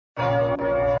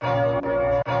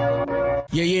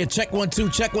Yeah, check 1 2,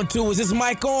 check 1 2. Is this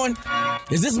mic on?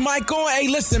 Is this mic on? Hey,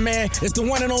 listen, man, it's the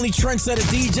one and only trendsetter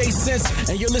DJ Sense,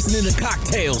 and you're listening to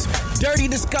Cocktails, Dirty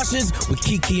Discussions with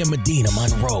Kiki and Medina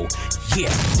Monroe. Yeah.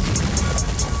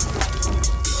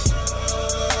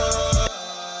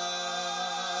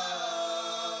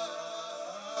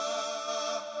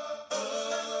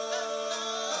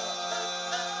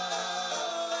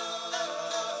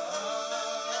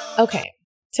 Okay,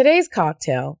 today's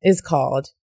cocktail is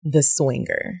called the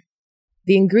Swinger.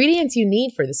 The ingredients you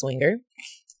need for the Swinger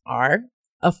are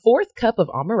a 4th cup of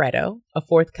amaretto, a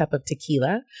 4th cup of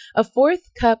tequila, a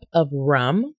 4th cup of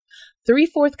rum,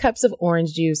 3/4 cups of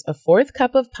orange juice, a 4th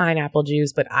cup of pineapple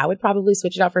juice, but I would probably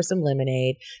switch it out for some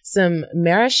lemonade, some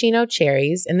maraschino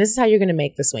cherries, and this is how you're going to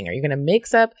make the Swinger. You're going to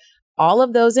mix up all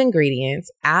of those ingredients,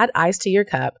 add ice to your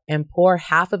cup, and pour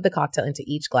half of the cocktail into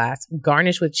each glass.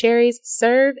 Garnish with cherries,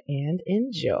 serve, and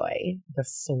enjoy the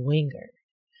Swinger.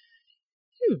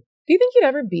 Do you think you'd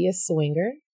ever be a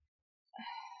swinger?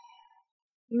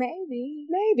 Maybe.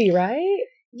 Maybe, right?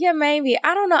 Yeah, maybe.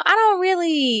 I don't know. I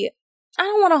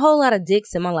don't want a whole lot of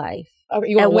dicks in my life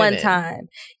at one time.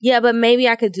 Yeah, but maybe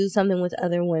I could do something with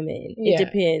other women. It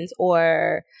depends.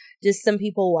 Or just some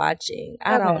people watching.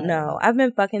 I don't know. I've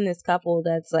been fucking this couple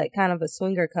that's like kind of a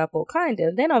swinger couple. Kind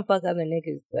of. They don't fuck other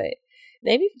niggas, but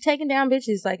they be taking down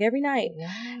bitches like every night.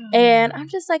 Wow. And I'm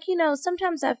just like,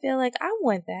 sometimes I feel like I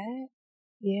want that.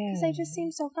 Yeah. Because they just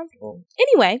seem so comfortable.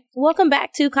 Anyway, welcome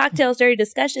back to Cocktails, Dirty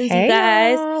Discussions, you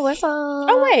guys. What's up?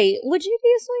 Oh, wait. Would you be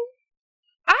a swinger?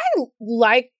 I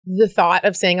like the thought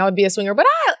of saying I would be a swinger, but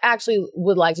I actually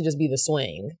would like to just be the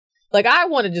swing. Like, I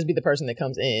want to just be the person that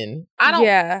comes in.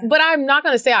 But I'm not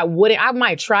going to say I wouldn't. I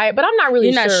might try it, but I'm not really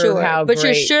You're not sure how but great.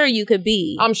 You're sure you could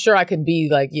be. I'm sure I could be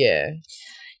like, yeah.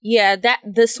 Yeah,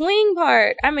 the swing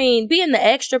part, I mean, being the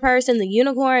extra person, the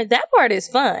unicorn, that part is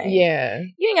fun. Yeah.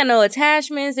 You ain't got no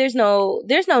attachments. There's no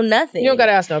nothing. You don't got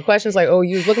to ask no questions like, oh,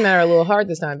 you was looking at her a little hard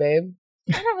this time, babe.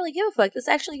 I don't really give a fuck. That's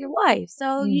actually your wife.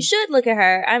 So you should look at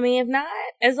her. I mean, if not,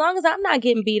 as long as I'm not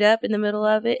getting beat up in the middle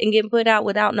of it and getting put out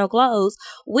without no clothes,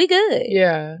 we good.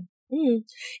 Yeah.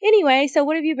 Anyway, so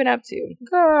what have you been up to?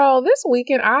 Girl, this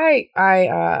weekend I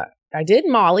did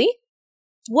Molly.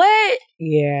 What?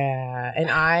 Yeah.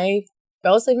 And I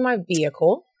fell asleep in my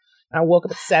vehicle. I woke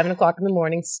up at 7 o'clock in the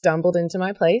morning, stumbled into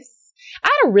my place. I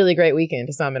had a really great weekend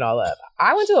to sum it all up.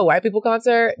 I went to a white people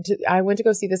concert. I went to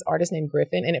go see this artist named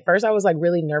Griffin. And at first I was like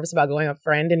really nervous about going. A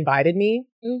friend invited me.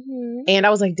 Mm-hmm. And I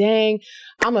was like, dang,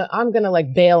 I'm going to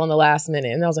like bail on the last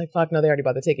minute. And I was like, fuck, no, they already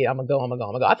bought the ticket. I'm going to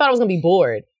go. I thought I was going to be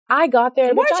bored. I got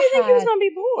there. Why did you think you was going to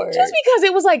be bored? Just because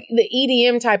it was like the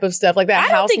EDM type of stuff, like that house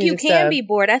music. I don't think you can be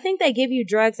bored. I think they give you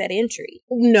drugs at entry.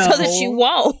 No. So that you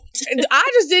won't.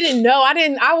 I just didn't know.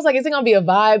 I was like, is it going to be a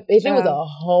vibe? It was a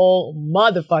whole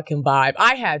motherfucking vibe.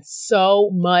 I had so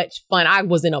much fun. I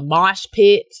was in a mosh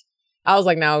pit. I was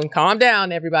like, now calm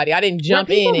down, everybody. I didn't jump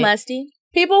in. Were people musty?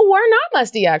 People were not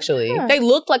musty, actually. Huh. They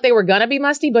looked like they were going to be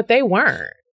musty, but they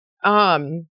weren't.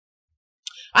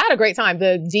 I had a great time.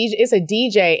 It's a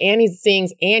DJ and he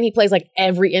sings and he plays like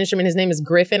every instrument. His name is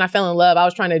Griffin. I fell in love. I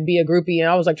was trying to be a groupie and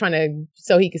I was like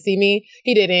so he could see me.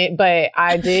 He didn't, but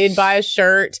I did buy a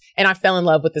shirt and I fell in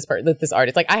love with this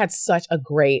artist. Like I had such a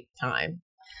great time.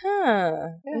 Huh.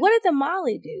 Yeah. What did the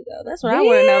Molly do though? That's what I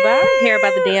want to know about. I don't care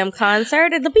about the damn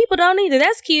concert and the people don't either.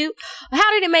 That's cute. How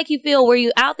did it make you feel? Were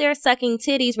you out there sucking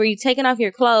titties? Were you taking off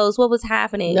your clothes? What was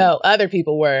happening? No, other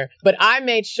people were, but I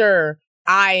made sure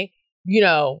I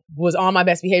was on my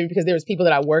best behavior because there was people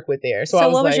that I work with there. So I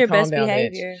was what was like, your calm best down,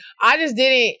 behavior? Bitch. I just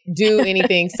didn't do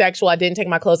anything sexual. I didn't take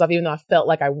my clothes off even though I felt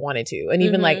like I wanted to. And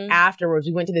even like afterwards,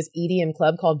 we went to this EDM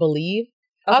club called Believe.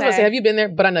 I was going to say, have you been there?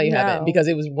 But I know you haven't because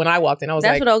it was when I walked in, I was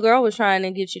That's what old girl was trying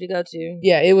to get you to go to.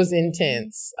 Yeah, it was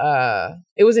intense.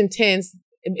 It was intense.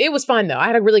 It was fun though. I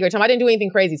had a really great time. I didn't do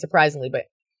anything crazy, surprisingly, but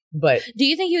do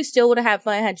you think you still would have had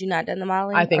fun had you not done the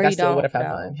Molly? I think I still would have had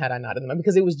fun had I not done the Molly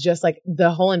because it was just like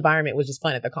the whole environment was just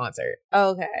fun at the concert.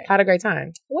 Okay. Had a great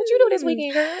time. What'd you do this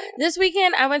weekend, girl? This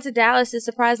weekend, I went to Dallas to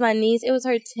surprise my niece. It was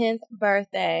her 10th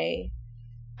birthday.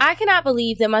 I cannot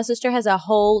believe that my sister has a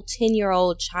whole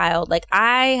 10-year-old child. Like,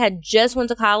 I had just went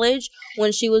to college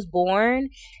when she was born,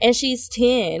 and she's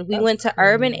 10. We went to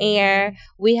Urban Air.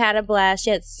 We had a blast. She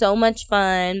had so much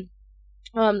fun.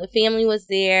 The family was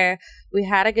there. We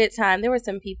had a good time. There were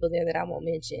some people there that I won't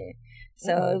mention.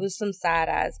 So it was some side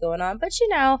eyes going on. But,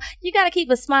 you got to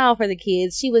keep a smile for the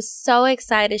kids. She was so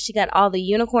excited. She got all the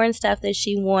unicorn stuff that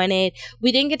she wanted.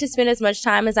 We didn't get to spend as much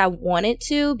time as I wanted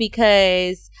to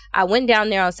because I went down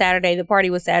there on Saturday. The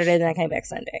party was Saturday, then I came back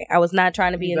Sunday. I was not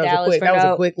trying to be in Dallas that was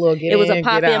a quick little get It was a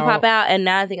pop in, pop out, and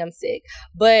now I think I'm sick.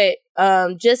 But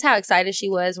just how excited she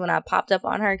was when I popped up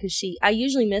on her, because I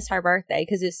usually miss her birthday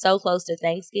because it's so close to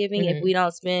Thanksgiving. If we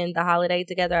don't spend the holiday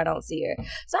together, I don't see her.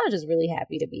 So I was just really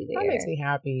happy to be there. That makes me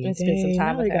happy. And spend some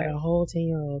time with her. Got a whole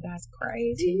 10-year-old. That's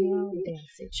crazy. 10-year-old,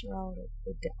 damn 6-year-old,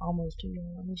 almost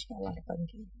 2-year-old. I mean, she got a lot of fucking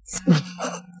kids.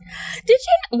 Did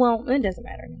you? Well, it doesn't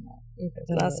matter anymore.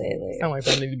 I'll say it later. Sound like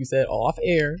something need to be said off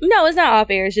air. No, it's not off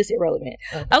air. It's just irrelevant.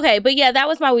 Okay, but yeah, that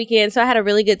was my weekend. So I had a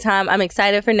really good time. I'm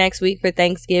excited for next week for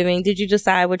Thanksgiving. Did you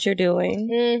decide what you're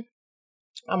doing?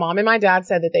 My mom and my dad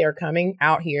said that they are coming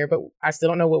out here, but I still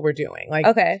don't know what we're doing. Like,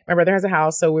 okay, my brother has a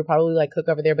house, so we'll probably like cook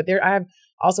over there. But I have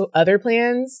also other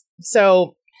plans.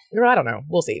 So I don't know.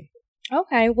 We'll see.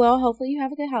 Okay, well, hopefully you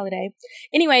have a good holiday.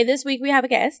 Anyway, this week we have a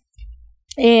guest.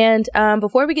 And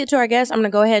before we get to our guest, I'm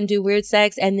going to go ahead and do weird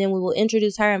sex, and then we will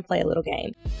introduce her and play a little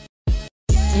game.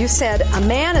 You said a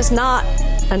man is not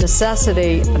a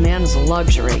necessity, a man is a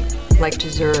luxury. Like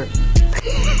dessert.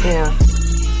 Yeah.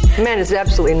 A man is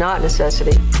absolutely not a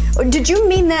necessity. Did you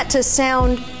mean that to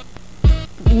sound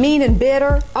mean and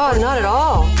bitter? Oh, not at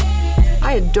all.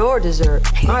 I adore dessert.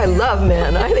 I love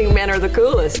men. I think men are the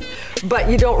coolest. But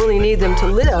you don't really need them to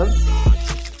live.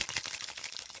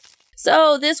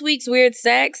 So this week's weird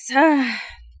sex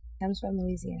comes from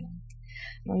Louisiana.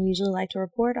 I don't usually like to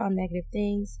report on negative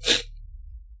things,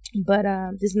 but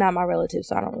this is not my relative,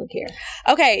 so I don't really care.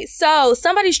 Okay, so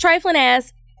somebody's trifling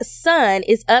ass son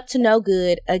is up to no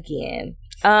good again.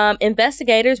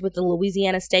 Investigators with the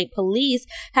Louisiana State Police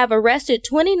have arrested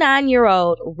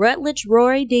 29-year-old Rutledge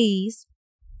Rory Dees.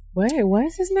 Wait, what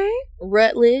is his name?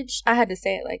 Rutledge. I had to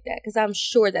say it like that because I'm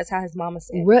sure that's how his mama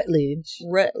said it.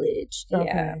 Rutledge. Yeah.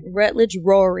 Okay. Rutledge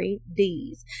Rory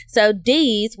Dees. So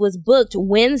Dees was booked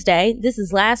Wednesday. This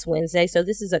is last Wednesday, so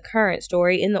this is a current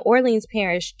story, in the Orleans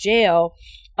Parish Jail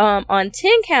on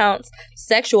 10 counts,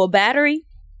 sexual battery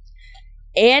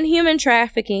and human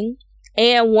trafficking,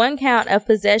 and 1 count of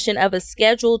possession of a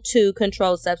Schedule II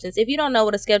controlled substance. If you don't know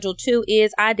what a Schedule II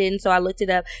is, I didn't, so I looked it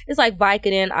up. It's like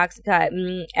Vicodin,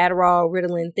 Oxycontin, Adderall,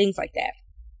 Ritalin, things like that.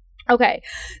 Okay,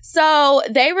 so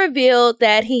they revealed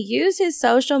that he used his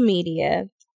social media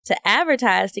to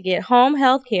advertise to get home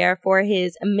health care for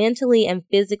his mentally and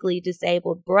physically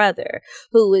disabled brother,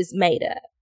 who is made up.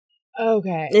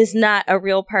 Okay. It's not a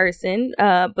real person,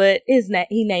 but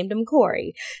he named him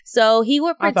Corey. So he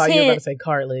would pretend... I thought you were about to say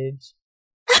cartilage.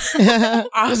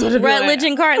 I was going to be Rutledge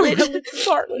and cartilage.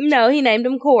 No, he named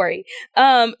him Corey.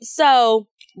 So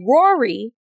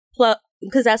Rory,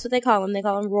 because that's what they call him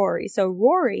Rory. So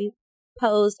Rory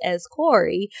posed as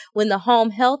Corey when the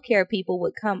home healthcare people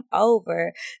would come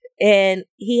over, and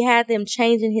he had them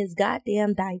changing his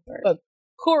goddamn diaper. But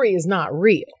Corey is not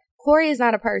real. Corey is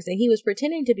not a person. He was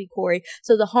pretending to be Corey,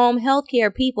 so the home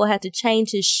healthcare people had to change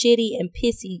his shitty and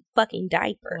pissy fucking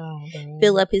diaper. Oh,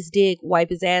 fill up his dick, wipe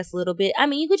his ass a little bit. I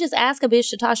mean, you could just ask a bitch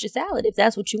to toss your salad if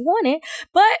that's what you wanted,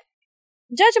 but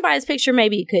judging by his picture,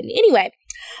 maybe he couldn't. Anyway,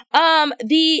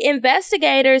 the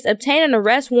investigators obtained an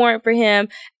arrest warrant for him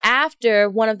after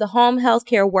one of the home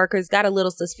healthcare workers got a little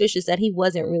suspicious that he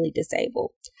wasn't really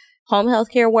disabled. Home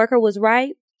healthcare worker was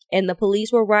right, and the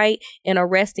police were right in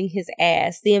arresting his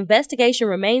ass. The investigation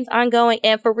remains ongoing.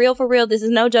 And for real, this is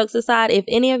no jokes aside. If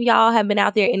any of y'all have been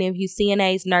out there, any of you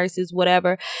CNAs, nurses,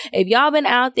 whatever, if y'all been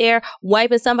out there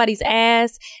wiping somebody's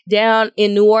ass down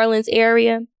in New Orleans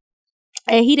area,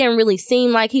 and he didn't really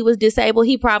seem like he was disabled,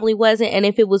 he probably wasn't. And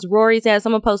if it was Rory's ass,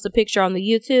 I'm going to post a picture on the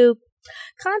YouTube.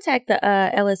 Contact the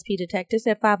LSP detectives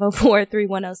at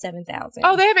 504-310-7000.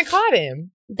 Oh, they haven't caught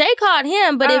him. They caught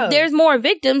him, but if there's more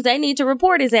victims, they need to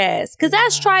report his ass. Because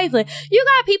that's trifling. You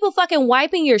got people fucking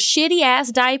wiping your shitty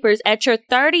ass diapers at your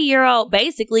 30-year-old,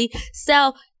 basically.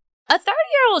 So a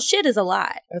 30-year-old shit is a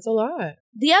lot. That's a lot.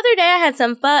 The other day I had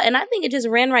some pho, and I think it just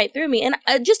ran right through me. And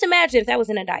just imagine if that was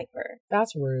in a diaper.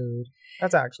 That's rude.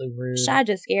 That's actually rude. Shy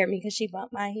just scared me because she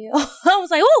bumped my heel. I was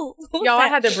like, ooh. Y'all, I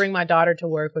had to bring my daughter to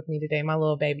work with me today, my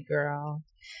little baby girl.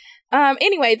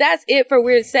 Anyway, that's it for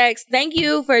Weird Sex. Thank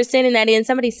you for sending that in.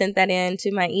 Somebody sent that in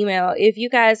to my email. If you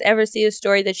guys ever see a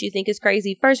story that you think is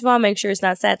crazy, first of all, make sure it's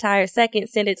not satire. Second,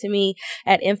 send it to me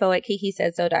at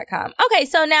info@kikisaidso.com. Okay,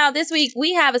 so now this week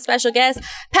we have a special guest.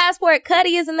 Passport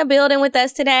Cutty is in the building with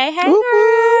us today. Hey,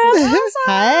 girl.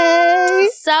 Hey.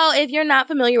 So if you're not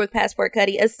familiar with Passport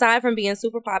Cutty, aside from being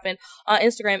super poppin' on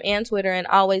Instagram and Twitter and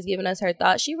always giving us her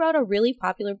thoughts, she wrote a really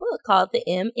popular book called The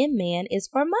M in Man is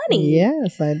for Money.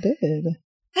 Yes, I did.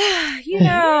 You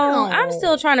know, I'm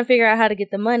still trying to figure out how to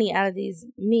get the money out of these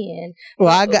men. Well,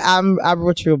 I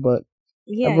wrote you a book.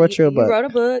 Yeah, I brought you a book. You wrote a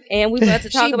book, and we about to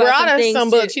talk She about brought us things some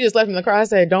too. books. She just left in the car. I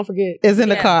said, "Don't forget." It's in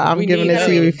the Yeah. car. I'm We giving need it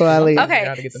to you her. before I leave. Okay,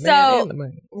 Gotta get the so- man and the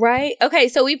money. Right. Okay,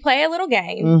 so we play a little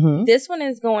game. Mhm. This one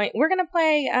is going. We're gonna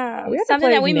play We have to something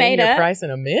play that we Name made Your up. Price in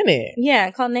a minute.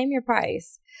 Yeah, called Name Your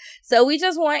Price. So we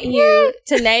just want you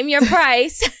to name your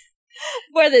price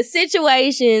for the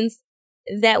situations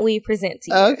that we present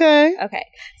to you. Okay. Okay.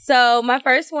 So my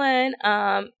first one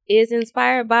is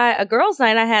inspired by a girls'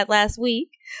 night I had last week.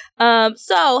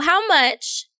 So how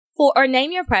much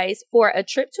name your price for a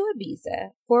trip to Ibiza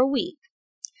for a week?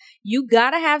 You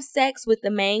gotta have sex with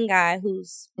the main guy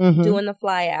who's Mhm. doing the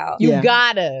fly out. You Yeah.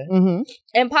 gotta. Mhm.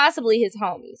 And possibly his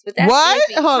homies. But that's What?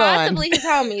 iffy. Hold on. Possibly his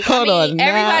homies. Hold I mean, on.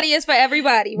 everybody is for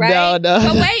everybody, right? No.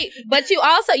 But wait, but you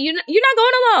also you're not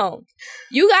going alone.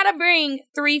 You gotta bring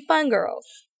 3 fun girls.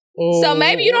 So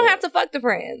maybe you don't have to fuck the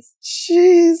friends.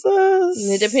 Jesus.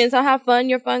 It depends on how fun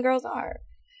your fun girls are.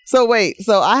 So wait,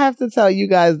 so I have to tell you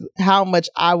guys how much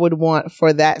I would want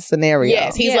for that scenario.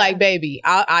 Yes, he's Yeah. like, baby,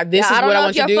 this is I don't what I know want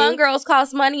if you to your do. fun girls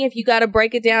cost money. If you got to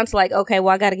break it down to like, okay,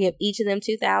 well, I got to give each of them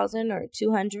 2,000 or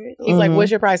 200. He's like, Mhm.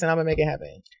 what's your price? And I'm gonna make it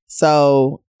happen.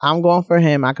 So I'm going for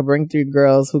him. I could bring 3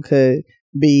 girls who could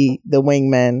be the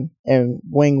wingmen and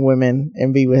wing women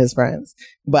and be with his friends.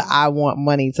 But I want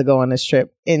money to go on this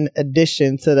trip in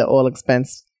addition to the all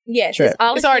expense. Yes, Trip. it's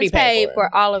all It's already expense paid paid for.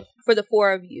 for the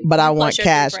 4 of you. But I plus want your 3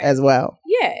 cash friends. as well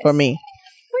Yes, for me.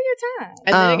 for your time.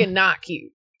 And then Oh. they get not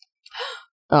cute.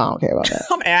 Oh, I don't care about that.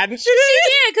 I'm adding shit.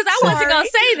 Yeah, because I wasn't gonna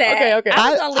say that. Okay, okay. I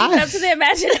was gonna leave it I- up to the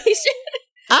imagination.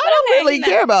 I don't okay, really no.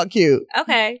 care about cute.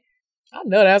 Okay, I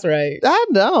know that's right. I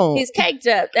don't. he's caked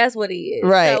up. That's what he is.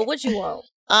 Right. So what you want?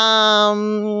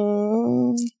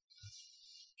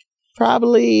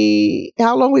 Probably.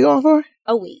 How long we going for?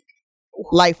 A week,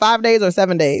 Like 5 days or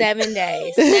 7 days? 7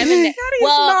 days, 7 days.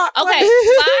 Well, not okay,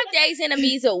 funny. 5 days in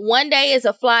Ibiza. One day is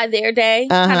a fly there day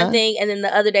kind Uh-huh. of thing, and then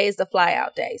the other day is the fly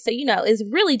out day. So it's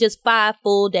really just 5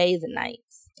 full days and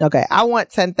nights. Okay, I want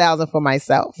 10,000 for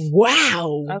myself.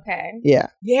 Wow. Okay, Yeah.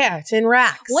 Yeah, 10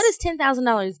 racks. what does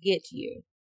 $10,000 get you?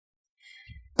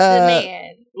 Uh, The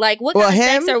man, like what well, kind of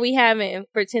sex him? are we having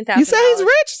for $10,000? you say he's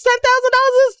rich.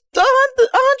 $10,000 is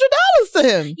 $100 to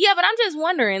him. Yeah, but I'm just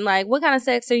wondering, like, what kind of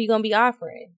sex are you gonna be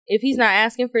offering if he's not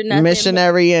asking for nothing?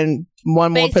 Missionary and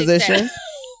one more Basic position. sex.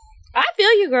 I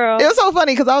feel you, girl. It was so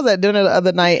funny because I was at dinner the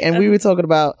other night and we were talking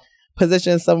about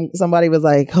positions. Somebody was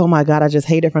like, "Oh my god, I just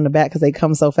hate it from the back because they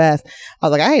come so fast." I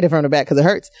was like, "I hate it from the back because it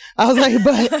hurts." I was like,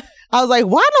 "But I was like,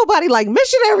 why nobody like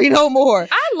missionary no more?"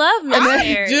 I love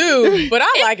missionary. I do, but I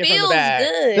like it from feels the back.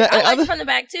 good. The I like other- it from the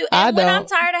back too. I And when I'm don't.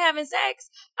 tired of having sex,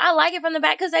 I like it from the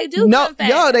back because they do No, come fast.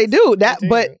 yo, they do that. They do.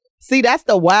 But see, that's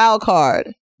the wild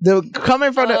card. The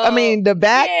coming from the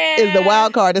back is the yeah.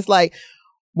 wild card. It's like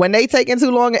when they taking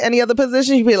too long in any other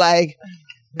position, you be like,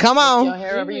 "Come Your on,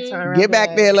 hair over, you Mhm. turn around get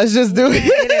back there. Let's just do Get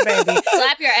it." it, baby.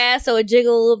 Slap your ass so it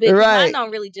jiggle a little bit. 'cause Right. Mine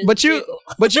don't really just But you- jiggle.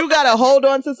 But you gotta hold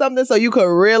on to something so you could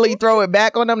really throw it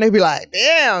back on them. They be like,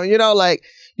 "Damn," like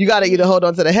you gotta either hold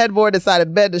on to the headboard, the side of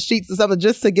the bed, the sheets, or something,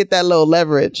 just to get that little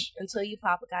leverage. Until you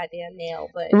pop a goddamn nail.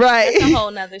 But Right. that's a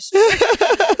whole nother story.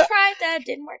 Tried that,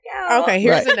 didn't work out. Okay,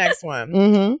 here's Right. the next one.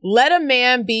 Mm-hmm. Let a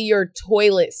man be your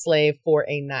toilet slave for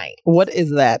a night. What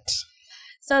is that?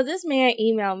 So this man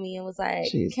emailed me and was like,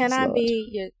 Jesus "Can I Lord.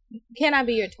 be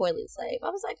your toilet slave?" I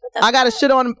was like, "What the I gotta fuck?"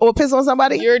 shit on or piss on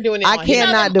somebody? You're doing it I on You him. know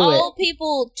cannot them do it. old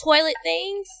people toilet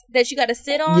things that you got to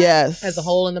sit on. Yes. Has a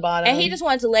hole in the bottom. And he just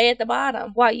wanted to lay at the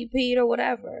bottom while you peed or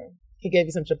whatever. He gave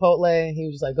you some Chipotle. He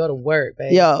was just like, go to work,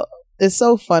 baby. Yo, it's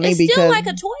so funny It's because still like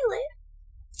a toilet.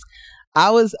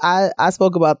 I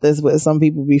spoke about this with some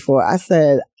people before. I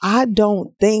said, I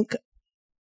don't think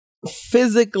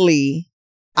physically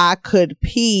I could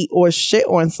pee or shit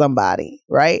on somebody,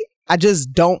 right? I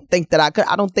just don't think that I could.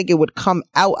 I don't think it would come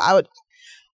out.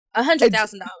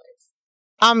 $100,000.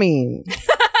 I mean,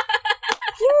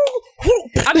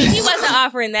 I mean, he wasn't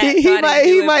offering that. he so I might, didn't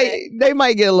do he it, might, they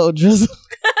might get a little drizzle.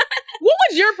 What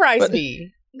would your price But- be?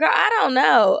 but- Girl, I don't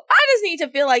know. I just need to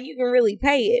feel like you can really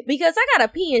pay it because I gotta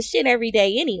pee and shit every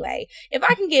day anyway. If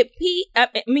I can get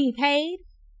paid,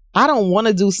 I don't want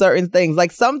to do certain things.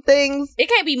 Like some things, it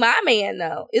can't be my man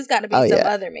though. It's got to be Oh, some yeah.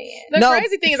 other man. The No.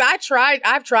 crazy thing is, I've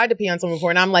tried to pee on someone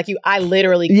before, and I'm like you. I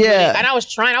literally Yeah. couldn't. And I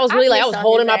was trying. I was really like, I was pissed on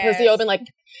holding his my pussy ass. open, like,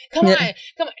 come Yeah.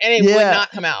 on, and it would Yeah. not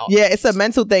come out. yeah, it's a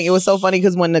mental thing. It was so funny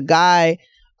because when the guy,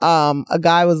 a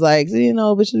guy was like,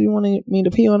 bitches, you want me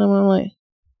to pee on him? I'm like,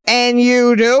 and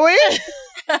you do it?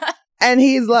 And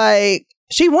he's like,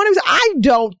 she wanted me to, I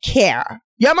don't care.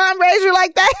 Your mom raised you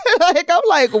like that? Like, I'm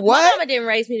like, My what? mama didn't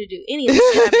raise me to do any of the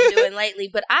shit I've been doing lately,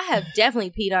 but I have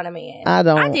definitely peed on a man.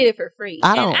 I did it for free.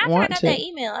 I don't and after want I got to. that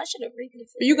email, I should have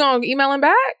reconsidered. You gonna email him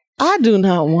back? I do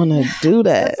not want to do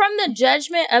that. From the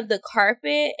judgment of the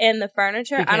carpet and the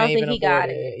furniture, I don't think he got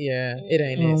it. Yeah, it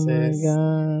ain't Oh it, my sis.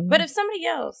 God. But if somebody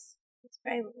else is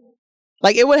available.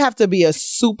 Like, it would have to be a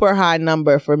super high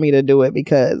number for me to do it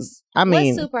because, I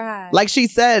mean, What's super high? like she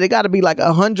said, it got to be like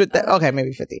 100. Okay,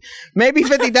 maybe 50. Maybe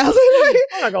 50,000.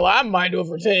 I'm not gonna lie, I might do it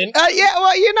for 10. Yeah,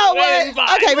 well, you know Maybe what?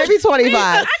 five. Okay, maybe 25.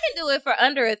 I can do it for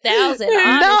under 1,000,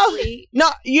 honestly. No,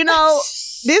 you know,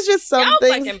 there's just some Y'all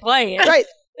things. fucking playing. Right.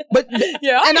 But,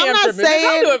 Yeah, and I'm not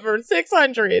saying, I'll do it for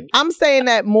 600. I'm saying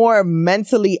that more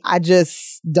mentally, I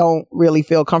just don't really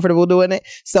feel comfortable doing it.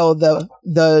 So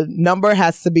the number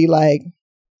has to be like,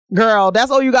 girl, that's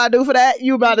all you gotta do for that.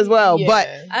 You might as well. Yeah. But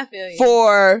I feel you.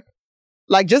 for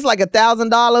like just like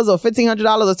 $1,000 or $1,500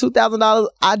 or $2,000,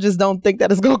 I just don't think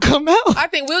that it's gonna come out. I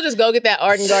think we'll just go get that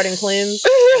Arden Garden cleanse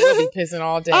and we'll be pissing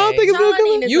all day. I don't think it's gonna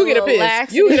come out. You get a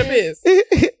piss. You get a piss.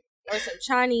 Or some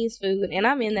Chinese food, and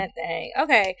I'm in that thing.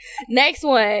 Okay, next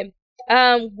one.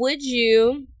 Would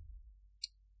you?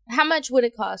 How much would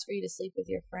it cost for you to sleep with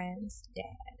your friend's dad?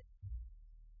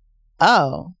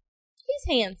 Oh, He's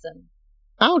handsome.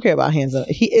 I don't care about handsome.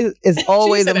 He is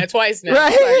always She said that twice now.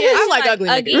 Right. I like ugly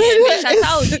again, niggas. bitch, I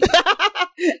told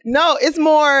you. No, it's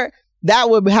more that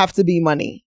would have to be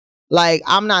money. Like,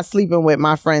 I'm not sleeping with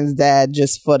my friend's dad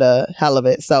just for the hell of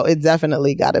it. So it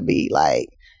definitely got to be like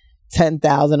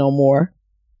 10,000 or more.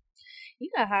 You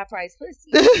got high price pussy.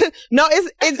 No,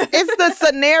 it's the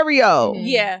scenario.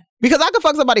 Yeah. Because I could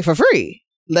fuck somebody for free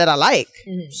that I like.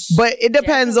 But it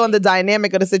depends on the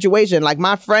dynamic of the situation. Like,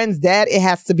 my friend's dad, it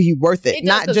has to be worth it. It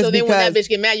Not does, just so then because. when that bitch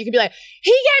get mad, you can be like,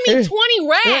 he gave me 20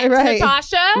 racks, Right.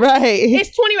 Natasha. Right.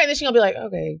 It's 20 racks. Then she gonna be like,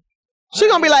 okay. She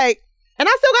gonna be like, and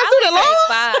I still got student loans?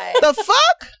 The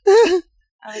fuck?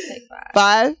 I would take 5.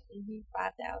 5?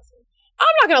 5,000. I'm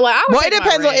not gonna lie. I would Well, it take my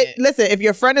depends on rent. it. Listen, if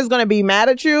your friend is going to be mad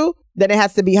at you, then it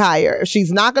has to be higher. If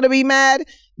she's not going to be mad,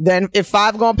 then if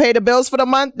 5 going to pay the bills for the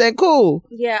month, then cool.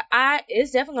 Yeah, it's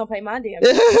definitely gonna pay my damn.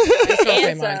 It's gonna pay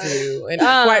And mine some. too. And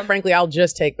quite frankly, I'll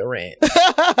just take the rent. True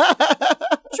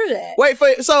that. Wait,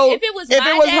 so If it was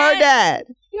her dad,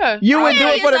 Yeah. you would do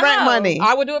yeah, it for the he's a rent hoe. money.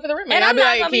 I would do it for the rent And money. I'd I'm be not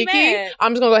like, gonna be Kiki, mad.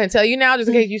 I'm just gonna go ahead and tell you now, just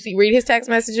in case you read his text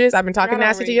messages. I've been talking I don't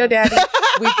nasty to read your them. daddy.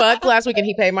 We fucked last week and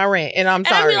he paid my rent. And I'm And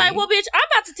I'd sorry. be like, well, bitch, I'm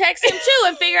about to text him too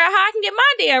and figure out how I can get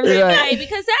my damn rent Right. paid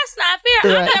because that's not fair.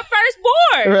 I'm Right. their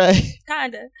firstborn. Right.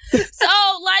 Kinda. So,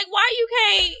 like, why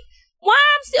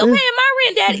I'm still paying my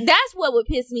rent, daddy? That's what would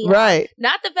piss me off. Right.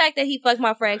 Not the fact that he fucked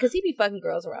my friend, because he be fucking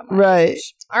girls around my Right.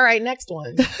 age. All right, next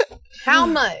one. How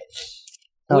much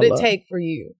Oh, would it Lord. take for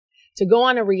you to go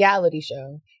on a reality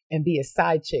show and be a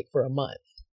side chick for a month?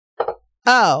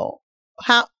 Oh,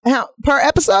 how per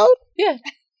episode? Yeah.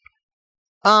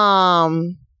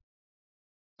 I'm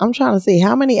trying to see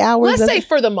how many hours. Let's does say it-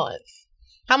 for the month.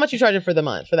 How much you charging for the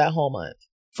month, for that whole month?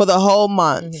 for the whole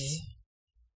month.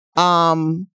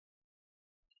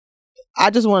 I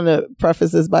just want to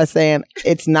preface this by saying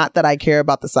it's not that I care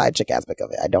about the side chick aspect of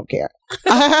it. I don't care. To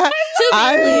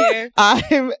be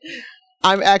clear.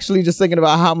 I'm actually just thinking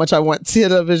about how much I want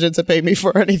television to pay me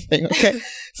for anything. Okay,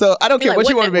 so I don't Be care like, what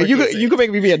you what want to be. network is You it? could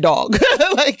make me be a dog.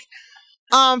 Like,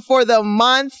 for the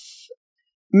month,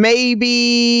 maybe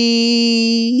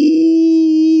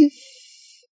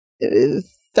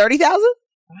 30,000.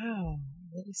 Wow.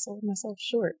 Really sold myself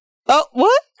short. Oh,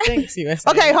 what? Thanks,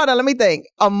 USA. Okay, hold on. Let me think.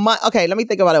 A month. Okay, let me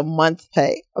think about a month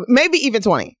pay. Maybe even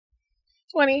 20.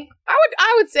 20.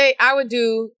 I would say I would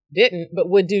do, but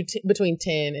would do between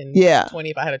 10 and Yeah.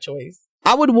 20 if I had a choice.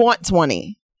 I would want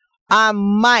 20. I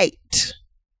might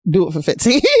do it for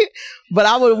 15, but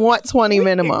I would want 20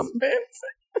 minimum.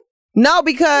 No,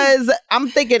 because I'm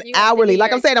thinking You have to hourly. do Like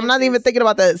your I'm saying, I'm not even expenses. thinking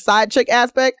about the side chick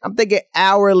aspect. I'm thinking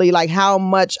hourly, like how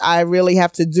much I really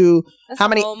have to do, That's how a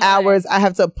many whole month. hours I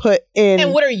have to put in.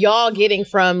 And what are y'all getting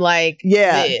from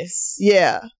Yeah. this?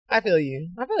 Yeah. I feel you.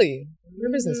 You're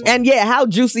a businesswoman. And yeah, how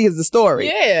juicy is the story?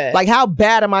 yeah. Like, how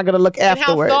bad am I going to look and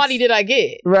how afterwards? thoughty did I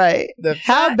get? Right.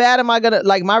 How fact- bad am I going to,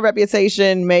 like, my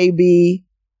reputation may be,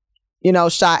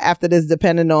 shot after this,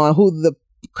 depending on who the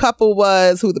couple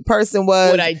was, who the person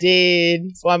was. What I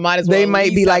did. So I might as well. They at might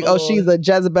least be like, have oh, she's a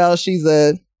Jezebel. She's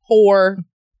a whore.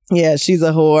 Yeah, she's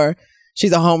a whore.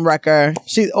 She's a home wrecker.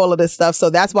 She's all of this stuff. So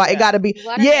that's why it got to be.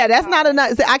 Yeah, that's not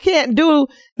enough. I can't do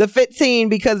the 15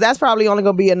 because that's probably only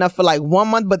going to be enough for like 1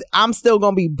 month, but I'm still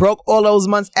going to be broke all those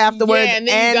months afterwards. Yeah, and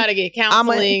then you got to get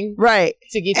counseling. Right.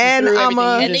 To get you through everything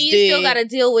and then you still got to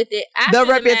deal with it after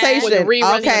the reputation.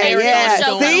 Okay, yeah.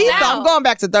 See? So I'm going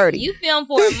back to 30. You film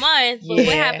for a month, but what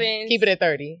happens? Keep it at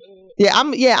 30. Yeah,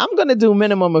 I'm going to do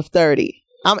minimum of 30.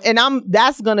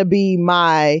 That's going to be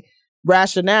my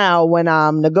rationale when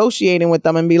I'm negotiating with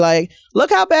them and be like, look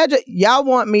how bad y'all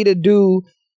want me to do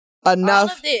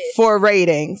enough for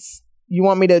ratings. You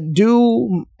want me to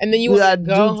do, and then you want to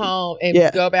go home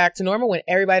and go back to normal when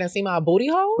everybody done see my booty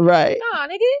hole? Right. Nah,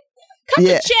 nigga. Cut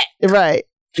the check. Right.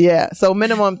 Yeah. So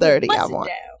minimum 30 I want.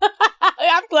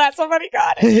 I'm glad somebody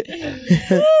got it.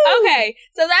 Okay.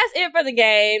 So that's it for the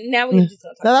game. Now we're just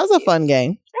going to talk that was a fun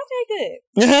game. Okay,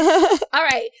 good. All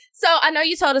right. So I know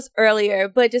you told us earlier,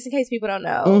 but just in case people don't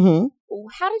know,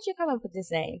 how did you come up with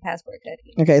this name, Passport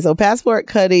Cutty? Okay, so Passport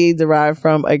Cutty derived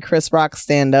from a Chris Rock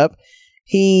stand-up.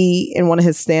 He, in one of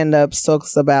his stand-ups,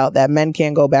 talks about that men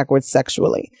can't go backwards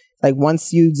sexually. Like,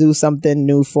 once you do something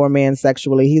new for a man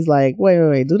sexually, he's like,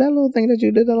 wait, do that little thing that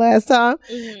you did the last time.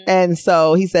 And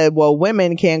so he said, well,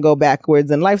 women can't go backwards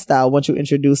in lifestyle once you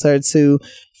introduce her to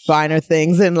finer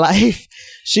things in life.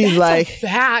 She's That's a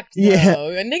fact, though. Yeah.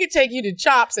 A nigga take you to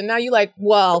Chops and now you like,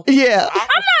 well. Yeah. I'm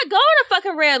not going to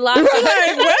fucking Red Lobster.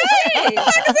 Like, what?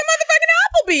 It's a motherfucking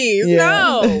Applebee's. Yeah.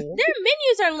 No. Their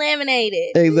menus are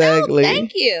laminated. Exactly. No,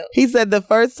 thank you. He said the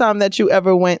first time that you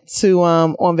ever went to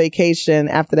on vacation,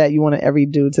 after that you wanted every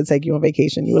dude to take you on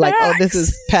vacation. You were like, oh, this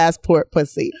is passport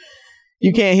pussy.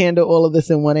 You can't handle all of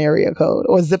this in one area code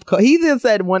or zip code. He either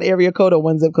said one area code or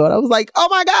one zip code. I was like, oh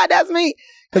my God, that's me.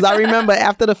 Because I remember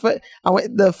after the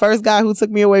first guy who took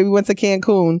me away, we went to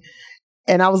Cancun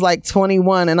and I was like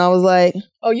 21 and I was like,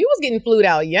 oh, you was getting flued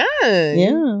out young.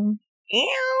 Yeah.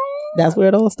 Ew. That's where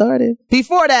it all started.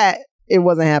 Before that, it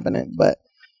wasn't happening, but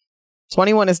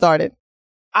 21 it started.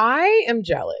 I am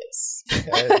jealous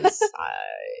because I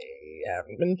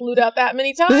haven't been flued out that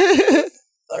many times.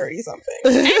 30 something.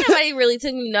 Ain't nobody really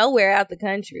took me nowhere out the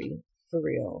country. For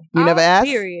real. You never asked?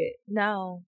 Period.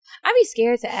 No. I'd be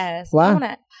scared to ask.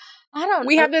 Why? I don't know.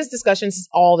 We have these discussions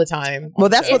all the time. Well,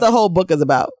 that's what the whole book is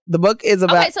about. The book is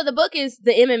about... Okay, so the book is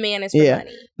The M Man is for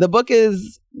Money. The book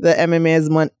is The M Man is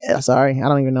Money. Sorry, I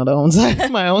don't even know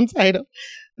my own title.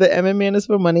 The M Man is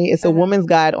for Money. It's a woman's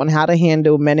guide on how to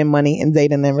handle men and money in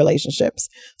dating and relationships.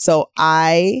 So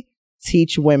I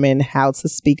teach women how to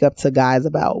speak up to guys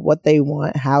about what they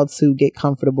want, how to get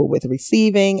comfortable with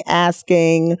receiving,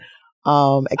 asking.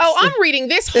 I'm reading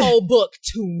this whole book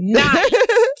tonight.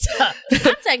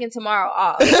 I'm taking tomorrow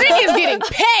off. Rick is getting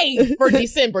paid for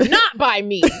December, not by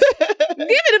me. Give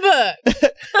me the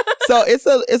book. So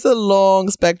it's a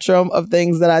long spectrum of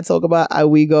things that I talk about.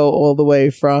 We go all the way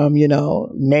from,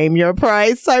 name your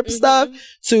price type stuff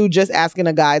to just asking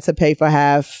a guy to pay for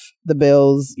half the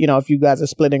bills, if you guys are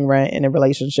splitting rent in a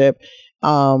relationship.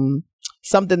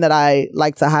 Something that I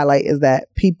like to highlight is that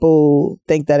people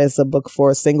think that it's a book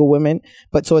for single women,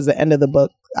 but towards the end of the book,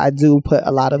 I do put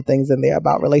a lot of things in there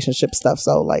about relationship stuff.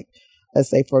 So like, let's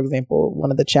say, for example,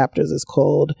 one of the chapters is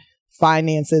called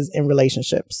Finances in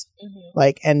Relationships.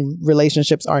 And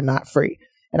relationships are not free.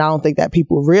 And I don't think that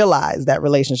people realize that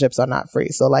relationships are not free.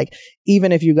 So like,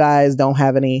 even if you guys don't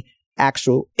have any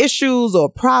actual issues or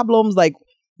problems,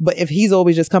 but if he's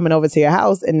always just coming over to your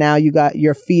house and now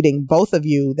you're feeding both of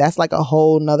you, that's like a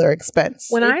whole nother expense.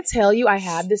 When I tell you, I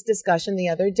had this discussion the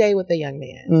other day with a young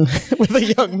man. And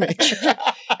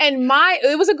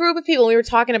it was a group of people. We were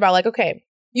talking about like, okay,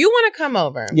 you want to come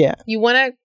over. Yeah. You want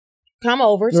to come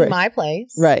over to my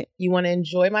place. Right. You want to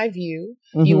enjoy my view.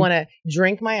 You want to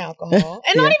drink my alcohol.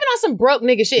 And not even on some broke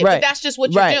nigga shit, but that's just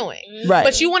what you're doing. Right.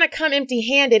 But you want to come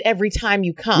empty-handed every time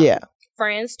you come. Yeah.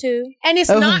 Friends too. And it's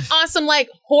not on some like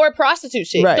whore prostitute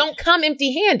shit. Right. Don't come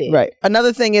empty-handed. Right.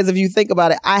 Another thing is, if you think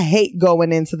about it, I hate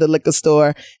going into the liquor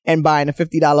store and buying a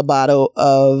 $50 bottle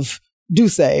of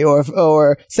Douce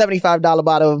or $75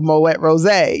 bottle of Moet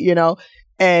Rosé,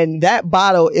 and that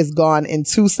bottle is gone in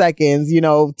 2 seconds,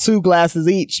 2 glasses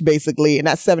each basically, and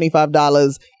that's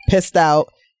 $75 pissed out.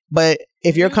 But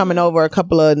if you're coming over a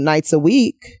couple of nights a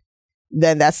week,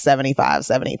 then that's 75.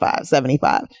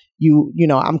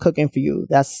 I'm cooking for you.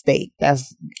 That's steak.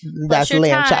 That's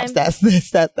lamb chops. That's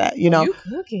this, that. You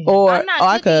cooking? Or I'm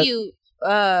not cooking you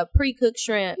pre-cooked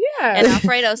shrimp and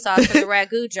Alfredo sauce from the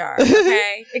ragu jar.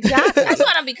 Okay, exactly. That's why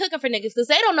I don't be cooking for niggas because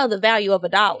they don't know the value of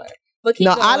 $1. But keep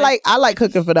going. I like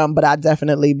cooking for them, but I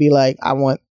definitely be like, I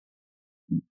want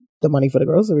the money for the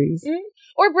groceries.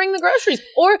 or bring the groceries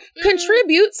or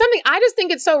contribute something. I just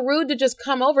think it's so rude to just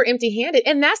come over empty-handed.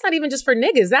 And that's not even just for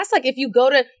niggas. That's like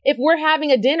if we're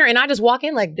having a dinner and I just walk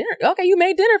in like, dinner. Okay, you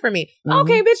made dinner for me.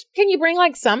 Okay, bitch, can you bring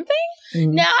like something?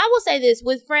 Now, I will say this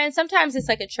with friends, sometimes it's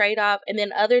like a trade-off. And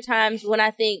then other times when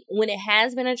it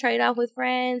has been a trade-off with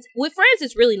friends,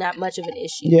 it's really not much of an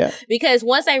issue. Yeah. Because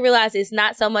once they realize it's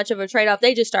not so much of a trade-off,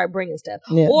 they just start bringing stuff.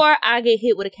 Yeah. Or I get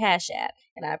hit with a Cash App.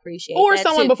 And I appreciate or that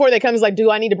someone too. Before they come is like,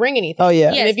 do I need to bring anything? Oh,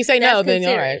 yeah. Yes, and if you say no, then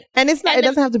all right. And it's not, it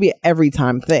doesn't have to be an every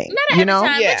time thing. Not every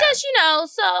time, but just,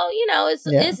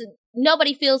 it's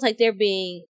nobody feels like they're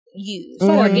being used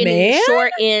or getting the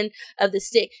short end of the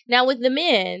stick. Now with the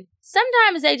men,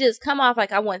 sometimes they just come off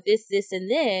like, I want this, this,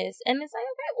 and this. And it's like,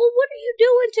 okay, well, what are you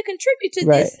doing to contribute to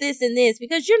this, this, and this?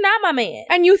 Because you're not my man.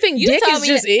 And you think dick is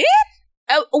just it?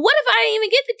 What if I didn't even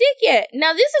get the dick yet?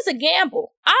 Now, this is a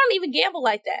gamble. I don't even gamble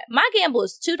like that. My gamble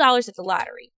is $2 at the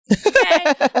lottery.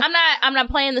 Okay? I'm not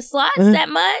playing the slots that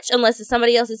much unless it's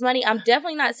somebody else's money. I'm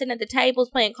definitely not sitting at the tables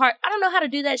playing cards. I don't know how to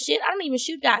do that shit. I don't even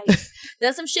shoot dice.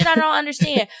 That's some shit I don't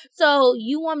understand. So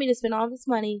you want me to spend all this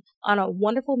money on a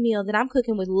wonderful meal that I'm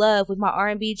cooking with love with my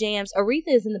R&B jams. Aretha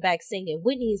is in the back singing.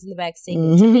 Whitney is in the back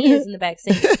singing. Tamia is in the back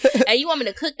singing. And you want me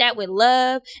to cook that with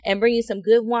love and bring you some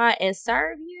good wine and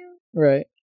serve you? Right.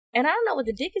 And I don't know what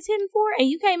the dick is hitting for, and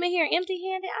you came in here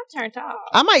empty-handed. I'm turned off.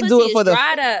 I might do it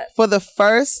for the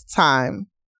first time.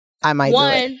 I might do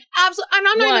it. Absolutely. And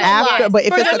I'm not even after, but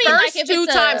if it's the first two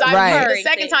times I've heard, the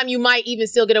second time you might even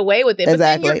still get away with it. But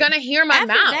then you're gonna hear my mouth.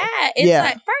 That, it's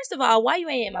like, first of all, why you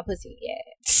ain't in my pussy yet?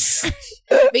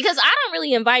 Because I don't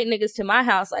really invite niggas to my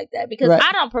house like that. Because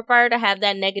I don't prefer to have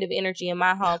that negative energy in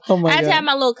my home. Oh my I had to have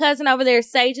my little cousin over there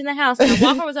saging the house. And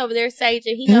Walker was over there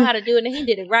saging. He know how to do it, and he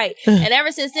did it right. And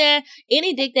ever since then,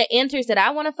 any dick that enters that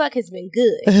I want to fuck has been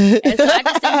good. And so I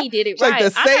just think he did it right.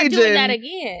 Like I'm not doing that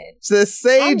again. The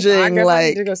saging,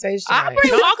 I'll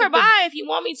bring Walker by if you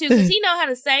want me to, because he know how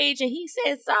to sage, and he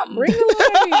said something. Bring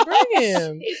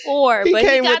him. He's 4, but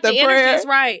he got the energies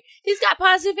right. He's got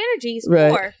positive energies.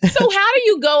 4. So how do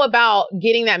you go about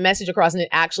getting that message across and it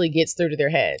actually gets through to their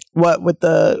head? What with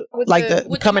the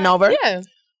coming over? Yeah.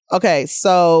 Okay,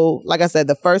 so like I said,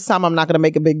 the first time I'm not going to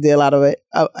make a big deal out of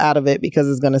it because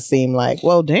it's going to seem like,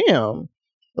 well, damn.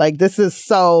 Like, this is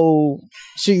so...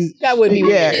 That would be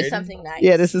weird. Do something nice.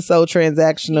 Yeah, this is so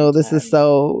transactional. This is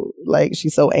so... Like,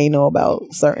 she's so anal about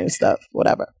certain stuff.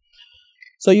 Whatever.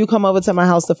 So you come over to my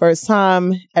house the first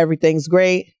time. Everything's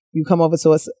great. You come over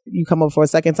for a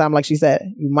second time, like she said.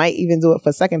 You might even do it for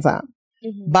a second time.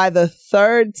 Mm-hmm. By the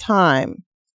third time,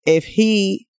 if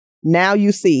now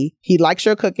you see, he likes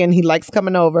your cooking. He likes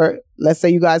coming over. Let's say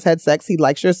you guys had sex. He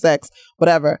likes your sex.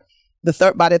 Whatever.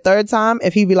 By the third time,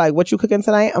 if he be like, what you cooking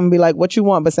tonight? I'm gonna be like, what you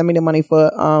want, but send me the money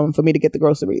for me to get the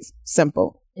groceries.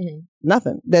 Simple. Mm-hmm.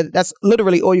 Nothing. That's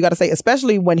literally all you got to say,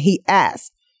 especially when he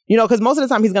asks. You know, because most of the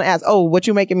time he's gonna ask, oh, what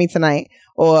you making me tonight?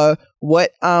 Or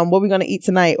what we gonna eat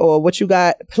tonight? Or what you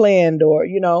got planned? Or,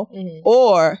 you know,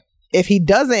 or if he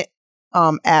doesn't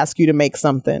ask you to make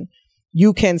something,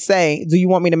 you can say, do you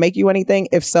want me to make you anything?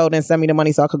 If so, then send me the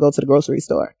money so I could go to the grocery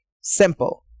store.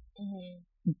 Simple.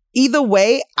 Either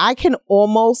way, I can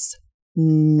almost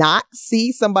not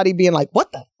see somebody being like,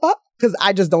 what the fuck? Because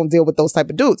I just don't deal with those type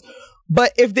of dudes.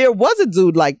 But if there was a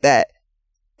dude like that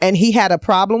and he had a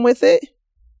problem with it,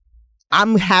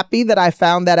 I'm happy that I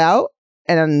found that out,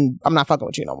 and I'm not fucking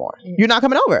with you no more. You're not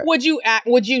coming over. Would you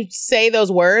say those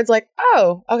words like,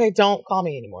 oh, okay, don't call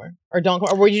me anymore, or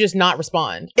would you just not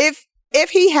respond? If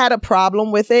he had a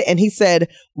problem with it and he said,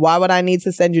 why would I need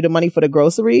to send you the money for the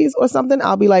groceries or something?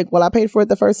 I'll be like, well, I paid for it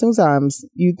the first 2 times.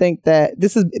 You think that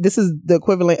this is the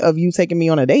equivalent of you taking me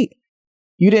on a date?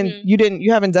 You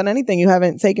haven't done anything. You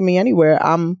haven't taken me anywhere.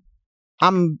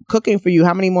 I'm cooking for you.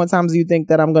 How many more times do you think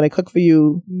that I'm going to cook for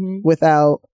you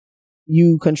without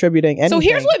you contributing anything? So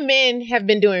here's what men have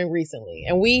been doing recently.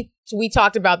 And we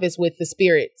talked about this with the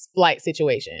Spirit flight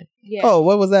situation. Yeah. Oh,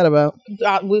 what was that about?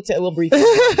 We'll briefly.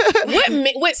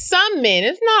 with some men,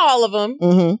 it's not all of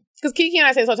them. Because Kiki and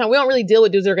I say this all the time, we don't really deal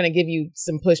with dudes that are going to give you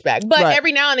some pushback. But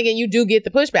every now and again, you do get the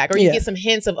pushback, or you get some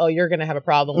hints of, oh, you're going to have a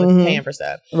problem with paying for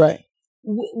stuff. Right.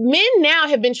 Men now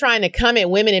have been trying to come at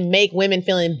women and make women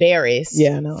feel embarrassed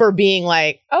for being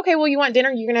like, okay, well, you want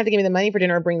dinner? You're gonna have to give me the money for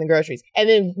dinner or bring the groceries. And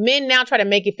then men now try to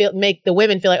make the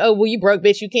women feel like, oh, well, you broke,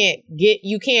 bitch. You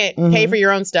can't pay for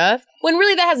your own stuff. When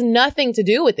really that has nothing to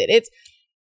do with it. It's,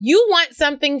 you want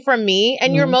something from me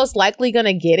and you're most likely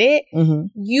gonna get it.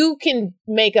 You can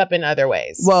make up in other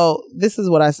ways. Well, this is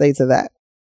what I say to that.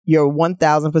 You're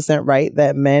 1000% right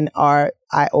that men are,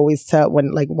 I always tell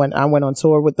when I went on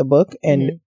tour with the book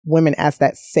and women ask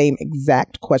that same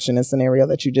exact question and scenario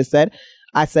that you just said,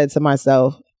 I said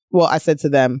to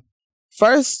them,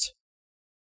 first,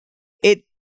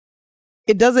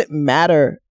 it doesn't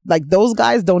matter. Like, those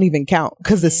guys don't even count,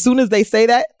 because as soon as they say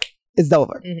that, it's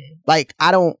over. Like,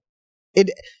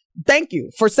 thank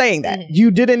you for saying that.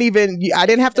 You didn't even, I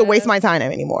didn't have to waste my time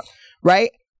anymore.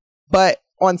 Right. But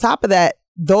on top of that,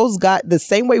 those guys, the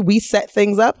same way we set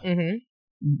things up,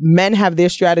 men have their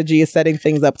strategy of setting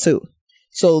things up too.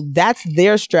 So that's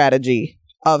their strategy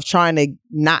of trying to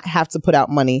not have to put out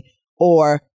money,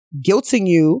 or guilting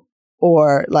you,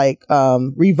 or like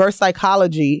reverse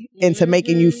psychology into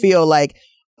making you feel like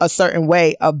a certain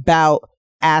way about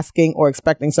asking or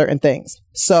expecting certain things.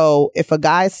 So if a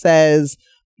guy says,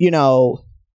 you know,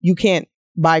 you can't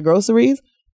buy groceries,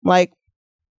 like,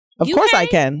 of course I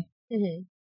can.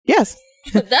 Yes.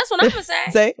 That's what I'm gonna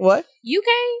say. Say what? You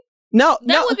can't? No.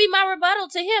 That would be my rebuttal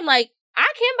to him. Like,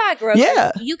 I can buy groceries.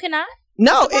 Yeah. You cannot?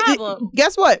 No.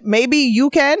 Guess what? Maybe you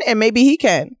can and maybe he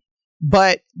can.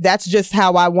 But that's just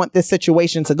how I want this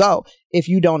situation to go. If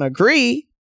you don't agree,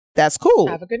 that's cool.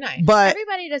 Have a good night. But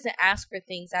everybody doesn't ask for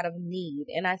things out of need.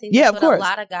 And I think that's what a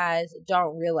lot of guys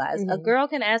don't realize. A girl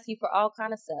can ask you for all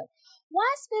kind of stuff. Why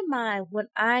spend mine when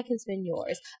I can spend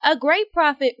yours? A great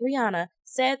prophet, Rihanna,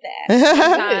 said that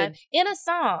one time in a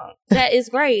song that is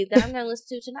great that I'm going to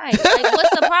listen to tonight. Like,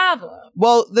 what's the problem?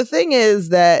 Well, the thing is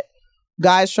that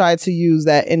guys try to use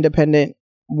that independent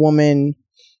woman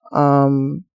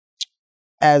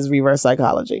as reverse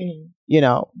psychology. You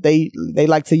know, they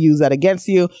like to use that against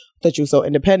you. That you're so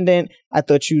independent. I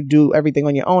thought you do everything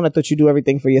on your own. I thought you do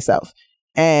everything for yourself.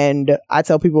 And I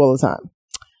tell people all the time,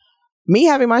 me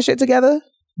having my shit together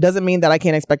doesn't mean that I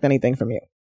can't expect anything from you.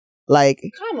 Like,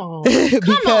 come on,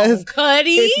 because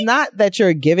Cutty. It's not that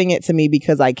you're giving it to me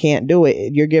because I can't do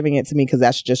it. You're giving it to me because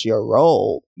that's just your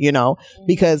role, you know,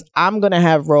 because I'm going to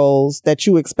have roles that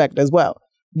you expect as well.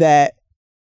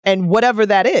 And whatever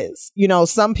that is, you know,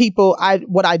 some people,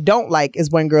 what I don't like is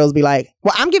when girls be like,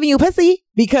 well, I'm giving you pussy,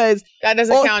 because that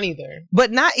doesn't count either.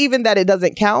 But not even that it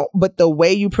doesn't count, but the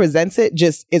way you present it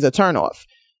just is a turnoff,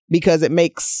 because it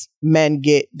makes men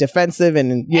get defensive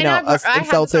and I had this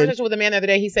insulted. conversation with a man the other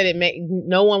day. He said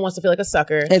no one wants to feel like a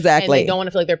sucker. Exactly. And they don't want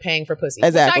to feel like they're paying for pussy.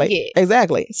 Exactly. Which I get.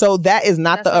 Exactly. So that is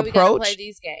not the approach. We gotta play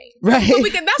these games. Right. That's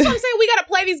what I'm saying. We got to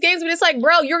play these games, but it's like,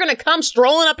 bro, you're going to come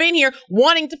strolling up in here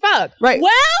wanting to fuck. Right.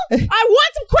 Well, I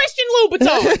want some Christian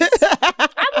Louboutins.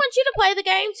 I want you to play the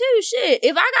game too. Shit.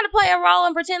 If I got to play a role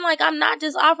and pretend like I'm not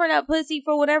just offering up pussy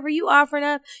for whatever you offering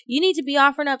up, you need to be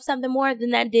offering up something more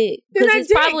than that dick. Because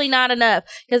it's probably not enough.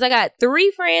 Because I got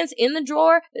 3 friends in the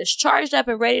drawer that's charged up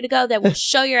and ready to go that will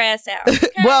show your ass out. Okay?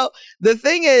 Well, the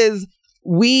thing is,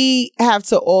 we have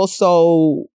to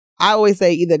also, I always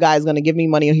say either guy's going to give me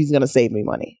money or he's going to save me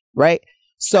money. Right.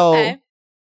 So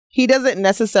he doesn't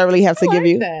necessarily have to give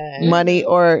you money,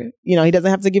 or, you know, he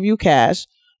doesn't have to give you cash,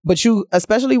 but you,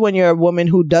 especially when you're a woman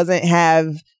who's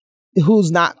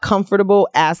not comfortable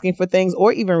asking for things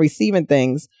or even receiving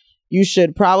things, you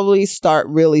should probably start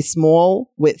really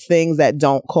small with things that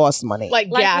don't cost money.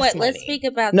 Like gas what? money. Let's speak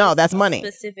about No, that's money.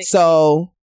 Specifically.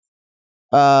 So,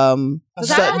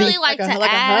 because I don't really like to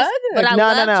ask, but I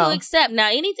love to accept. Now,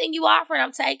 anything you offer,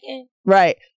 I'm taking.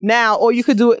 Right. Now, or you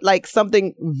could do it like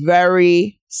something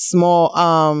very small,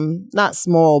 not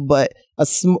small, but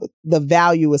the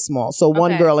value is small. So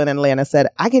one girl in Atlanta said,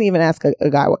 I can even ask a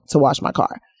guy to wash my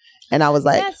car. And I was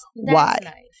like, that's why?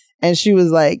 Nice. And she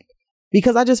was like,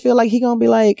 because I just feel like he gonna be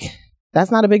like,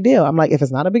 that's not a big deal. I'm like, if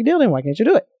it's not a big deal, then why can't you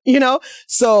do it? You know?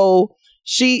 So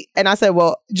and I said,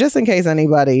 well, just in case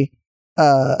anybody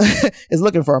is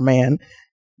looking for a man,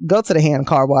 go to the hand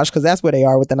car wash, because that's where they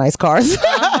are with the nice cars.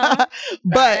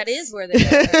 But that is where they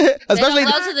are. Especially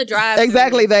go to the drive.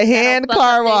 Exactly, the hand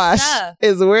car wash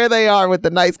is where they are with the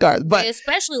nice cars. But they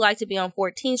especially like to be on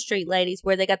 14th Street, ladies,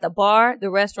 where they got the bar, the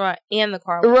restaurant, and the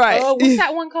car wash. Right. Oh, what's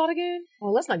that one called again?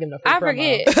 Well, let's not give them a free I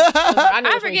promo. forget.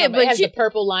 I forget, but it has the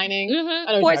purple lining.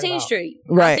 14th Street.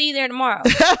 Right. I'll see you there tomorrow.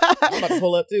 I'm about to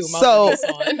pull up too.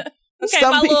 Okay,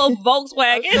 my little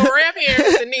Volkswagen. Right here,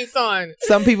 the Nissan.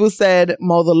 Some people said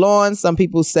mow the lawn. Some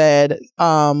people said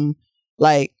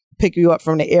like pick you up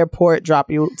from the airport, drop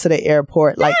you to the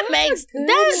airport. That's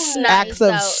nice. Acts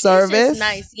of service. It's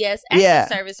nice. Yes,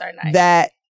 acts of service are nice.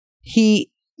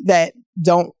 That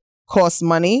don't cost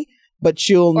money, but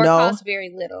you'll know cost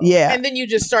very little. Yeah, and then you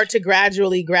just start to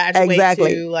graduate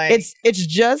exactly. to like it's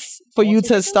just for you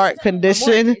to start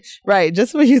condition, right?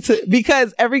 Just for you to,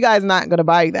 because every guy's not going to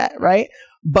buy you that, right?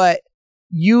 But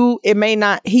he may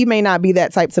not be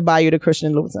that type to buy you the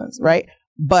Christian Louboutins, right?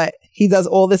 But he does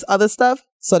all this other stuff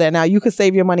so that now you can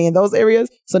save your money in those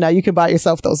areas. So now you can buy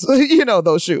yourself those,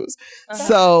 those shoes.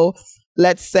 So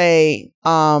let's say,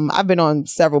 I've been on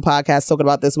several podcasts talking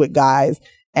about this with guys,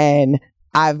 and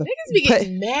niggas be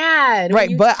getting mad.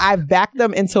 Right, but I've backed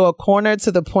them into a corner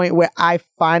to the point where I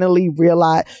finally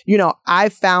realized, I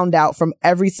found out from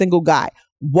every single guy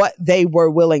what they were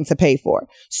willing to pay for.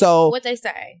 So what they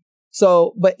say.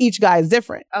 So, but each guy is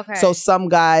different. Okay. So some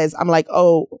guys, I'm like,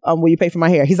 will you pay for my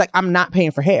hair? He's like, I'm not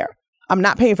paying for hair. I'm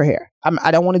not paying for hair.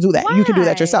 I don't want to do that. Why? You can do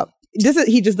that yourself.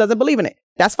 He just doesn't believe in it.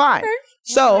 That's fine. Okay.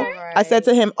 So I said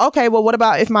to him, okay, well, what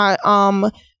about if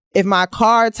my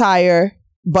car tire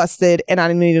busted and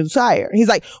I need a new tire? He's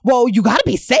like, well, you got to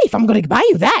be safe. I'm going to buy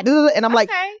you that. And I'm like,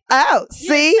 oh,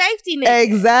 see? Safety net.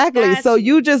 Exactly. So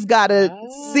you just got to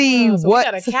see so what.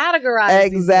 You got to categorize.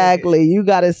 Exactly. You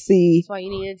got to see. That's why you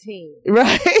need a team.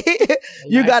 Right.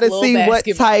 You got to see what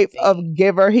type of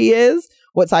giver he is,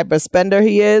 what type of spender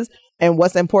he is, and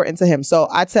what's important to him. So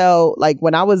I tell, like,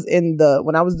 when I was doing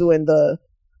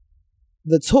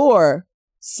the tour,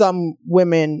 some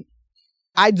women,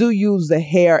 I do use the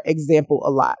hair example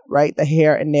a lot, right? The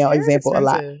hair and nail example a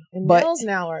lot. And nails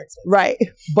now are expensive. Right.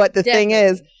 But the thing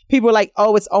is, people are like,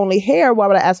 oh, it's only hair. Why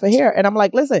would I ask for hair? And I'm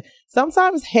like, listen,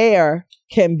 sometimes hair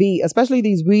can be, especially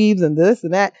these weaves and this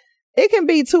and that, it can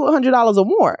be $200 or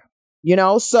more,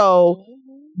 So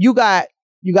you got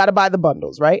to buy the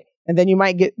bundles, right? And then you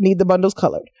might need the bundles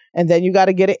colored. And then you got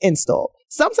to get it installed.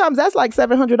 Sometimes that's like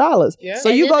 $700. Yeah. So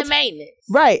and you go to maintenance.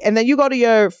 Right. And then you go to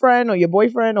your friend or your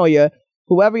boyfriend or your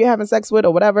whoever you're having sex with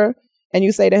or whatever, and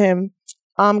you say to him,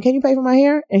 can you pay for my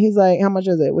hair? And he's like, how much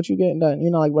is it? What you getting done?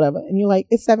 Like whatever. And you're like,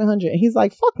 it's $700. And he's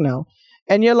like, fuck no.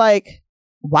 And you're like,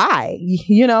 why?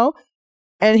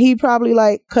 And he probably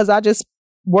like, cause I just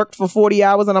worked for 40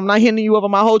 hours and I'm not handing you over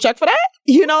my whole check for that,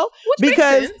 Which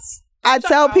because makes sense. I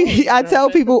tell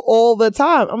people all the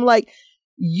time, I'm like,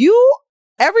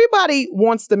 everybody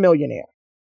wants the millionaire.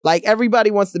 Like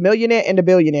everybody wants the millionaire and the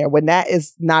billionaire when that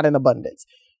is not in abundance.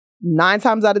 9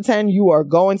 times out of 10, you are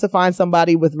going to find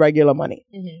somebody with regular money.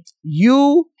 Mm-hmm.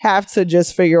 You have to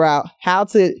just figure out how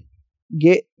to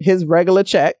get his regular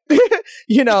check,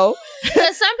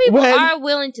 Because some people are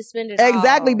willing to spend it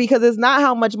exactly, all. because it's not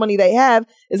how much money they have,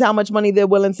 it's how much money they're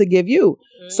willing to give you.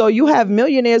 Mm-hmm. So you have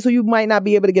millionaires who you might not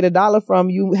be able to get $1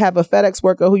 from. You have a FedEx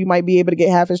worker who you might be able to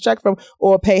get half his check from,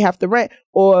 or pay half the rent,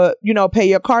 or pay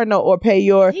your car note, or pay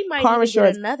your car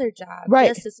insurance. Get another job, right?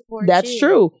 Just to support That's you.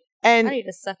 true. And I need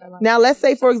a sucker like now let's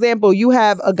say, for example, you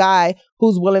have a guy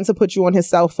who's willing to put you on his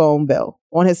cell phone bill,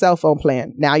 on his cell phone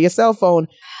plan. Now your cell phone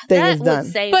thing is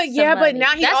done. But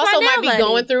now he also might be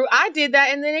going through. I did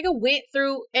that, and the nigga went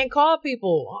through and called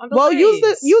people. Well, use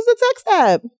the text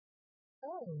app.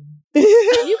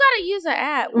 You gotta use an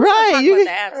app. We're right? You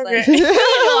the apps. Okay. We can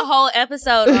do a whole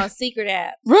episode on secret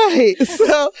apps. Right.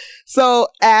 So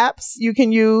apps you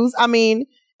can use. I mean,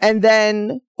 and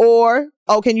then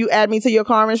can you add me to your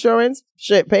car insurance?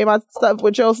 Shit, pay my stuff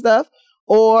with your stuff.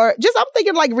 Or just, I'm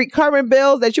thinking like recurring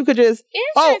bills that you could just.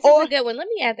 Insurance is a good one. Let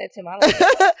me add that to my list.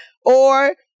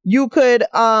 Or you could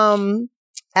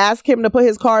ask him to put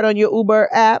his card on your Uber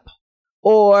app.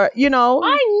 Or,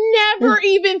 I never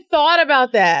even thought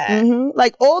about that. Mm-hmm.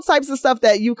 Like all types of stuff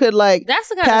that you could like. That's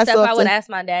the kind of stuff I would ask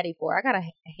my daddy for. I gotta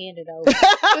hand it over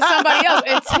to somebody else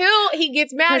until he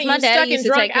gets mad and you stuck and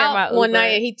drunk out one night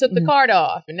and he took the card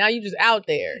off and now you just out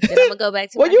there. Then I'm gonna go back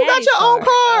to well, you got your own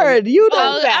card. You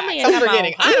don't. I'm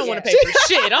forgetting. I don't want to pay for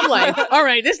shit. I'm like, all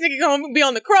right, this nigga gonna be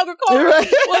on the Kroger card.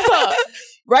 Right. What's up?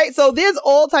 Right. So there's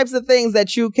all types of things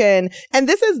that you can, and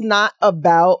this is not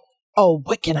about,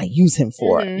 what can I use him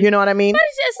for? Mm-hmm. You know what I mean? But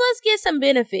it's just, let's get some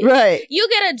benefits. Right. You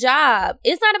get a job.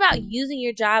 It's not about using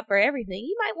your job for everything.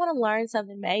 You might want to learn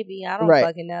something, maybe. I don't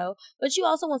fucking know. But you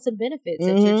also want some benefits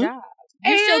at your job.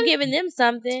 You're still giving them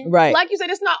something. Right. Like you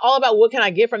said, it's not all about what can I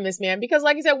get from this man. Because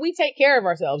like you said, we take care of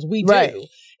ourselves. We do. Right.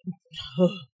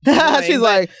 She's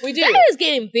like, we do. That is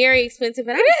getting very expensive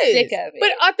and I'm sick of it. But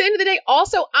at the end of the day,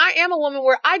 also, I am a woman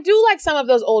where I do like some of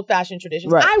those old fashioned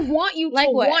traditions. Right. I want you to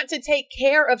want to take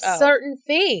care of certain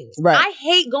things. Right. I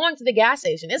hate going to the gas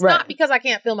station. It's not because I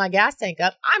can't fill my gas tank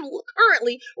up. I'm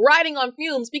currently riding on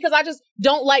fumes because I just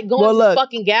don't like going to the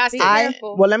fucking gas station.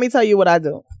 Well, let me tell you what I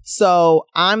do. So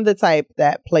I'm the type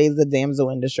that plays the damsel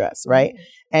in distress, right? Mm-hmm.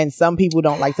 And some people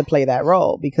don't like to play that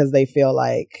role because they feel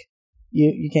like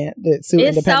you can't do it.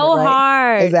 It's so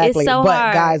hard. Exactly. It's so but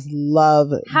hard. Guys love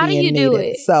How being do you needed. do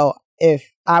it? So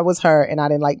if I was her and I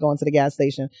didn't like going to the gas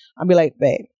station, I'd be like,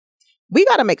 babe, we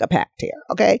got to make a pact here.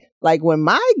 Okay. Like when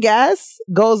my gas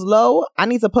goes low, I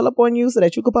need to pull up on you so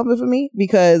that you can pump it for me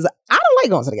because I don't like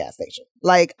going to the gas station.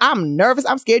 Like I'm nervous.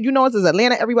 I'm scared. This is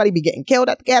Atlanta. Everybody be getting killed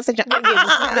at the gas station.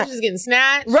 Just getting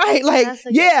snatched. Right. Like,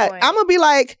 yeah, I'm going to be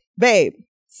like, babe,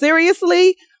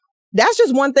 seriously, that's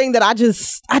just one thing that I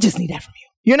just need that from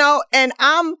you, you know? And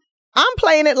I'm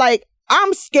playing it like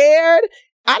I'm scared.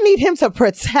 I need him to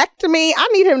protect me. I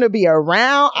need him to be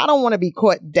around. I don't want to be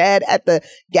caught dead at the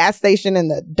gas station in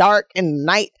the dark in the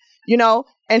night, you know?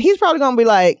 And he's probably going to be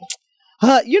like,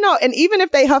 you know, and even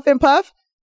if they huff and puff,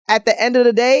 at the end of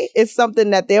the day, it's something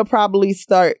that they'll probably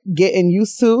start getting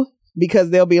used to because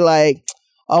they'll be like,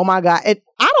 oh my God. And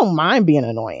I don't mind being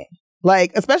annoying.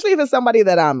 Like, especially if it's somebody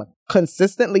that I'm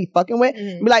consistently fucking with.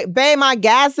 Be like, babe, my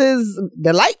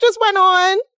the light just went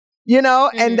on, you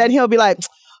know? And then he'll be like,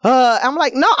 I'm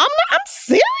like, no, I'm not. I'm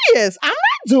serious. I'm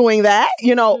not doing that,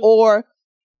 you know, or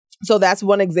so that's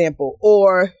one example.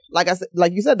 Or like I said,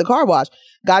 like you said, the car wash.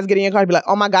 Guys get in your car and be like,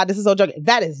 oh my God, this is so junky.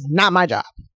 That is not my job.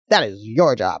 That is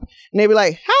your job. And they be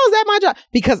like, how is that my job?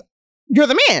 Because you're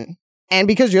the man and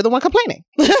because you're the one complaining,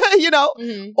 you know?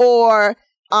 Or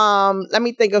let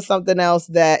me think of something else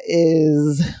that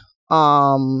is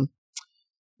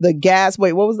the gas.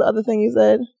 Wait, what was the other thing you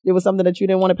said? It was something that you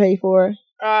didn't want to pay for.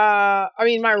 I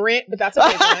mean, my rent, but that's a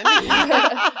big one.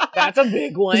 That's a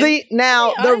big one. See,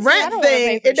 now the rent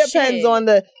thing,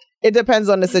 it depends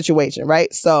on the situation,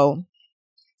 right? So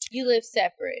you live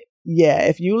separate. Yeah,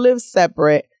 if you live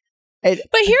separate. But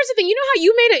here's the thing, you know how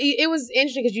you made it was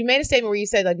interesting because you made a statement where you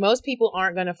said like most people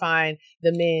aren't going to find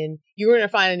the men. You're going to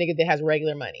find a nigga that has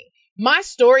regular money. My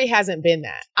story hasn't been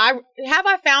that. I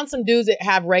found some dudes that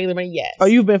have regular money? Yes. Oh,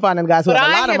 you've been finding guys who have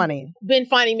a lot of money. Been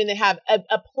finding men that have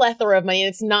a plethora of money, and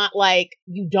it's not like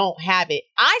you don't have it.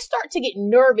 I start to get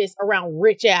nervous around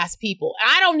rich ass people.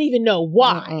 I don't even know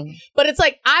why, but it's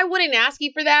like I wouldn't ask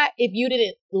you for that if you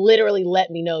didn't literally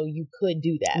let me know you could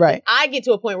do that. Right. But I get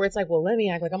to a point where it's like, well, let me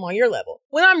act like I'm on your level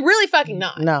when I'm really fucking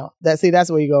not. No, that's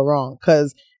where you go wrong.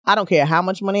 Because I don't care how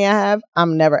much money I have,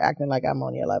 I'm never acting like I'm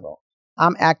on your level.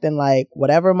 I'm acting like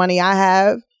whatever money I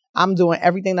have, I'm doing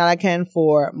everything that I can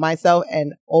for myself,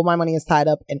 and all my money is tied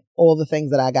up in all the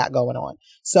things that I got going on.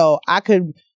 So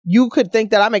you could think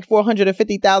that I make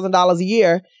 $450,000 a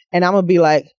year, and I'm gonna be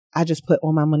like, I just put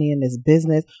all my money in this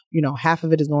business. You know, half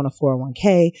of it is going to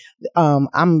 401k.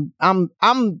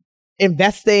 I'm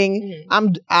investing.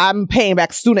 I'm paying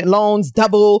back student loans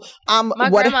double.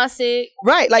 My grandma's sick,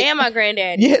 right? Like, and my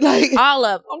granddad, yeah, like all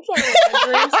of them. I'm trying to make my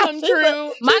dreams come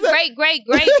true. My great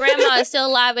grandma is still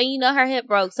alive, and you know her hip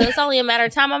broke, so it's only a matter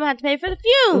of time. I'm gonna have to pay for the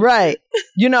funeral, right?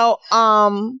 You know,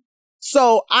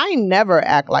 so I never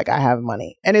act like I have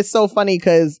money, and it's so funny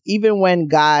because even when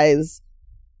guys,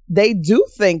 they do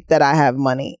think that I have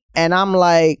money, and I'm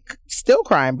like still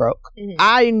crying broke.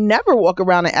 I never walk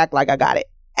around and act like I got it.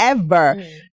 Ever.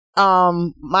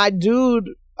 My dude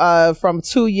from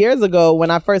 2 years ago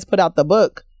when I first put out the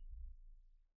book,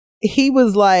 he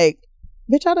was like,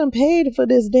 bitch, I done paid for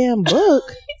this damn book.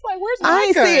 He's like, where's my I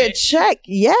ain't see a check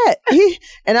yet.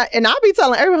 And I be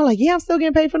telling everyone like, yeah, I'm still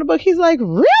getting paid for the book. He's like,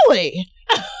 really?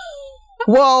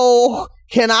 Well,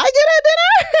 can I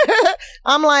get a dinner?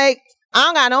 I'm like, I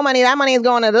don't got no money. That money is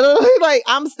going to like,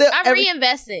 I'm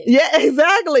reinvested. Yeah,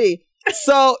 exactly.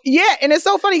 So yeah, and it's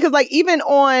so funny because like even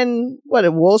on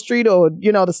Wall Street or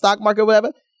you know the stock market or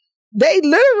whatever, they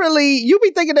literally, you be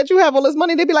thinking that you have all this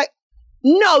money, they be like,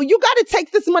 no, you got to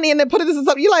take this money and then put it into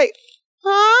something. You're like,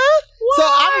 huh?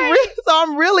 Why? So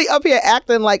I'm really up here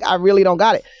acting like I really don't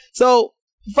got it. So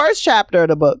first chapter of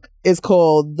the book is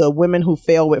called "The Women Who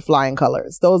Fail with Flying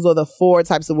Colors." Those are the 4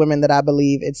 types of women that I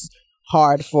believe it's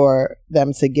hard for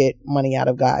them to get money out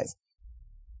of guys.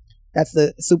 That's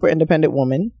the super independent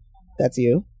woman. That's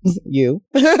you.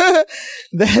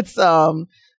 That's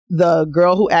the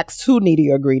girl who acts too needy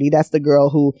or greedy. That's the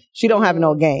girl who she don't have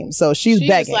no game, so she's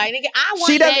begging. Like, I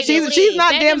want she's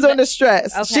not damsel in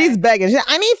distress. Okay. She's begging. She's like,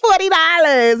 I need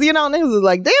 $40. You know, niggas is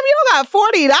like, damn, you don't got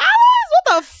 $40. What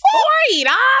the fuck?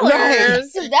 $40. Right.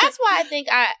 So that's why I think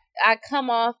I come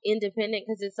off independent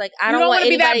because it's like I don't want to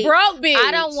be that broke bitch.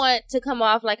 I don't want to come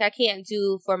off like I can't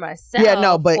do for myself. Yeah,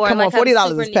 no, but come on,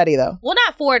 $40 is petty though. Well,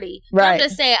 not 40. Right. I'm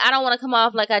just saying I don't want to come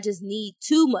off like I just need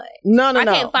too much. No. I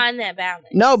can't find that balance.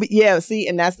 No, but yeah, see,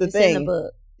 and that's the thing. In the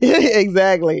book.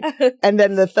 Exactly. And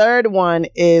then the third one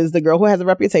is the girl who has a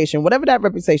reputation, whatever that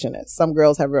reputation is. Some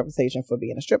girls have a reputation for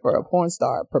being a stripper, a porn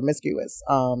star, promiscuous,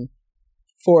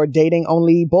 for dating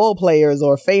only ball players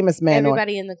or famous men.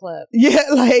 Everybody in the club. Yeah,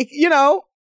 like, you know,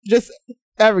 just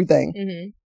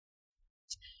everything.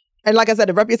 And like I said,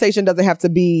 the reputation doesn't have to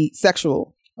be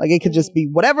sexual. Like it could just be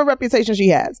whatever reputation she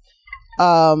has.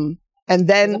 And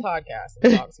then the podcast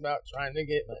it talks about trying to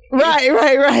get money.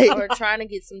 Right. Or trying to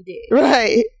get some dick.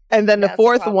 Right. And then the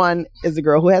 4th one is the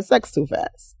girl who has sex too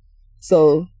fast.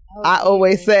 So I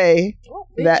always say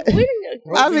that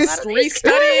I've been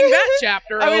studying that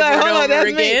chapter over and over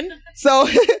again. So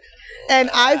And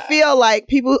I feel like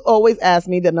people always ask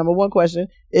me the number one question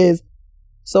is,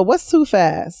 so what's too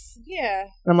fast? Yeah.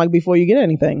 And I'm like, before you get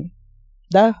anything.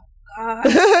 Duh.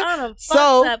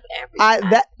 So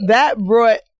that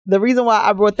brought, the reason why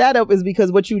I brought that up is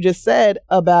because what you just said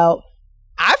about,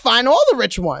 I find all the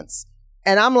rich ones.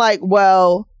 And I'm like,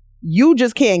 well, you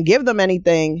just can't give them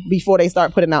anything before they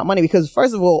start putting out money. Because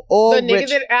first of all the nigga rich,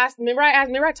 that asked, remember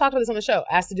I talked about this on the show,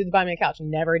 asked to do the buy me a couch,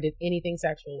 never did anything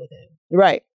sexual with him.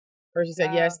 Right. First he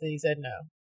said yes, then he said no.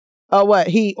 Oh, what?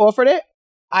 He offered it?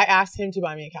 I asked him to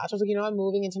buy me a couch. I was like, I'm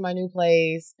moving into my new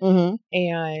place. Mm-hmm.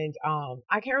 And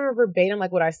I can't remember verbatim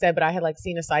like what I said, but I had like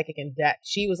seen a psychic and that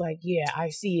she was like, yeah, I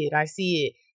see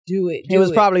it. Do it. It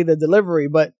was probably the delivery,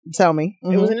 but tell me.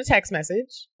 Mm-hmm. It was in a text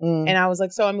message. Mm. And I was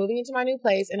like, so I'm moving into my new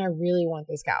place and I really want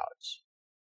this couch.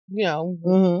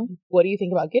 What do you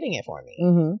think about getting it for me?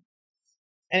 Mm-hmm.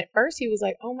 And at first he was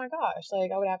like, oh my gosh, like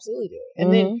I would absolutely do it.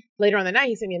 And then later on the night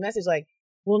he sent me a message like,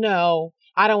 well, no,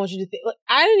 I don't want you to think. Like,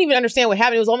 I didn't even understand what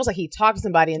happened. It was almost like he talked to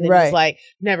somebody and then he was like,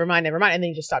 never mind. And then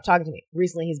he just stopped talking to me.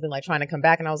 Recently, he's been like trying to come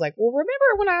back. And I was like, well,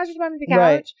 remember when I asked you to buy me the couch?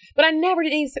 Right. But I never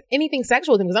did anything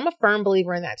sexual with him because I'm a firm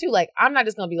believer in that too. Like, I'm not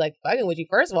just going to be like fucking with you,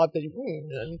 first of all, because you.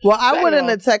 Well, I wouldn't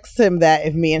have texted him that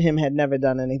if me and him had never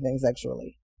done anything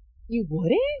sexually. You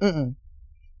wouldn't? Mm-mm.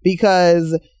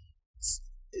 Because,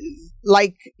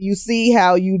 like, you see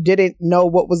how you didn't know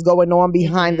what was going on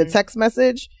behind the text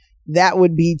message? That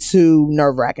would be too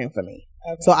nerve-wracking for me.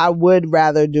 Okay. So I would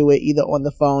rather do it either on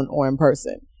the phone or in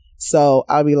person. So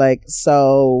I'll be like,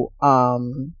 if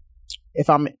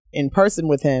I'm in person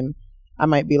with him, I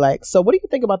might be like, so what do you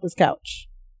think about this couch?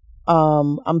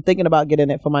 I'm thinking about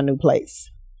getting it for my new place.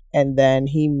 And then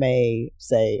he may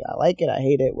say, I like it, I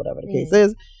hate it, whatever the case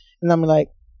is. And I'm like,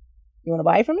 you want to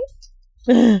buy it for me?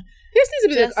 This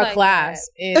needs to be a class,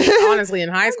 honestly, in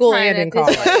high school and in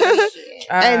college.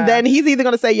 And then he's either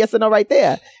going to say yes or no right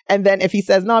there. And then if he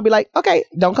says no, I'll be like, okay,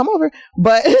 don't come over.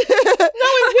 But when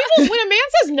a man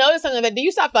says no to something like that, do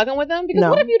you stop fucking with them? Because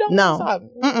what if you don't stop?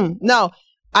 No,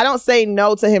 I don't say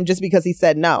no to him just because he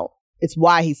said no. It's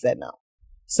why he said no.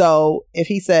 So if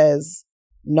he says,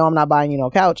 no, I'm not buying you no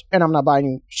couch and I'm not buying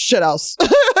you shit else,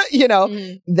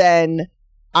 then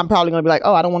I'm probably going to be like,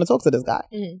 oh, I don't want to talk to this guy.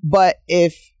 Mm-hmm. But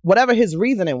if whatever his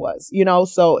reasoning was,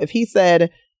 so if he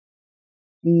said,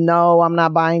 no, I'm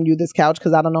not buying you this couch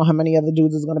because I don't know how many other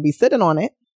dudes is going to be sitting on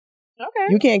it. Okay.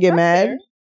 You can't get mad,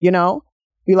 be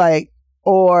like,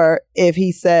 or if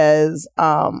he says,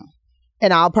 and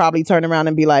I'll probably turn around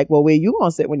and be like, well, where you going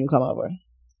to sit when you come over?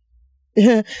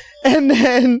 And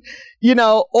then,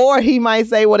 or he might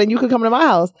say, well, then you could come to my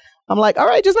house. I'm like, all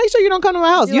right, just make sure you don't come to my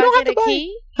house. You don't have to buy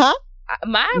key? Huh?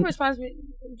 My responsibility,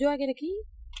 do I get a key?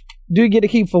 Do you get a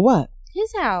key for what?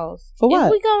 His house. For what?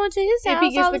 If we go into his house, if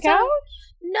he gets the couch?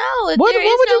 No. What would you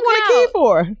want a key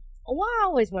for? Well, I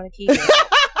always want a key.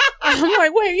 I'm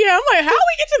like, wait, how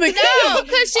we get to the key? No,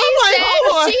 because she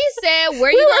said,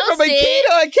 where you going to sit? From a key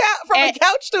to a couch, from a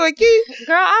couch to a key.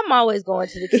 Girl, I'm always going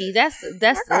to the key. That's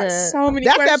so many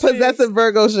that's questions. That possessive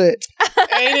Virgo shit.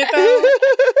 Ain't it though?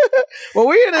 When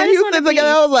we were in Houston together,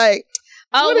 I was like,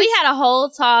 oh, we had a whole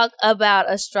talk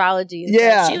about astrology.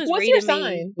 Yeah. She was What's reading your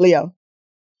sign? Leo.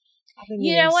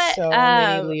 You know what? So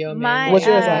many Leo men. What's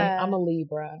your sign? I'm a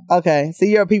Libra. Okay. So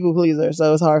you're a people pleaser,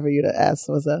 so it's hard for you to ask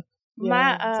what's up.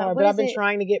 Yeah, but I've been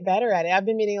trying to get better at it. I've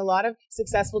been meeting a lot of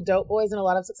successful dope boys and a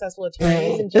lot of successful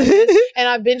attorneys and judges, and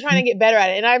I've been trying to get better at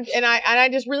it. And I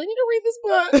just really need to read this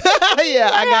book.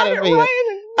 Yeah, I got it for you.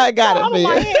 I got it for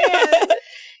you.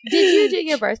 Did you do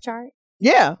your birth chart?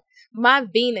 Yeah. My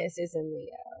Venus is in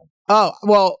Leo. Oh,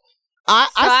 well,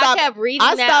 I kept reading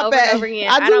that over and over again.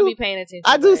 I don't be paying attention.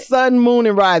 I do sun, moon,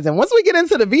 and rising. Once we get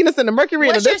into the Venus and the Mercury,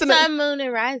 what's your sun, moon,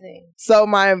 and rising? So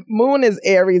my moon is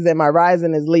Aries and my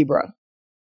rising is Libra.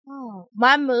 Oh,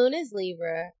 my moon is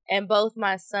Libra, and both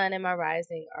my sun and my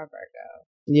rising are Virgo.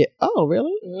 Yeah. Oh,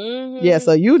 really? Mm-hmm. Yeah.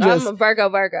 So you just I'm a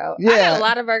Virgo. Yeah. I got a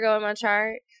lot of Virgo in my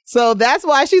chart. So that's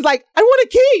why she's like, I want a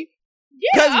key. Yeah,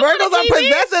 because Virgos are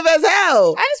possessive as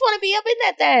hell. I just want to be up in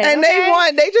that thing. And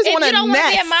they just want to nest. You don't want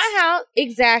to be in my house.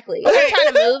 Exactly. I'm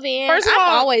trying to move in. First of all,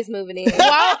 I'm always moving in.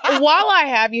 While I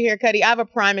have you here, Cutty, I have a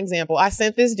prime example. I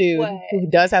sent this dude who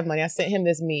does have money. I sent him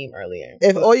this meme earlier.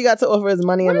 If all you got to offer is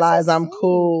money and lies, I'm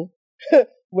cool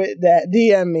with that.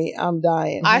 DM me. I'm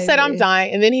dying. I said I'm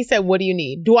dying. And then he said, what do you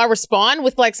need? Do I respond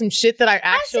with like some shit that I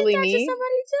actually need? To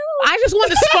somebody too. I just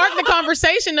wanted to spark the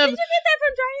conversation of... Did you get that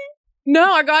from Dryden?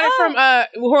 No, I got it from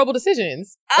Horrible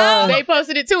Decisions. Oh. They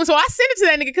posted it too. And so I sent it to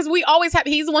that nigga because we always have,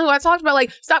 he's the one who I talked about,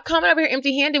 like, stop coming over here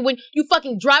empty-handed when you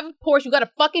fucking drive a Porsche, you got a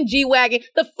fucking G-Wagon.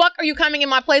 The fuck are you coming in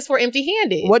my place for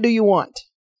empty-handed? What do you want?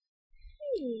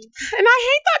 And I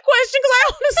hate that question because I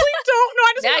honestly don't know.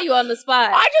 I just now you on the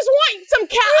spot. I just want some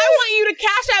cash. I want you to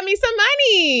cash at me some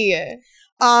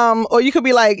money. Or you could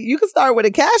be like, you could start with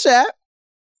a Cash App.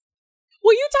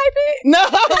 Will you type it? No,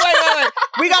 wait.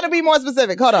 We got to be more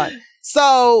specific. Hold on.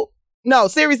 So, no,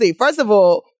 seriously. First of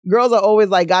all, girls are always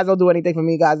like, guys don't do anything for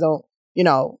me. Guys don't,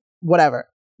 whatever.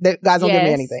 Guys don't give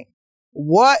me anything.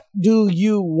 What do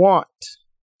you want?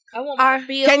 I want my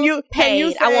bills can you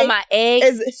paid. say, I want my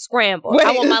eggs scrambled. Wait.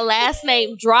 I want my last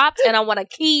name dropped, and I want a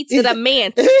key to the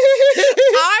mansion.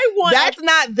 That's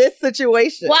not this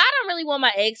situation. Well, I don't really want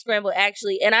my eggs scrambled,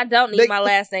 actually, and I don't need my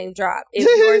last name dropped. If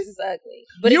yours is ugly.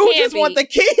 But you it can just want the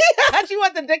key? You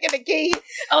want the dick and the key?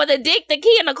 Oh, the dick, the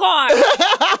key in the car.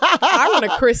 I want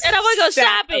a crisp and I want to go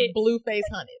shopping. Blueface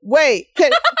honey. Wait.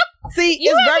 See,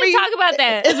 you have to talk about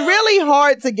that. It's really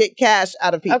hard to get cash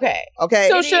out of people. Okay.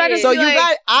 So should I just? So be you like,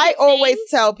 got. I always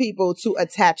tell people to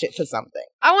attach it to something.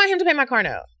 I want him to pay my car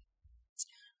note.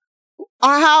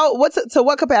 To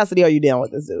what capacity are you dealing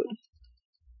with this dude?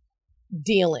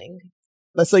 Dealing.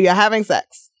 So you're having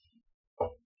sex.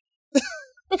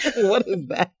 What is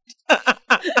that?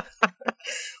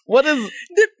 What is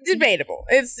debatable?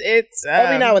 It's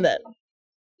every now and then.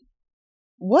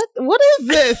 What is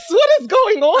this? What is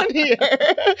going on here?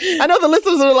 I know the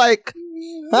listeners are like,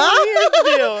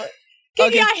 huh?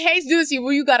 Kiki, I hate to do this to you.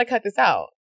 Well, you got to cut this out.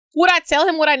 Would I tell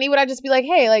him what I need? Would I just be like,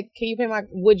 hey, like, can you pay my?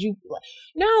 Would you?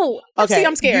 No. Okay. See,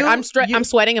 I'm scared. I'm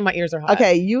sweating and my ears are hot.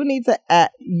 Okay, you need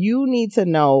to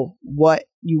know what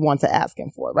you want to ask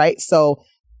him for, right? So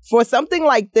for something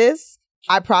like this,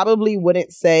 I probably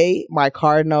wouldn't say my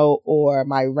car note or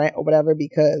my rent or whatever,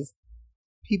 because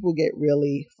people get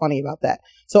really funny about that.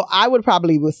 So I would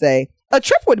say a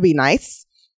trip would be nice,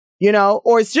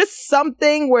 or it's just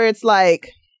something where it's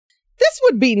like, this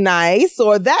would be nice,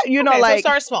 or that, so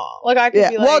start small. Like I could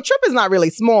be like, well, a trip is not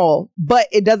really small, but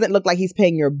it doesn't look like he's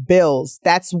paying your bills.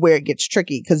 That's where it gets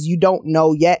tricky, because you don't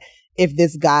know yet if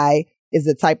this guy is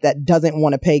the type that doesn't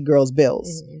want to pay girls'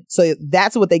 bills. Mm-hmm. So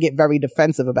that's what they get very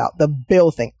defensive about, the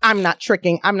bill thing. I'm not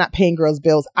tricking. I'm not paying girls'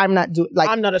 bills. I'm not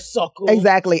I'm not a sucker.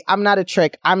 Exactly. I'm not a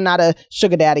trick. I'm not a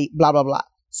sugar daddy, blah, blah, blah.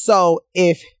 So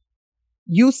if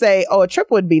you say, a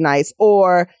trip would be nice,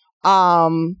 or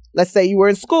let's say you were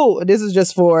in school. This is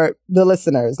just for the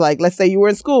listeners. Like, let's say you were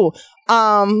in school.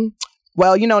 Well,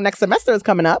 next semester is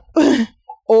coming up.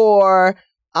 Or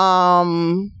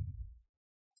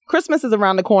Christmas is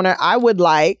around the corner. I would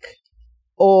like,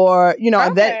 or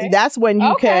that's when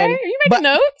you can. You make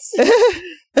notes.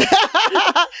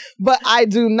 But I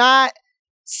do not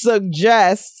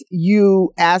suggest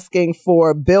you asking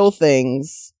for bill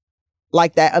things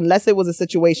like that unless it was a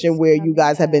situation where you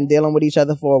guys have been dealing with each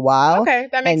other for a while. Okay,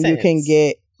 that makes sense. And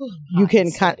you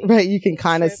can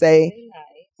kind of say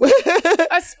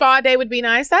a spa day would be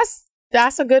nice.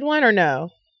 That's a good one, or no?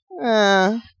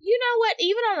 You know what?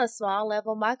 Even on a small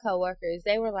level, my coworkers,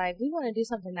 they were like, we want to do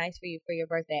something nice for you for your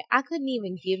birthday. I couldn't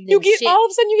even give them shit. All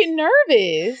of a sudden you get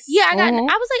nervous. Yeah, I was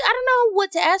like, I don't know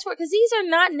what to ask for, because these are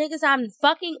not niggas I'm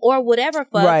fucking or whatever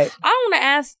fuck. Right. I don't want to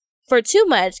ask for too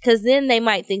much, because then they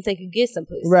might think they could get some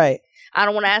pussy. Right. I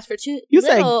don't want to ask for too You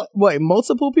little. say, what,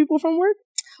 multiple people from work?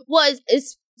 Well,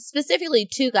 it's specifically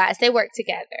two guys. They work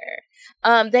together.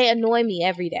 They annoy me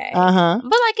every day. Uh-huh.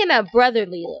 But like in a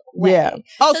brotherly way. Yeah.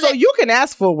 Oh, so you can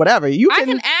ask for whatever. I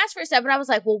can ask for stuff, but I was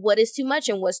like, well, what is too much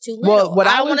and what's too little? Well,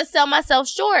 I don't want to sell myself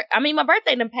short. I mean, my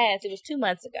birthday done passed. It was 2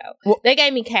 months ago. Well, they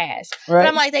gave me cash. Right. But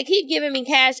I'm like, they keep giving me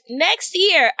cash. Next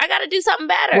year, I got to do something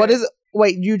better. What is it?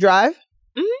 Wait, you drive?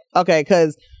 Mm-hmm. Okay,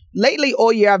 because lately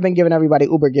all year I've been giving everybody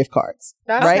Uber gift cards.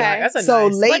 That's right? Okay. That's nice.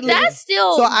 But Lately, that's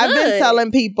still So good. I've been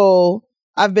telling people,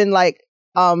 I've been like,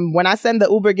 when I send the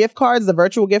Uber gift cards, the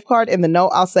virtual gift card, in the note,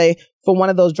 I'll say, for one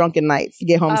of those drunken nights,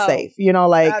 get home safe.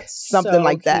 Something so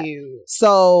like that. Cute.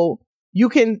 So you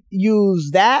can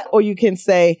use that, or you can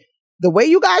say, the way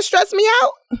you guys stress me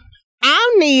out,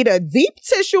 I need a deep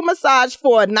tissue massage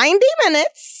for 90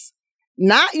 minutes.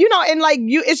 Not, and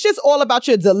it's just all about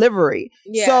your delivery.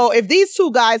 Yeah. So if these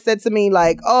two guys said to me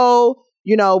like,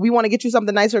 we want to get you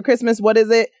something nice for Christmas, what is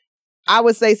it? I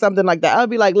would say something like that. I'd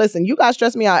be like, listen, you guys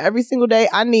stress me out every single day.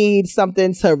 I need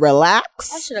something to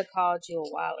relax. I should have called you a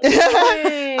while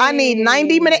ago. I need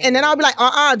 90 minutes. And then I'll be like,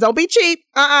 don't be cheap.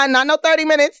 Not no 30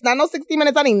 minutes. Not no 60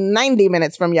 minutes. I need 90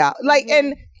 minutes from y'all.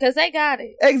 And because they got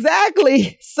it.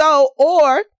 Exactly. So,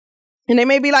 and they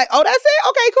may be like, oh, that's it?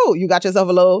 Okay, cool. You got yourself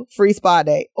a little free spa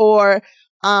day. Or,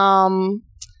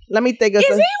 let me think of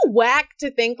Is it whack to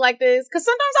think like this? Because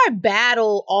sometimes I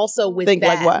battle also with that.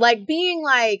 Like what? Like being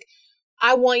like,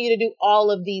 I want you to do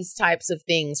all of these types of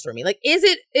things for me. Like, is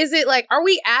it like, are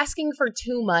we asking for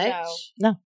too much?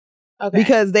 No. Okay.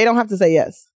 Because they don't have to say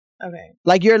yes. Okay.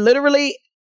 Like you're literally,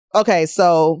 okay,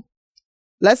 so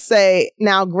let's say,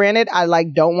 now granted, I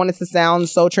like don't want it to sound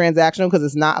so transactional because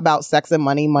it's not about sex and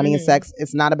money and sex.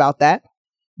 It's not about that.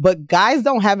 But guys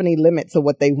don't have any limit to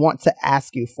what they want to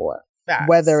ask you for. Facts.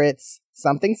 Whether it's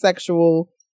something sexual,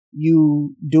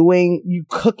 you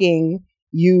cooking,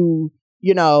 you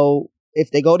know,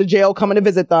 if they go to jail, coming to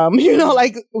visit them, you know,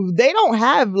 like they don't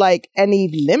have like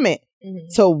any limit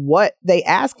to what they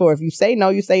ask for. If you say no,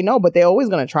 you say no, but they're always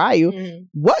going to try you.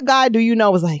 What guy do you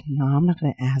know is like, no, I'm not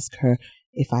going to ask her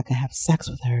if I could have sex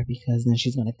with her because then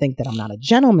she's going to think that I'm not a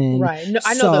gentleman. Right. No,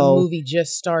 I know the movie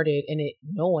just started and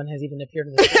no one has even appeared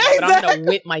in the movie, but I'm going to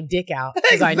whip my dick out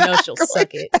because I know she'll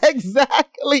suck it.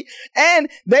 Exactly. And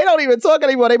they don't even talk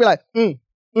anymore. They be like, Or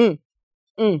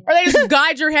they just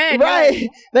guide your head. Right.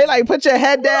 They like put your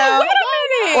head down. Wait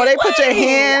a minute. Or they put your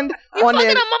hand on their...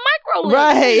 on my microwave.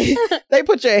 Right. They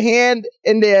put your hand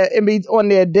on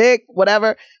their dick,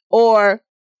 whatever. Or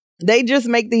they just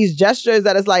make these gestures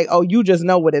that it's like, oh, you just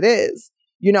know what it is.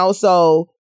 You know, so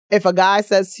if a guy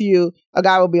says to you, a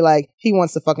guy will be like, he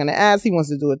wants to fuck in the ass, he wants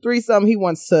to do a threesome, he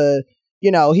wants to, you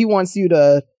know, he wants you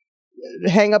to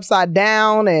hang upside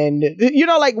down and, you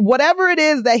know, like whatever it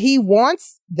is that he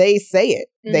wants, they say it.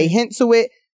 They hint to it.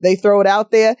 They throw it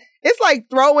out there. It's like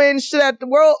throwing shit at the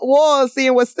wall and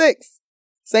seeing what sticks.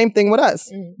 Same thing with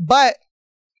us. But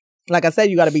like I said,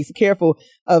 you got to be careful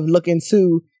of looking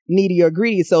too needy or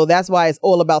greedy. So that's why it's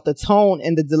all about the tone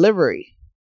and the delivery.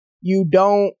 You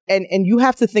don't, and you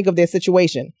have to think of their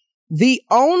situation. The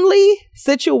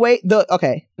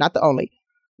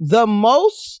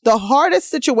hardest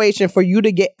situation for you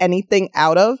to get anything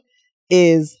out of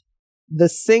is the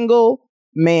single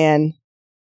man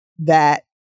that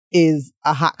is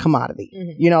a hot commodity.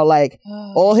 You know, like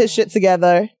all his shit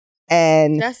together.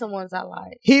 And that's the ones I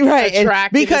like.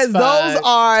 Because those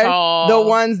are tall, the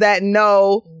ones that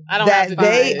know that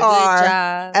they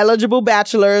are eligible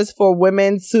bachelors for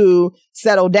women to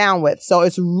settle down with. So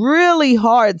it's really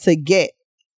hard to get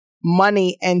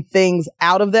money and things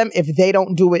out of them if they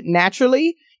don't do it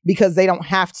naturally because they don't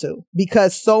have to.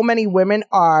 Because so many women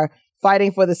are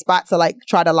fighting for the spot to like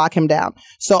try to lock him down.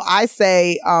 So I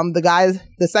say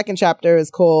the second chapter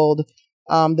is called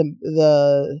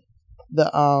the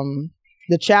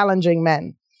challenging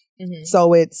men.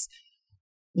 So it's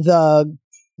the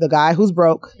guy who's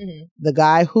broke, the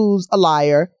guy who's a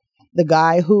liar, the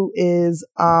guy who is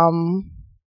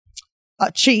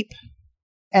cheap,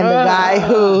 and the guy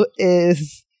who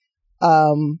is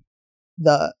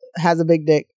has a big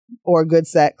dick or good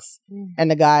sex,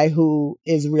 and the guy who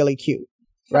is really cute,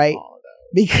 right?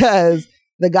 Because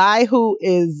the guy who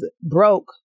is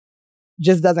broke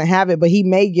just doesn't have it, but he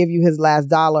may give you his last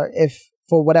dollar if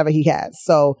for whatever he has.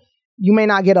 So you may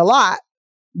not get a lot,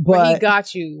 but he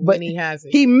got you when he has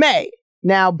it. He may.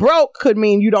 Now, broke could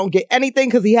mean you don't get anything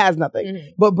because he has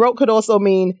nothing. But broke could also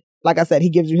mean, like I said, he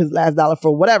gives you his last dollar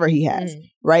for whatever he has,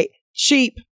 right?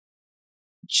 Cheap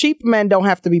men don't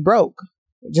have to be broke.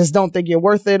 Just don't think you're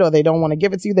worth it, or they don't want to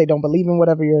give it to you. They don't believe in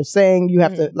whatever you're saying. You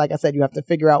have to, like I said, you have to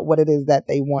figure out what it is that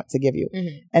they want to give you.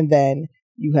 And then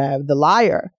you have the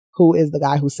liar, who is the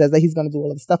guy who says that he's going to do all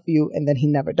of the stuff for you, and then he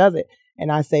never does it.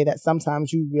 And I say that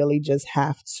sometimes you really just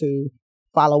have to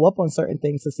follow up on certain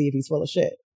things to see if he's full of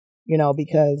shit, you know,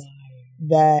 because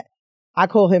that, I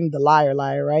call him the liar,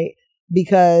 right?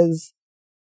 Because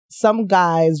some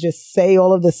guys just say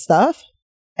all of this stuff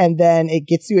and then it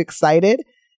gets you excited.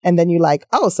 And then you're like,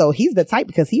 oh, so he's the type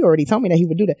because he already told me that he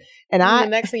would do that. And the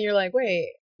next thing you're like, wait.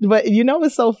 But you know,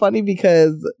 it's so funny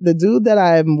because the dude that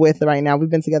I'm with right now,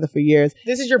 we've been together for years.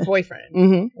 This is your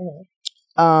boyfriend.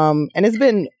 And it's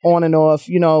been on and off,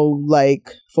 you know,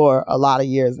 like for a lot of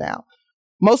years now.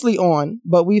 Mostly on,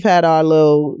 but we've had our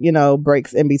little, you know,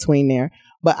 breaks in between there.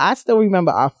 But I still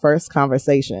remember our first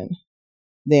conversation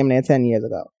damn near 10 years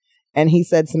ago. And he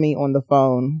said to me on the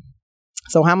phone,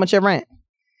 so how much your rent?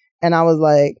 And I was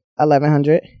like,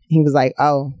 $1,100. He was like,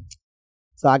 oh,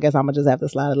 so I guess I'm going to just have to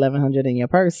slide $1,100 in your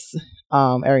purse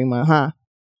every month, huh?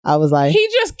 I was like... He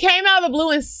just came out of the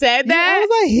blue and said that? I was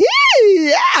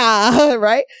like, yeah,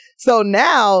 right? So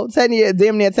now,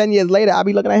 damn near 10 years later, I'll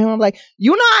be looking at him, I'm like,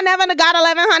 you know I never got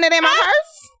 $1,100 in my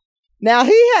purse? Now,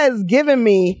 he has given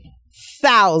me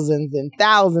thousands and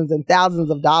thousands and thousands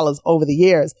of dollars over the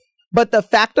years. But the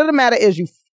fact of the matter is you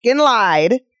fucking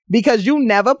lied because you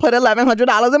never put $1,100 in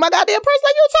my goddamn purse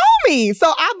like you told me. So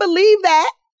I believe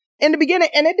that in the beginning.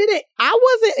 And I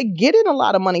wasn't getting a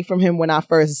lot of money from him when I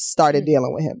first started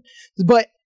dealing with him. But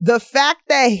the fact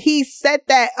that he set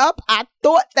that up, I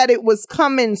thought that it was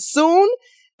coming soon.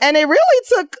 And it really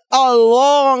took a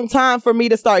long time for me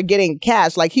to start getting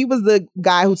cash. Like, he was the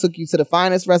guy who took you to the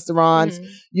finest restaurants.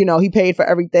 You know, he paid for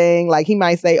everything. Like, he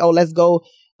might say, oh, let's go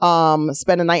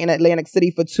spend a night in Atlantic City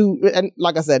for 2. And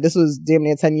like I said, this was damn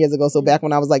near 10 years ago. So back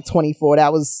when I was like 24,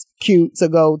 that was cute to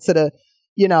go to the,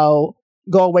 you know,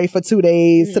 go away for 2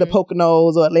 days to the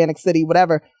Poconos or Atlantic City,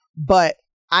 whatever. But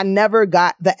I never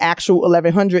got the actual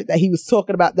 1,100 that he was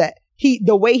talking about, that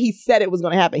the way he said it was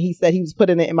going to happen. He said he was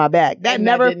putting it in my bag. That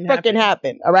never freaking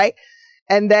happened. All right.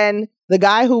 And then the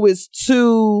guy who is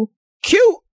too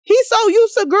cute, he's so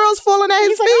used to girls falling at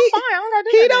his feet. Like, I'm fine. I don't gotta do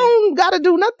he nothing. don't got to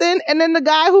do nothing. And then the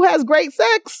guy who has great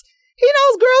sex, he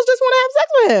knows girls just want to have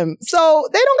sex with him. So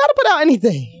they don't got to put out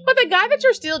anything. But the guy that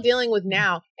you're still dealing with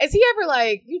now, is he ever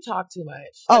like, you talk too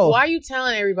much? Like, why are you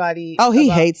telling everybody? Oh, he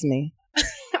hates me.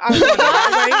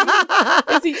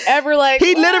 Is he ever like,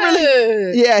 he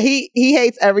literally, yeah, he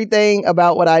hates everything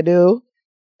about what I do.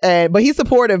 But he's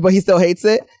supportive, but he still hates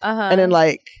it. And then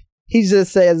like, he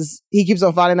just says, he keeps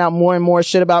on finding out more and more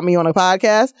shit about me on a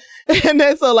podcast. And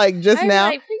then so like just now,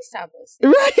 like, please stop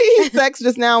listening. Right? Sex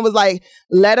just now was like,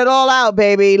 let it all out,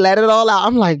 baby. Let it all out.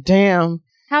 I'm like, damn.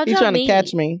 How'd He's y'all trying to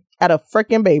catch me at a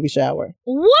freaking baby shower.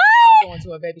 What? I'm going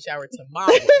to a baby shower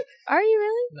tomorrow. Are you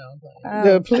really? No, I'm playing.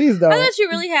 No, please don't. I thought you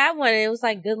really had one and it was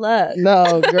like, good luck.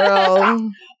 No, girl.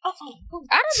 I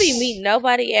don't be meeting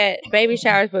nobody at baby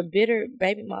showers but bitter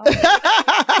baby mom.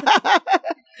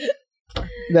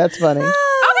 That's funny.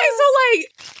 Okay, so like,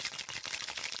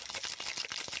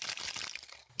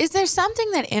 Is there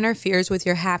something that interferes with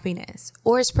your happiness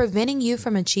or is preventing you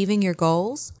from achieving your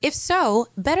goals? If so,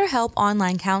 BetterHelp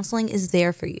Online Counseling is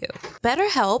there for you.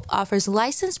 BetterHelp offers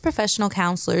licensed professional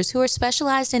counselors who are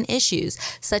specialized in issues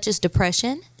such as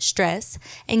depression, stress,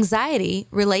 anxiety,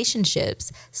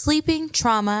 relationships, sleeping,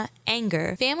 trauma,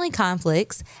 anger, family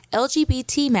conflicts,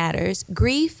 LGBT matters,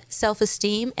 grief,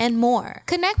 self-esteem, and more.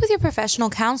 Connect with your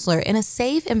professional counselor in a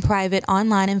safe and private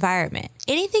online environment.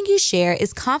 Anything you share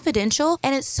is confidential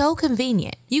and it's so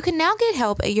convenient. You can now get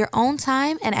help at your own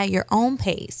time and at your own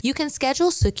pace. You can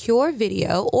schedule secure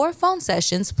video or phone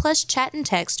sessions plus chat and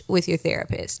text with your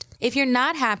therapist. If you're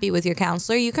not happy with your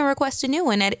counselor, you can request a new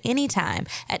one at any time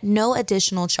at no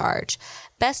additional charge.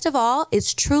 Best of all,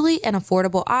 it's truly an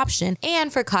affordable option.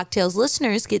 And for Cocktails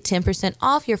listeners, get 10%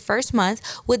 off your first month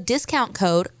with discount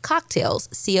code COCKTAILS,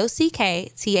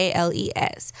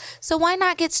 COCKTALES. So why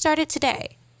not get started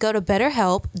today? Go to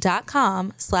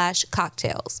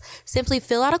betterhelp.com/cocktails. Simply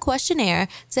fill out a questionnaire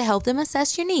to help them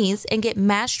assess your needs and get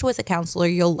matched with a counselor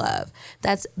you'll love.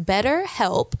 That's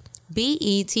BetterHelp,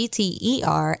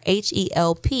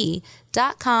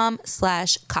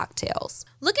 BetterHelp.com/cocktails.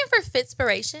 Looking for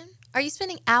Fitspiration? Are you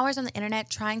spending hours on the internet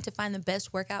trying to find the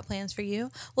best workout plans for you?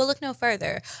 Well, look no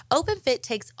further. OpenFit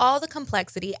takes all the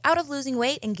complexity out of losing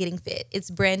weight and getting fit. It's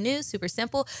brand new, super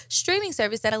simple streaming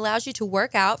service that allows you to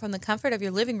work out from the comfort of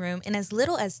your living room in as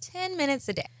little as 10 minutes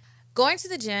a day. Going to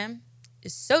the gym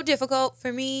is so difficult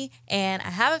for me, and I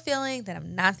have a feeling that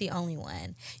I'm not the only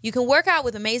one. You can work out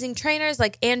with amazing trainers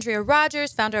like Andrea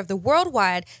Rogers, founder of the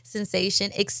worldwide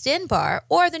sensation Extend Bar,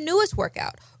 or the newest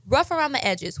workout, Rough Around the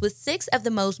Edges, with 6 of the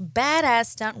most badass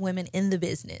stunt women in the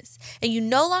business. And you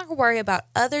no longer worry about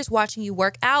others watching you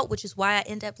work out, which is why I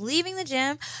end up leaving the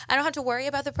gym. I don't have to worry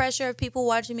about the pressure of people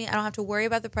watching me. I don't have to worry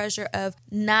about the pressure of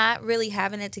not really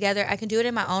having it together. I can do it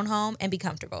in my own home and be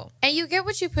comfortable. And you get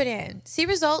what you put in. See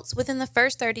results within the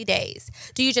first 30 days.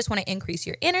 Do you just want to increase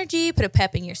your energy, put a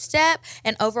pep in your step,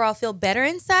 and overall feel better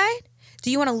inside? Do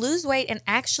you want to lose weight and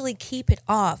actually keep it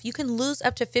off? You can lose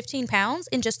up to 15 pounds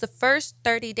in just the first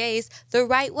 30 days the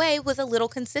right way with a little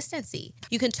consistency.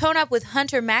 You can tone up with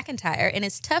Hunter McIntyre in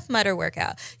his Tough Mudder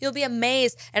workout. You'll be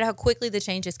amazed at how quickly the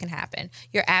changes can happen.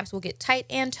 Your abs will get tight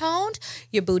and toned,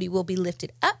 your booty will be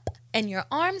lifted up, and your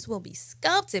arms will be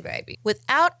sculpted, baby,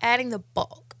 without adding the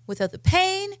bulk, without the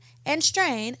pain and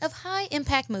strain of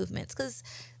high-impact movements, because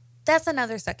that's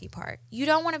another sucky part. You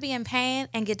don't want to be in pain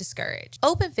and get discouraged.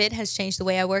 OpenFit has changed the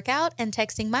way I work out, and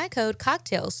texting my code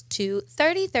COCKTAILS to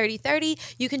 303030,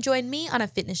 you can join me on a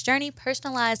fitness journey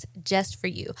personalized just for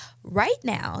you. Right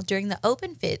now, during the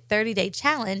OpenFit 30-day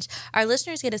challenge, our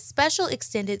listeners get a special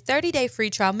extended 30-day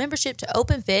free trial membership to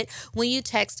OpenFit when you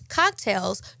text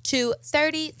COCKTAILS to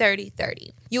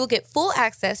 303030. You will get full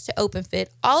access to OpenFit,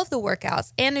 all of the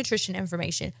workouts and nutrition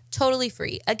information, totally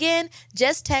free. Again,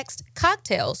 just text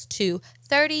COCKTAILS to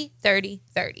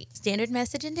 303030. Standard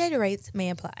message and data rates may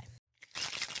apply.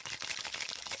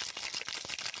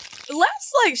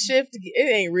 let's like shift.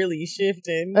 It ain't really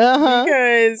shifting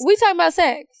because We talking about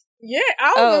sex. yeah,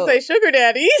 I was gonna say sugar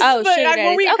daddies. Oh, but sugar like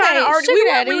when we daddies. kind of Okay, already, sugar we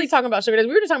weren't daddies. really talking about sugar daddies.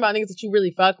 We were just talking about niggas that you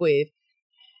really fuck with.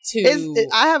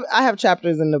 I have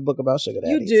chapters in the book about sugar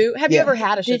daddies. You do? Have you ever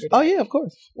had a sugar daddy? Oh yeah, of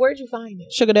course. Where'd you find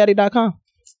it? Sugardaddy.com.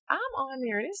 I'm on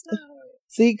there and it's not.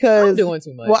 See, because I'm doing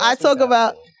too much. Well, I talk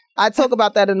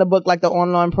about that in the book, like the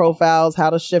online profiles, how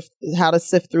to sift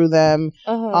through them.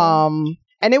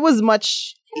 And it was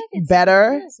much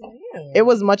better. It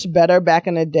was much better back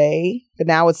in the day. But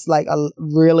now it's like a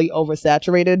really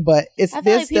oversaturated. But I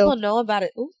feel like people know about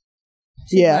it.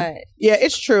 Yeah,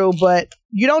 it's true. But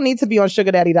you don't need to be on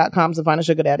sugardaddy.com to find a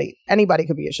sugar daddy. Anybody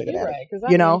could be a sugar daddy.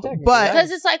 Right, you know, but because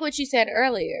it's like what you said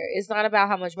earlier. It's not about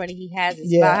how much money he has.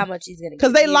 It's about how much he's going to.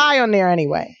 Because they lie on there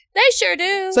anyway. They sure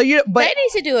do. So they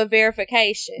need to do a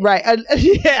verification, right?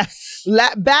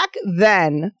 Back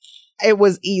then, it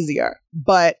was easier.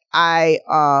 But I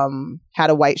had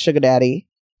a white sugar daddy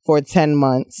for 10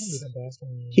 months.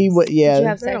 He would, Did you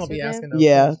have sex with him?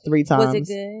 Yeah, 3 times. Was it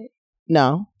good?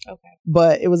 No. Okay.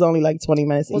 But it was only like 20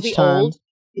 minutes each time. Old?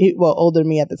 Older than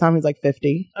me at the time. He was like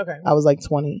 50. Okay. I was like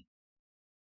 20.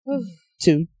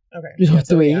 2. Okay.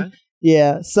 3.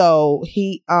 Yeah. So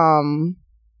he,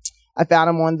 I found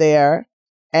him on there.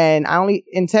 And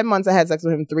in 10 months, I had sex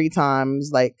with him 3 times,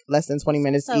 like less than 20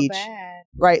 minutes each. Bad.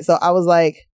 Right. So I was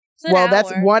like,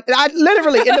 that's one. I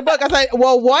literally in the book, I said,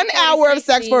 1 hour of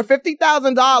sex for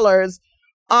 $50,000.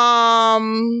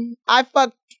 I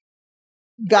fucked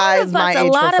guys my age for free.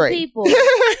 A lot of people.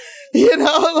 You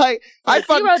know, like I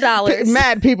fucked $0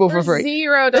 mad people for free.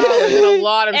 $0 and a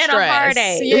lot of and stress. A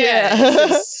heartache. Yeah.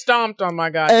 Just stomped on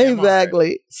my goddamn exactly.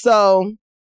 heart. So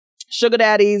sugar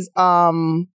daddies,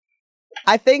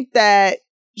 I think that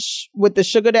with the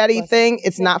sugar daddy thing,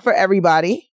 it's not for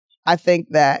everybody. I think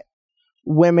that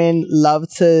women love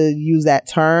to use that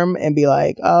term and be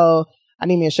like, oh, I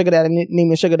need me a sugar daddy, need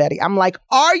me a sugar daddy. I'm like,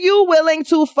 are you willing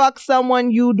to fuck someone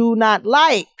you do not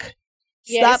like?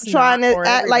 Stop trying to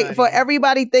act like for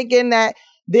everybody thinking that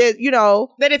there, you know,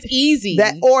 that it's easy,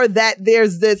 that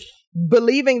there's this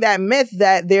believing that myth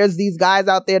that there's these guys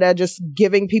out there that are just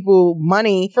giving people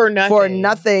money for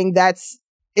nothing.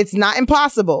 It's not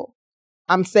impossible.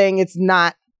 I'm saying it's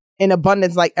not in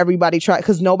abundance like everybody try,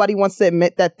 because nobody wants to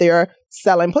admit that they're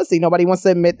selling pussy. Nobody wants to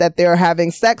admit that they're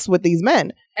having sex with these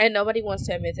men. And nobody wants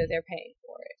to admit that they're paying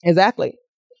for it. Exactly.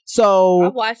 So I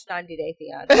watched 90 Day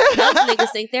Fiancé. Those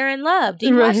niggas think they're in love. Do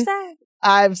you watch that?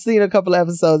 I've seen a couple of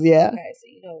episodes, yeah. Okay, so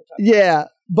you know what I'm talking about.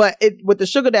 But with the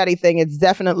sugar daddy thing, it's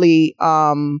definitely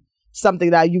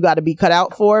something that you got to be cut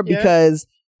out for, because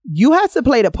you have to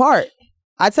play the part.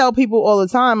 I tell people all the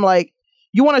time, like,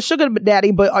 you want a sugar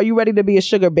daddy, but are you ready to be a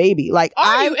sugar baby? Like,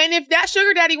 are you? And if that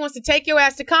sugar daddy wants to take your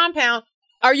ass to compound,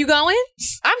 are you going?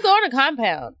 I'm going to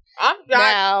compound.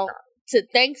 Now to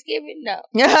Thanksgiving, no.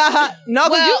 No,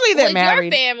 because usually they're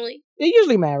married. Your family, they're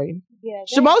usually married.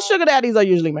 Yeah, most sugar daddies are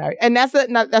usually married, and that's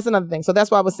another thing. So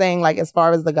that's why I was saying, like, as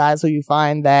far as the guys who you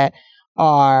find that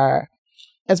are.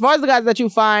 As far as the guys that you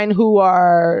find who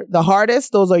are the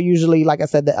hardest, those are usually, like I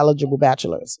said, the eligible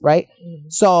bachelors, right? Mm-hmm.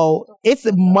 So it's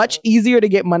much easier to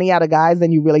get money out of guys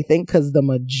than you really think, because the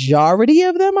majority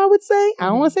of them, I would say, I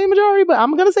don't want to say majority, but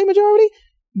I'm going to say majority,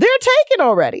 they're taken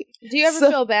already. Do you ever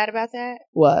feel bad about that?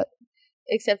 What?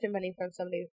 Accepting money from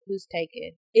somebody who's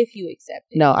taken, if you accept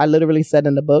it. No, I literally said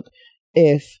in the book,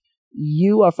 if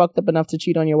you are fucked up enough to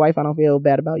cheat on your wife, I don't feel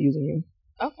bad about using you.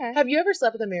 Okay. Have you ever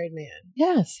slept with a married man?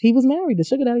 Yes, he was married. The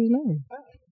sugar daddy was married.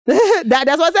 Oh.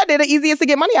 That's why I said they're the easiest to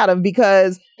get money out of,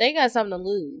 because they got something to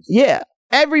lose. Yeah,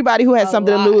 everybody who has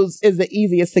something to lose is the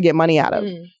easiest to get money out of.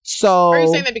 Mm. So, are you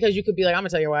saying that because you could be like, I'm gonna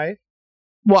tell your wife?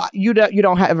 Well, you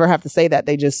don't ever have to say that.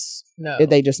 They just know.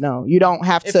 They just know. You don't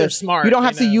have to. They're smart, you don't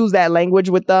have to use that language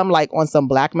with them, like on some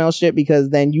blackmail shit, because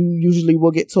then you usually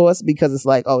will get tossed, because it's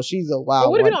like, oh, she's a wild.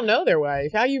 But what if you don't know their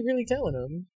wife? How are you really telling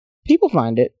them? People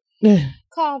find it.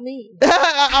 Call me.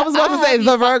 I was about to say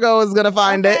the Virgo is gonna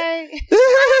find it.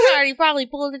 I already probably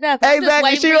pulled it up. I'm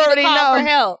exactly. She already knows. For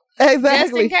help.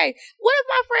 Exactly. Just in case. What if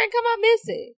my friend come up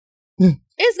missing?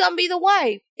 It's gonna be the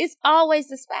wife. It's always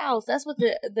the spouse. That's what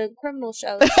the criminal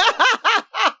shows.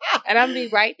 And I'm gonna be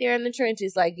right there in the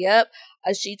trenches, like, yep.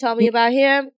 She told me about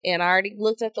him, and I already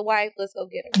looked at the wife. Let's go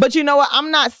get her. But you know what?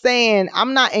 I'm not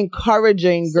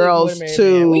encouraging girls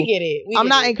to. We get it. I'm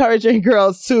not encouraging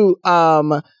girls to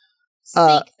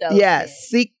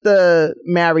seek the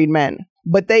married men,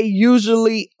 but they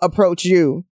usually approach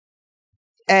you,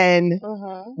 and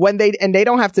when they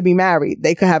don't have to be married.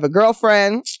 They could have a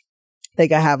girlfriend. They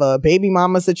could have a baby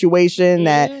mama situation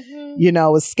that, you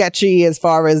know, is sketchy as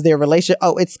far as their relationship.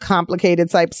 Oh, it's complicated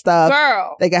type stuff.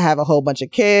 Girl. They could have a whole bunch of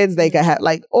kids. They could have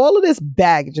like all of this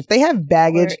baggage. If they have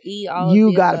baggage,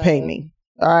 you got to pay me.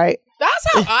 All right. That's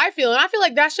how I feel. And I feel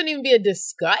like that shouldn't even be a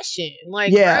discussion.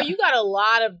 Like, girl, you got a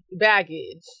lot of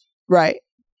baggage. Right.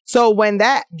 So when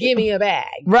that... Give me a bag.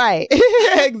 Right.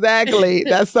 Exactly.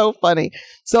 That's so funny.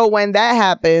 So when that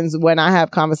happens, when I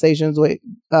have conversations with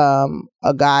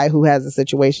a guy who has a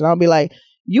situation, I'll be like,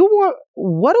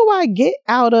 what do I get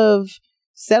out of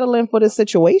settling for this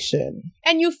situation?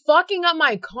 And you fucking up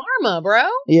my karma, bro.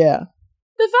 Yeah.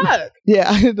 The fuck?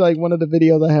 Yeah, like one of the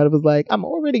videos I had was like, I'm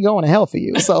already going to hell for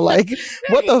you. So like,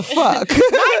 what the fuck?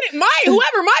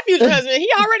 Whoever my future husband, he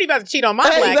already about to cheat on my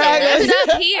black ass.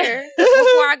 What's up here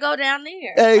before I go down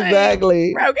there?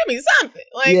 Exactly. Like, bro, give me something.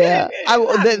 Like, yeah.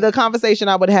 The conversation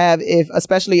I would have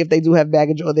especially if they do have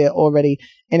baggage or they're already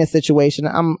in a situation,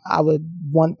 I would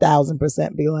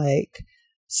 1000% be like,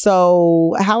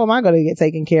 so how am I going to get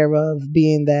taken care of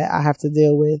being that I have to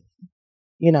deal with,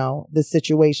 the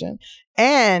situation?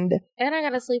 And I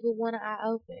gotta sleep with one eye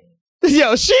open.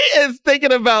 Yo, she is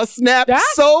thinking about Snap.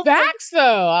 That's so facts though.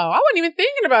 I wasn't even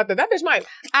thinking about that. That bitch might.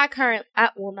 Not currently. I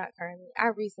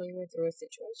recently went through a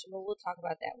situation, but we'll talk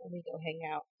about that when we go hang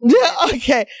out. Yeah.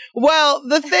 Okay. Well,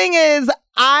 the thing is,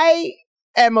 I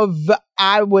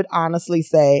would honestly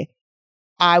say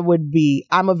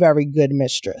I'm a very good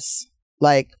mistress.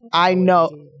 Like, I know.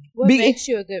 What makes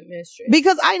you a good mistress?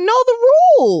 Because I know the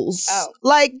rules. Oh.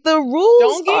 Like, the rules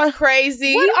Don't get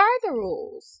crazy. What are the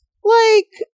rules?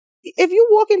 Like, if you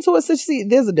walk into a situation,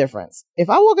 there's a difference. If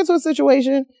I walk into a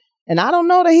situation and I don't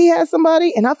know that he has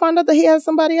somebody and I find out that he has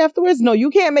somebody afterwards, no,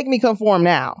 you can't make me conform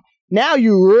now. Now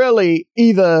you really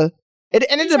either... It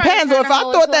depends. Or if I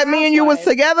thought that me and you was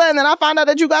together and then I find out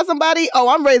that you got somebody,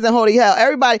 I'm raising holy hell.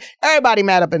 Everybody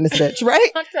mad up in this bitch,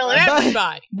 right? I'm telling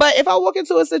everybody. But if I walk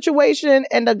into a situation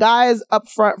and the guy is up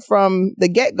front from the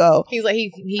get-go. He's like, he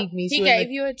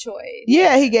gave you a choice.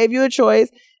 Yeah, he gave you a choice.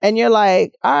 And you're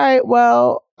like, all right,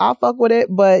 well, I'll fuck with it,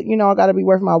 but, I got to be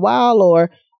worth my while.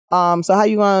 Or, so how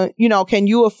you going to, can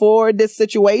you afford this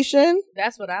situation?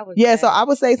 That's what I would say. So say. I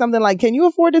would say something like, can you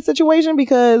afford this situation?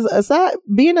 Because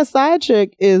being a side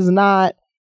chick is not,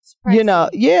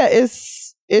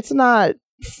 it's not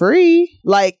free.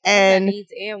 Like, and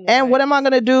what am I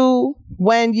going to do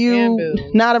when you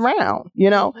not around,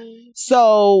 Mm-hmm.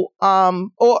 So,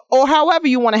 or however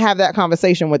you want to have that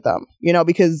conversation with them,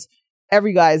 because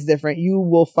every guy is different. You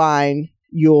will find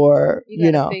your,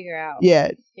 figure out.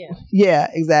 Yeah,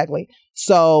 exactly.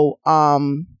 So,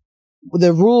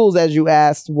 the rules, as you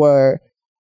asked, were,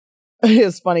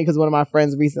 it's funny because one of my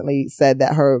friends recently said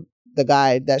that the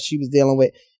guy that she was dealing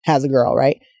with has a girl,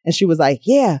 right? And she was like,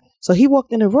 yeah. So he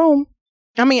walked in the room.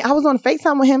 I was on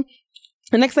FaceTime with him.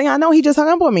 The next thing I know, he just hung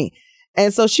up on me.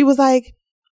 And so she was like,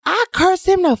 I cursed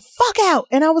him the fuck out.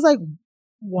 And I was like,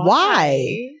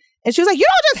 why? And she was like, you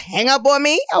don't just hang up on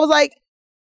me. I was like,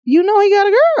 he got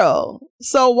a girl.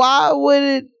 So why would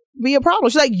it be a problem?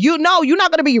 She's like, you're not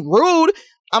going to be rude.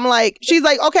 I'm like, she's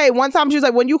like, okay. One time she was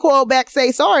like, when you call back,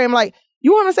 say sorry. I'm like,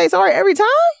 you want to say sorry every time?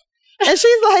 And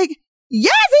she's like,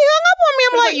 yes, he hung up on me.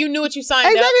 I'm like, you knew what you signed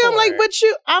up exactly. for. I'm like, but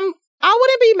I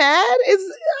wouldn't be mad.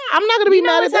 I'm not going to be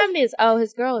mad at that. What time it is? Oh,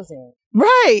 his girl is in.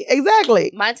 Right,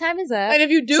 exactly. My time is up. And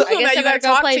if you do feel that, you got to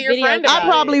talk to your friend about I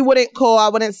probably wouldn't call. I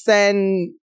wouldn't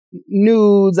send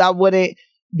nudes. I wouldn't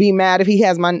be mad if he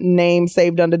has my name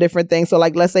saved under different things. So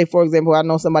like, let's say, for example, I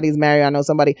know somebody's married. I know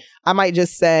somebody. I might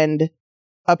just send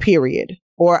a period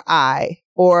or I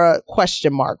or a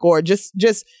question mark or just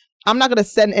I'm not going to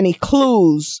send any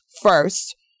clues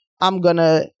first.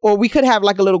 Or we could have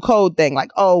like a little code thing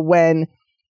like, oh, when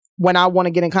I want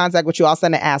to get in contact with you, I'll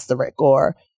send an asterisk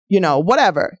or,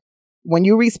 whatever. When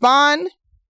you respond,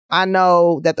 I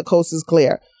know that the coast is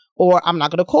clear. Or I'm not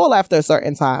going to call after a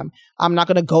certain time. I'm not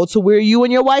going to go to where you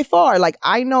and your wife are. Like,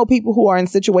 I know people who are in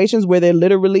situations where they're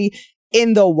literally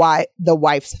in the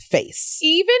wife's face.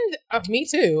 Even me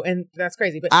too, and that's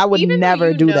crazy. But I would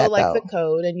never do that. Like though. The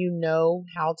code, and you know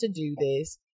how to do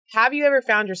this. Have you ever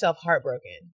found yourself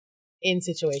heartbroken in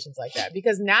situations like that?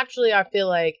 Because naturally, I feel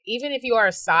like even if you are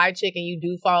a side chick and you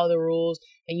do follow the rules,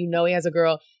 and he has a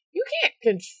girl, you can't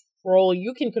control.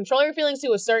 You can control your feelings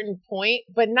to a certain point,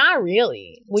 but not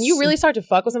really. When you really start to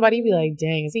fuck with somebody, you be like,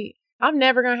 "Dang, I'm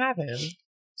never gonna have him."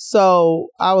 So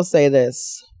I will say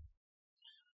this.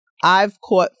 I've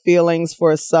caught feelings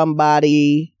for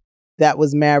somebody that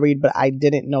was married, but I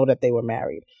didn't know that they were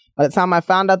married. By the time I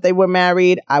found out they were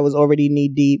married, I was already knee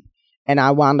deep and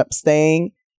I wound up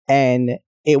staying and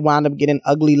it wound up getting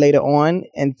ugly later on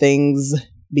and things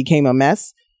became a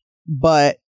mess.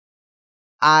 But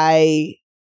I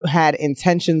had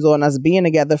intentions on us being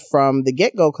together from the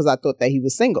get-go because I thought that he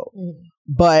was single. Mm-hmm.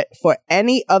 But for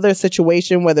any other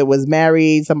situation, whether it was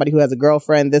married, somebody who has a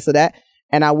girlfriend, this or that,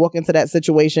 and I walk into that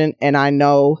situation and I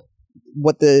know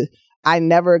I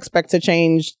never expect to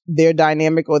change their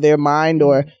dynamic or their mind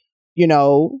or,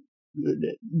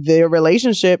 their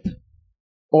relationship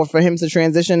or for him to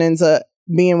transition into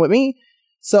being with me.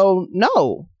 So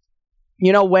no.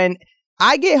 You know, when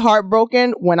I get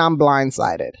heartbroken when I'm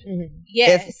blindsided. Mm-hmm.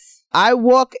 Yes. If I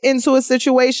walk into a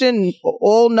situation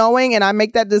all knowing and I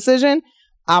make that decision,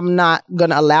 I'm not going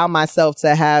to allow myself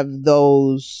to have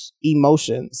those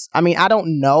emotions. I mean, I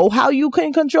don't know how you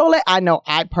can control it. I know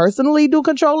I personally do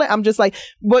control it. I'm just like,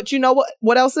 but you know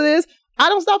what else it is? I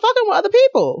don't stop fucking with other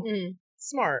people.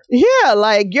 Smart. Yeah,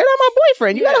 like, you're not my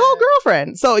boyfriend. You got a whole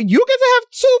girlfriend. So you get to have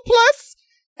 2 plus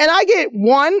and I get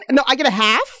 1. No, I get a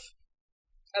half.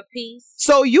 A piece.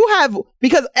 So you have,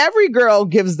 because every girl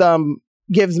gives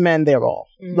men their all.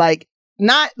 Like,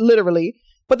 not literally,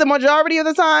 but the majority of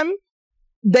the time,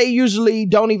 they usually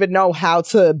don't even know how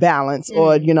to balance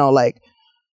or, you know, like,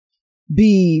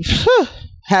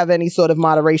 have any sort of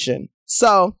moderation.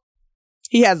 So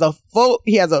he has a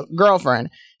girlfriend.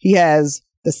 He has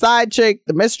the side chick,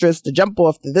 the mistress, the jump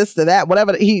off, the this, to that,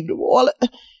 whatever.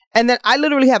 And then I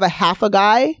literally have a half a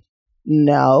guy.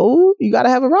 No, you gotta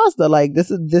have a roster. Like,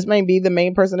 this may be the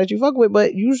main person that you fuck with,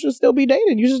 but you should still be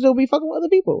dating. You should still be fucking with other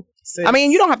people. I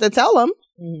mean, you don't have to tell them,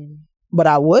 but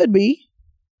I would be.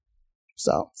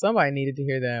 So somebody needed to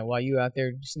hear that while you out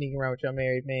there sneaking around with your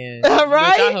married man.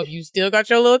 Right? Which I hope you still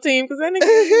got your little team, because that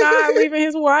nigga's not leaving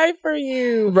his wife for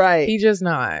you. Right. He just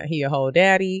not. He a whole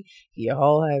daddy. He a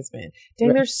whole husband.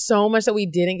 Dang, there's so much that we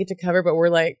didn't get to cover, but we're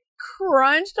like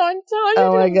crunched on time.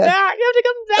 Oh my God. You have to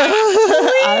come back.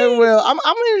 Please. I will. I'm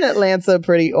in Atlanta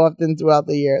pretty often throughout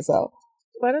the year, so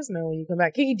let us know when you come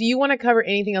back. Kiki, do you want to cover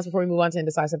anything else before we move on to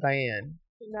Indecisive Diane?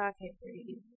 No, I can't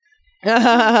breathe.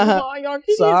 Oh, y'all,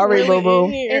 sorry, really boo boo.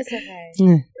 It's okay.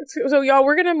 So y'all,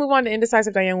 we're gonna move on to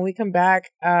Indecisive Diane. When we come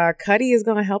back, Cutty is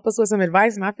gonna help us with some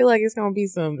advice, and I feel like it's gonna be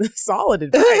some solid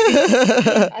advice.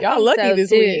 Y'all lucky so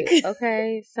this too. week.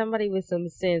 Okay, somebody with some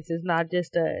sense is not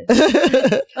just us.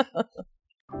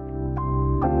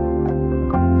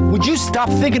 Would you stop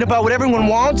thinking about what everyone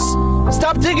wants?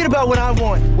 Stop thinking about what I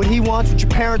want, what he wants, what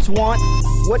your parents want.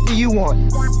 What do you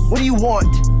want? What do you want?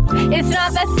 It's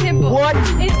not that simple. What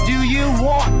do you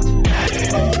want?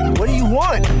 What do you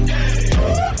want?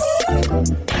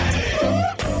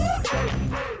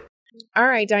 All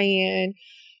right, Diane.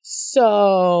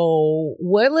 So,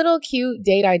 what little cute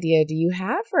date idea do you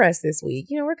have for us this week?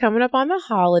 You know, we're coming up on the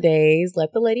holidays.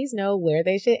 Let the ladies know where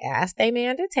they should ask their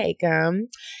man to take them.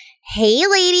 Hey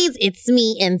ladies, it's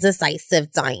me,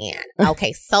 Indecisive Diane.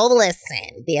 Okay, so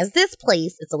listen, there's this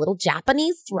place. It's a little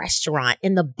Japanese restaurant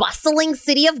in the bustling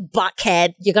city of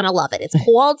Buckhead. You're gonna love it. It's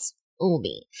called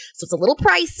Umi. So it's a little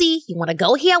pricey. You want to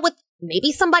go here with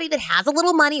maybe somebody that has a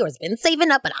little money or has been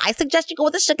saving up, but I suggest you go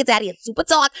with a sugar daddy. It's super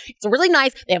talk. It's really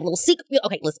nice. They have a little secret.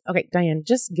 Okay, listen. Okay, Diane,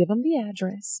 just give them the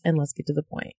address and let's get to the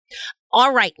point.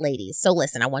 All right, ladies. So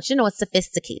listen, I want you to know it's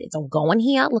sophisticated. Don't go in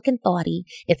here looking thoughty.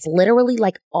 It's literally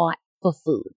like art for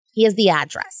food. Here's the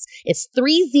address. It's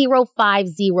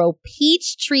 3050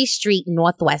 Peachtree Street,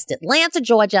 Northwest Atlanta,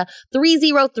 Georgia,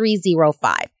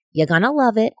 30305. You're gonna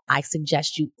love it. I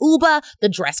suggest you Uber. The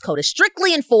dress code is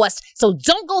strictly enforced, so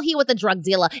don't go here with a drug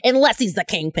dealer unless he's the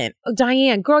kingpin. Oh,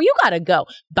 Diane, girl, you gotta go.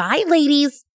 Bye,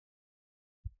 ladies.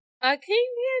 A kingpin,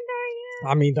 Diane.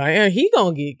 I mean, Diane, he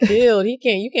gonna get killed. You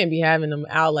can't be having them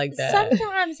out like that.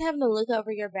 Sometimes having to look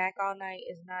over your back all night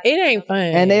is not. It ain't fun.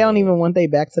 And they don't even want they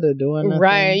back to the door.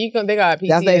 Right. They got PTSD.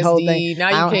 That's their whole thing.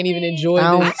 Now you can't even enjoy the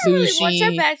I don't really sushi. want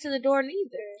your back to the door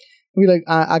neither. We like,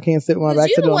 I can't sit with my back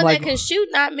to You're the the door. one Like, that can shoot,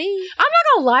 not me. I'm not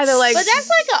gonna lie, though. Like, But that's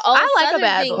like an old I like a Southern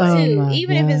bad thing boy. too. Oh my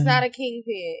Even if it's God. not a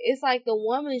kingpin, it's like the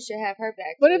woman should have her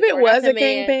back. But to if the it door, was not a the man.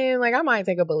 kingpin, like, I might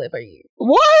take a bullet for you.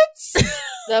 what?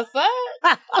 The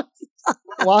fuck?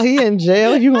 While he in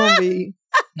jail, you gonna be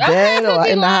dead or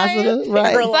in the hospital?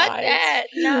 Right. Real Fuck life. that.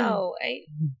 No, ain't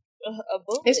a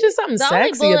bullet. It's just something the sexy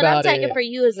only bullet about I'm taking it. for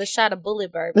you is a shot of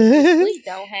bullet bourbon. Please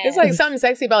don't have. It's like something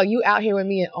sexy about you out here with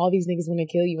me and all these niggas want to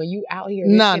kill you and you out here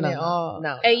No, risking no, it all.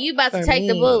 no. Hey, you about to For take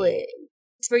the me. bullet.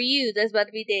 It's for you. That's about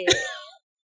to be dead.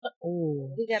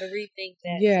 Ooh. We gotta rethink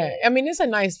that. Yeah, shit. I mean, it's a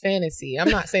nice fantasy.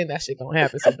 I'm not saying that shit gonna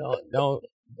happen, so don't.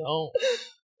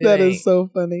 It That ain't. is so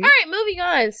funny. All right, moving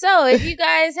on. So, if you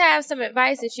guys have some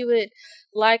advice that you would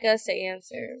like us to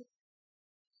answer,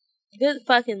 good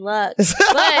fucking luck. But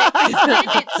send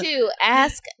it to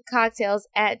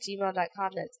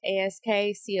askcocktails@gmail.com. That's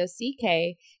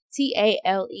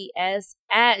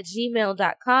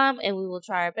askcocktails@gmail.com. And we will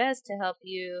try our best to help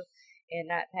you and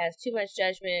not pass too much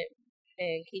judgment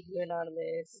and keep you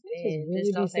anonymous. And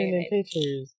just don't say your name.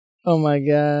 pictures. Oh my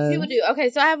God. People do.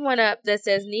 Okay, so I have one up that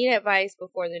says need advice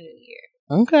before the new year.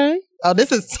 Okay. Oh,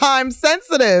 this is time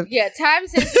sensitive. Yeah, time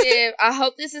sensitive. I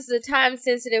hope this is the time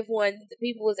sensitive one that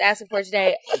people was asking for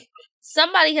today.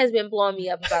 somebody has been blowing me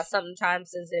up about something time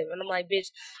sensitive. And I'm like, bitch,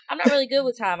 I'm not really good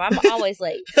with time. I'm always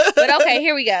late. But okay,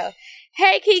 here we go.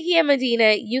 Hey, Kiki and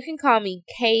Medina. You can call me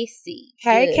Casey.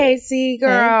 Hey, Good. Casey,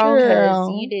 girl. Because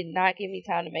girl. you did not give me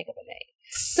time to make up a name.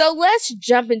 So let's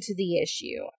jump into the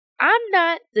issue. I'm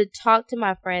not the talk to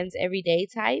my friends every day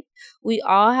type. We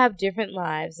all have different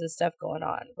lives and stuff going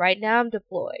on. Right now, I'm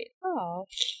deployed. Oh.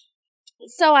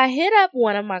 So I hit up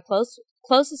one of my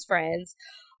closest friends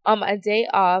on my day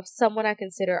off, someone I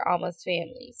consider almost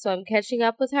family. So I'm catching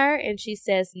up with her, and she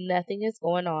says nothing is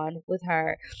going on with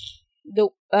her.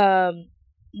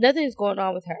 Nothing is going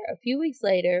on with her. A few weeks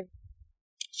later,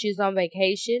 she's on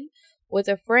vacation with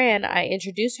a friend I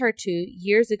introduced her to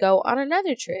years ago on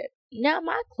another trip. Now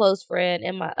my close friend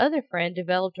and my other friend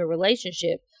developed a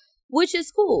relationship, which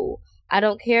is cool. I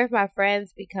don't care if my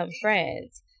friends become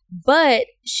friends, but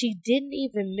she didn't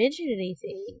even mention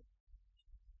anything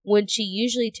when she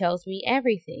usually tells me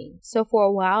everything. So for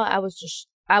a while, I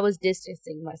was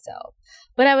distancing myself,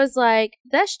 but I was like,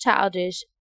 that's childish.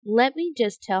 Let me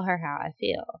just tell her how I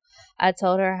feel. I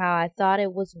told her how I thought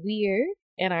it was weird,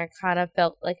 and I kind of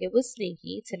felt like it was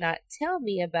sneaky to not tell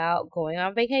me about going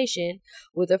on vacation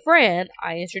with a friend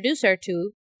I introduced her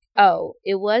to. Oh,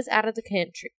 it was out of the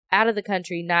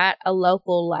country, not a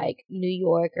local like New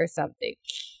York or something.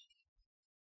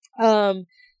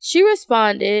 She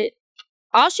responded.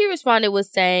 All she responded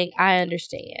was saying, "I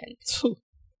understand."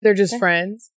 They're just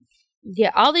friends.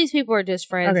 Yeah, all these people are just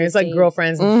friends. Okay, it's like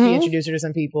girlfriends. And he introduced her to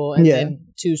some people, and then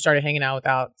two started hanging out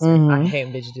without. I hate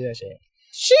when bitches do that shit.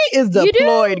 She is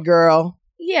deployed, girl.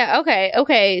 Yeah,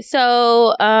 okay.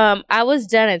 So, I was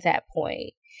done at that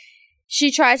point.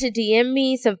 She tried to DM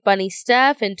me some funny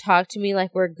stuff and talk to me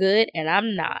like we're good, and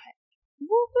I'm not.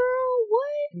 Well, girl,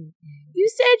 what? You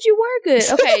said you were good.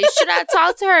 Okay, should I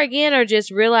talk to her again or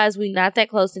just realize we're not that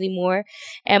close anymore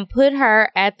and put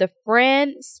her at the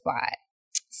friend spot?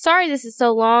 Sorry this is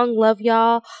so long. Love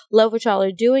y'all. Love what y'all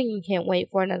are doing and can't wait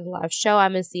for another live show. I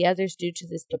miss the others due to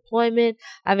this deployment.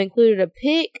 I've included a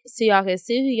pic so y'all can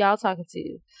see who y'all talking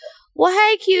to. Well,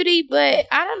 hey, cutie, but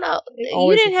I don't know.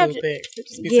 You didn't have to.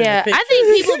 Yeah, I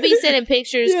think people be sending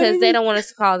pictures because they don't want us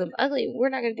to call them ugly. We're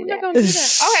not going to do that.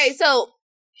 Okay, so,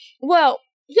 well,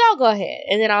 y'all go ahead,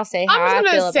 and then I'll say how I feel. I'm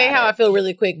just going to say how I feel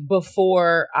really quick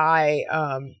before I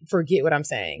forget what I'm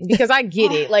saying, because I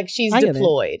get it. Like, she's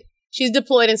deployed. She's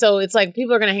deployed, and so it's like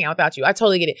people are going to hang out without you. I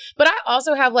totally get it. But I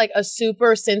also have like a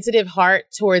super sensitive heart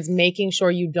towards making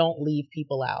sure you don't leave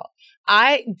people out.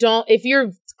 If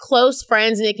you're close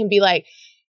friends and it can be like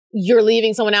you're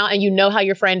leaving someone out and you know how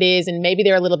your friend is and maybe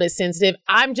they're a little bit sensitive.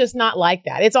 I'm just not like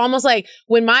that. It's almost like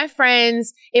when my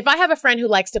friends, if I have a friend who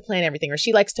likes to plan everything or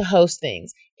she likes to host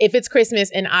things, if it's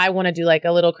Christmas and I want to do like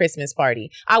a little Christmas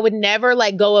party, I would never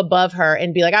like go above her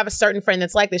and be like, I have a certain friend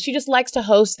that's like this. She just likes to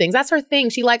host things. That's her thing.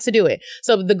 She likes to do it.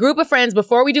 So the group of friends,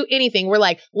 before we do anything, we're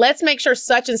like, let's make sure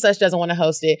such and such doesn't want to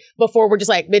host it before we're just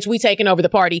like, bitch, we taking over the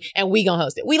party and we gonna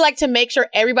host it. We like to make sure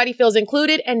everybody feels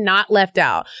included and not left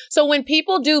out. So when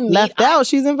people do left out,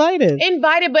 she's invited.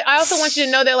 Invited, but I also want you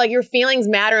to know that like your feelings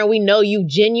matter and we know you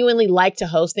genuinely like to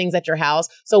host things at your house.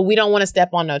 So we don't want to step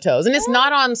on no toes. And it's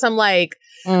not on some like,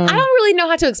 I don't really know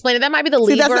how to explain it. That might be the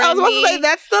Libra. I was about to say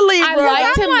that's the Libra. I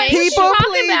like to make people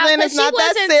pleasing. It's not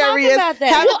that serious. Have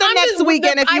it the next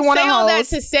weekend if you want to host. I say all that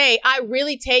to say I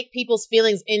really take people's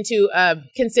feelings into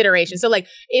consideration. So like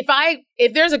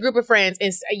if there's a group of friends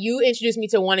and you introduce me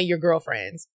to one of your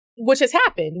girlfriends, which has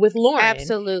happened with Lauren.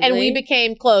 Absolutely. And we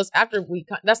became close after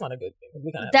that's not a good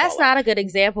thing. That's not a good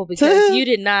example because you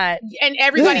did not. And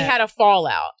everybody had a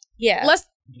fallout. Yeah.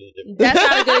 That's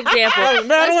not a good example.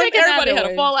 Let's pick everybody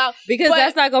had a fallout because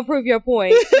that's not going to prove your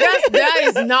point. That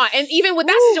is not. And even with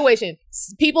that situation,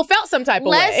 people felt some type of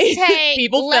way.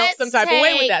 People felt some type of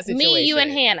way with that situation. Me, you,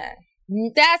 and Hannah.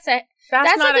 That's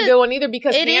not a good one either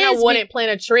because Hannah wouldn't plan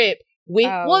a trip.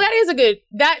 Well, that is a good.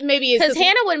 That maybe is because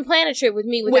Hannah wouldn't plan a trip with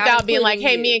me without being like,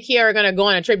 "Hey, me and Kiara are gonna go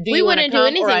on a trip. Do you want to come?" We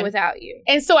wouldn't do anything without you.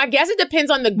 And so I guess it depends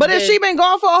on the. But if she been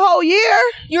gone for a whole year,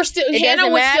 you're still Hannah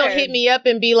would still hit me up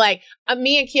and be like,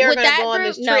 "Me and Kiara are gonna go on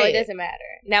this trip." No, it doesn't matter.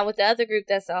 Now with the other group,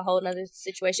 that's a whole other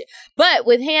situation. But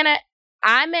with Hannah,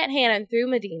 I met Hannah through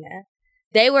Medina.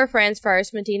 They were friends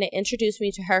first. Medina introduced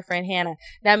me to her friend Hannah.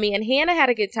 Now, me and Hannah had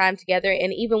a good time together.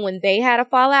 And even when they had a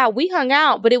fallout, we hung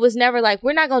out. But it was never like,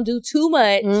 we're not going to do too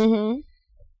much. Mm-hmm.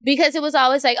 Because it was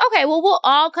always like, okay, well, we'll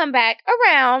all come back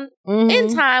around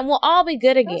in time. We'll all be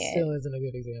good again. That still isn't a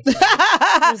good example.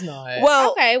 It's not.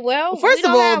 Well, okay, well, first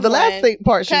of all, the last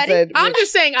part she said. I'm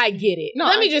just saying I get it. No,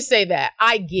 let me just say that.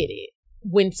 I get it.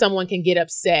 When someone can get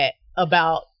upset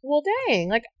about, well, dang,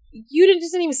 like, you didn't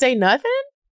even say nothing?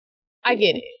 I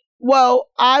get it. Well,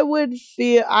 I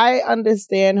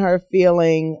understand her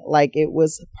feeling like it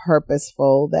was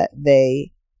purposeful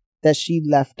that she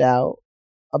left out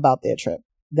about their trip.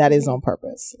 That is on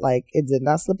purpose. Like, it did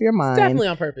not slip your mind. It's definitely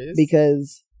on purpose.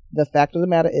 Because the fact of the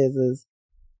matter is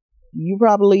you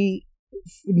probably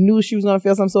knew she was going to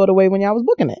feel some sort of way when y'all was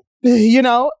booking it, you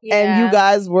know? Yeah.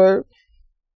 And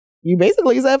you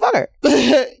basically said, fuck her.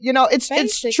 You know, it's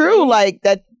true, like,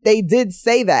 that they did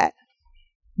say that.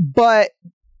 But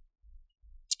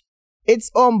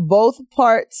it's on both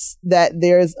parts that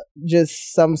there's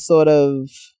just some sort of,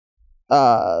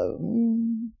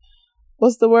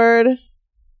 what's the word?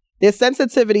 There's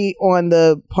sensitivity on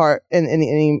the part,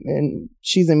 and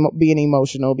she's being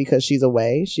emotional because she's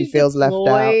away. She feels left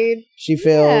out. She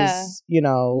feels,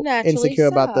 insecure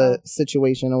about the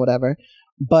situation or whatever.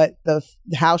 But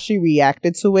how she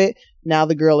reacted to it, now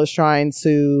the girl is trying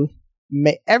to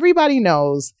everybody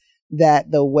knows that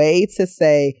the way to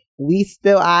say we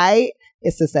still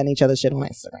is to send each other shit on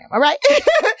Instagram. All right.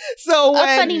 So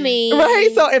a funny meme, right?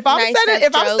 So if I'm still sending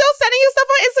you stuff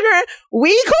on Instagram,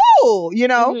 we cool, you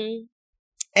know. Mm-hmm.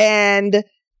 And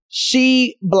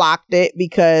she blocked it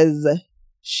because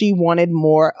she wanted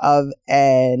more of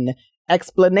an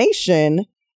explanation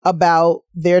about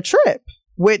their trip,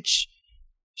 which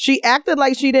she acted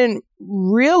like she didn't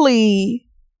really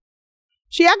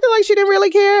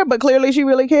care, but clearly she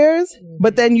really cares. Mm-hmm.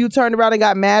 But then you turned around and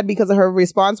got mad because of her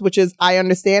response, which is, I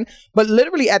understand. But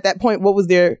literally at that point, what was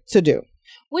there to do?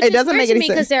 Which it doesn't make any sense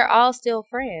because they're all still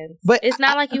friends. But it's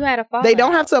not like you had a fallout. They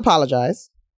don't have to apologize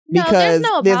because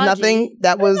there's nothing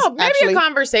that was maybe a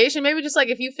conversation. Maybe just like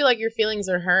if you feel like your feelings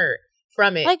are hurt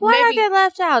from it. Like, why are they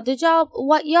left out? Did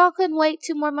y'all couldn't wait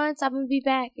 2 more months? I'm gonna be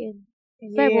back in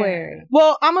February.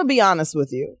 Well, I'm gonna be honest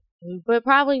with you. But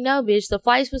probably no, bitch. The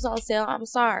flights was on sale. I'm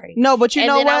sorry. No, but you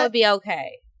know what? I would be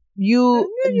okay. You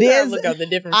look up the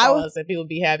different flaws that people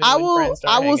be having. I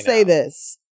will say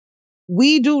this: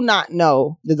 we do not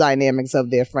know the dynamics of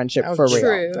their friendship for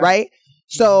real, right?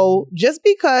 So just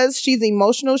because she's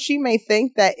emotional, she may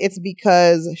think that it's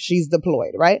because she's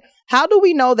deployed, right? How do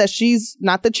we know that she's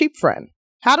not the cheap friend?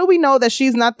 How do we know that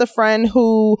she's not the friend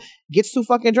who gets too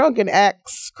fucking drunk and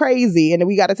acts crazy and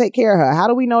we got to take care of her? How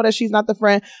do we know that she's not the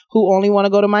friend who only want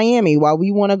to go to Miami while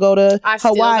we want to go to Hawaii?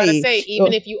 Still gotta say,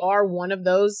 even if you are one of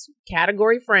those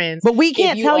category friends, but we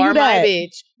can't tell you that. My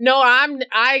bitch. No,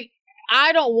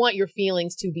 I don't want your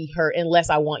feelings to be hurt unless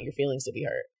I want your feelings to be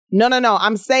hurt. No.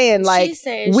 I'm saying, like,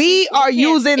 we are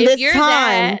using this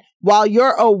time while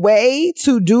you're away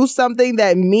to do something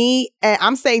that and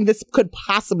I'm saying this could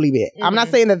possibly be it. Mm-hmm. I'm not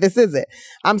saying that this is it.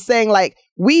 I'm saying, like,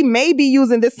 we may be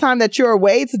using this time that you're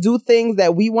away to do things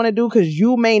that we want to do because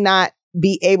you may not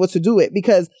be able to do it.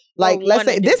 Because, like, let's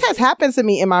say this has happened to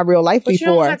me in my real life before.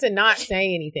 You don't have to not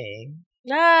say anything.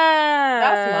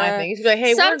 That's my thing. She's like,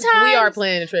 hey, we are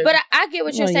planning a trip. But I get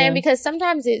what you're saying because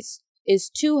sometimes it's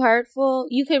too hurtful.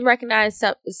 You can recognize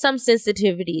some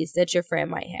sensitivities that your friend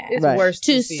might have. It's worse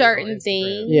to certain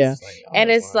things. Yeah.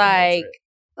 And it's like,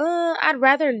 I'd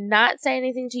rather not say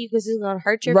anything to you because it's going to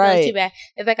hurt your feelings too bad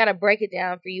if I got to break it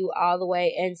down for you all the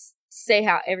way and say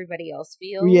how everybody else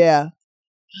feels. Yeah.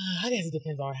 I guess it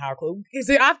depends on how close.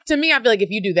 To me, I feel like if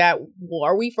you do that,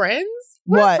 are we friends?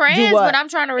 We're friends, but I'm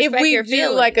trying to respect your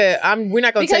feelings. We're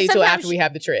not going to tell you till after we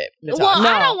have the trip.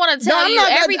 I don't want to tell you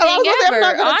everything ever. I'm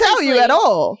not going to tell you at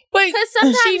all. Because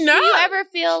sometimes do you ever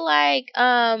feel like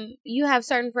you have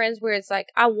certain friends where it's like,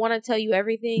 I want to tell you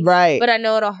everything, right? But I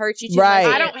know it'll hurt you too much.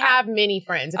 I don't have many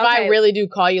friends. If I really do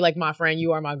call you like my friend,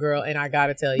 you are my girl, and I got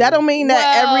to tell you. That don't mean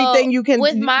that everything you can.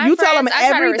 With my you friends, tell them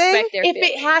everything. If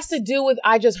it has to do with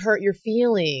I just hurt your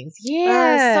feelings,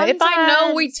 if I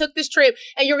know we took this trip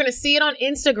and you're going to see it on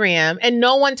Instagram and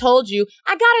no one told you,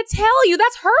 I gotta tell you,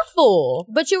 that's hurtful.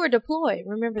 But you were deployed,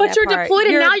 remember but that you're part. Deployed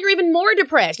and now you're even more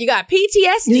depressed. You got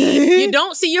PTSD. You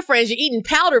don't see your friends. You're eating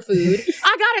powder food.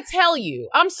 I gotta tell you,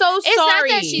 I'm so sorry. It's not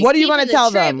that she's what are you going to tell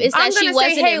them? It's that she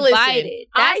wasn't invited.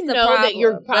 I know that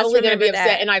you're probably going to be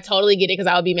upset and I totally get it because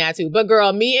I would be mad too. But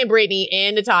girl, me and Brittany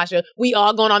and Natasha, we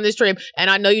all going on this trip and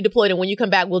I know you deployed and when you come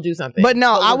back, we'll do something. But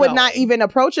no, I would not even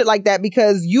approach it like that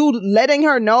because you letting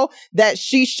her know that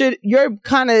you're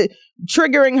kind of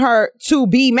triggering her to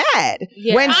be mad.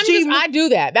 Yeah. When I do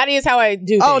that. That is how I do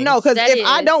things. Oh no, because if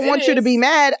I don't want you to be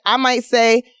mad, I might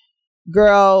say,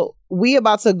 girl, we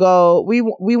about to go, we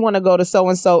want to go to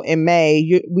so-and-so in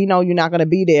May. We know you're not going to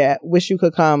be there. Wish you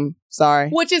could come. Sorry.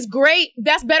 Which is great.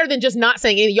 That's better than just not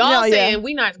saying anything. Y'all saying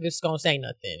we not just going to say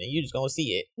nothing and you just going to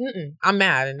see it. I'm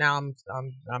mad and now I'm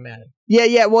mad.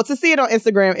 Yeah. Well, to see it on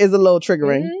Instagram is a little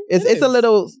triggering. Mm-hmm. It's a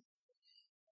little,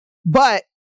 but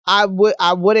I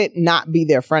wouldn't not be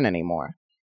their friend anymore.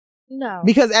 No.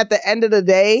 Because at the end of the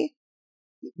day,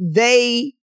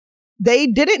 they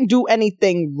didn't do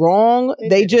anything wrong.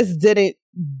 They just didn't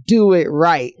do it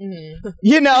right. Mm-hmm.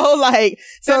 You know, like,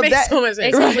 so makes so much sense.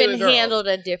 It could have been handled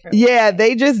a different way. Yeah,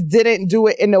 they just didn't do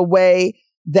it in a way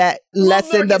that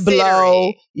lessened the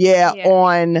blow,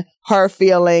 on her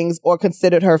feelings or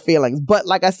considered her feelings. But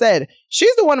like I said,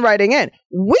 she's the one writing in.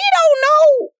 We don't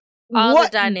know all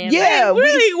what the dynamics. Yeah,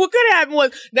 really, what could happen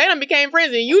was they done became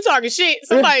friends and you talking shit.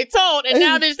 Somebody told, and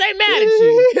now bitch, they mad at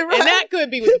you, Right. and that could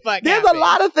be what the fuck. There's happened. a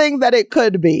lot of things that it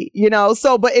could be, you know.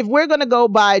 So, but if we're gonna go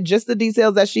by just the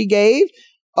details that she gave,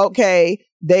 okay,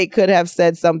 they could have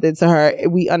said something to her.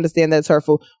 We understand that's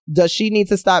hurtful. Does she need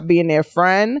to stop being their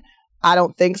friend? I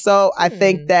don't think so. I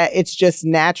think that it's just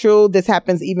natural. This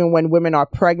happens even when women are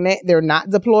pregnant. They're not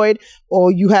deployed,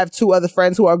 or you have two other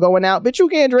friends who are going out. Bitch, you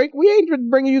can't drink. We ain't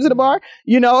bringing you to the bar,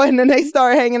 you know? And then they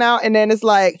start hanging out, and then it's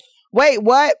like, wait,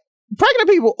 what? Pregnant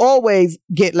people always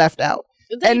get left out.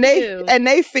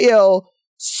 They feel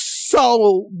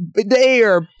so, they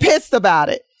are pissed about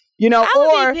it. You know,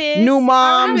 or new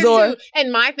moms, or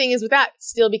and my thing is with that,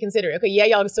 still be considerate. Okay, yeah,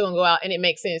 y'all still gonna go out, and it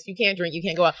makes sense. You can't drink, you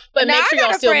can't go out, but make sure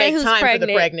y'all still make time for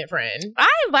the pregnant friend. I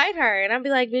invite her, and I'll be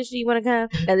like, "Bitch, do you want to come?"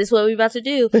 And this is what we about to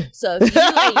do. So if you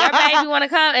and your baby want to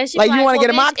come, and she's like, you want to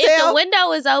get a mocktail? If the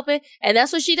window is open, and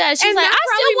that's what she does. She's like, "I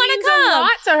still want to come." A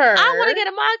lot to her. I want to get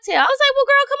a mocktail. I was like, "Well,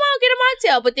 girl, come on, get a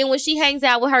mocktail." But then when she hangs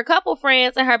out with her couple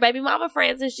friends and her baby mama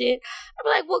friends and shit, I'm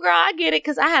like, "Well, girl, I get it,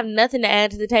 because I have nothing to add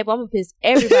to the table. I'm gonna piss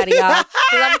everybody off.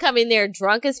 Because I'm gonna come in there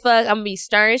drunk as fuck. I'm gonna be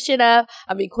stirring shit up.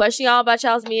 I'm gonna be questioning y'all about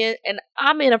y'all's men, and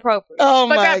I'm inappropriate." Oh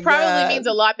but my that probably God. means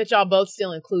a lot that y'all both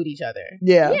still include each other.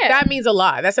 Yeah. That means a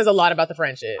lot. That says a lot about the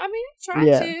friendship. I mean, try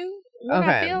to. When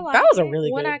I feel like that was a it, really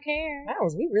when good. I care.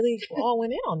 We really all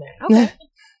went in on that.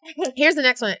 Okay. Here's the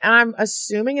next one. I'm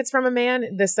assuming it's from a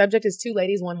man. The subject is 2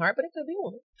 ladies, 1 heart, but it could be a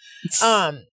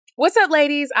woman. What's up,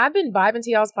 ladies? I've been vibing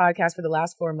to y'all's podcast for the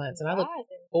last 4 months, and I look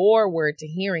forward to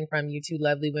hearing from you 2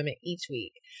 lovely women each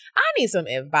week. I need some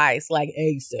advice, like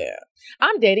ASAP.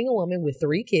 I'm dating a woman with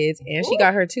 3 kids, and she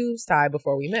got her tubes tied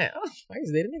before we met. Oh, I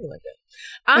used to date a nigga like that.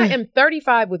 I am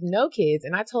 35 with no kids,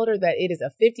 and I told her that it is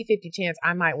a 50-50 chance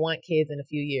I might want kids in a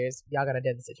few years. Y'all got a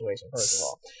dead situation, first of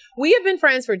all. We have been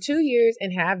friends for 2 years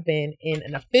and have been in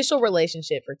an official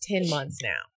relationship for 10 months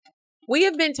now. We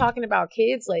have been talking about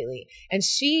kids lately, and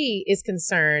she is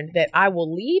concerned that I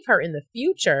will leave her in the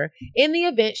future in the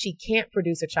event she can't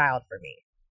produce a child for me.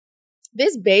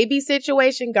 This baby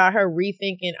situation got her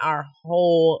rethinking our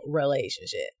whole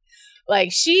relationship.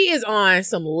 Like, she is on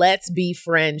some let's be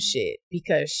friends shit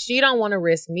because she don't want to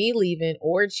risk me leaving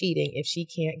or cheating if she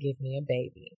can't give me a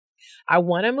baby. I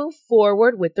want to move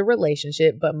forward with the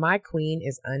relationship, but my queen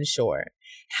is unsure.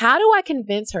 How do I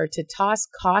convince her to toss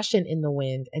caution in the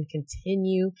wind and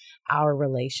continue our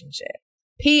relationship?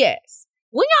 P.S.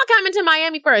 When y'all coming to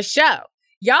Miami for a show?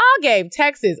 Y'all gave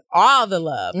Texas all the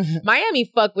love. Miami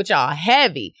fuck with y'all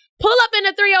heavy. Pull up in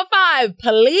the 305,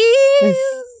 please.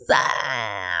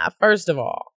 First of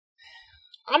all,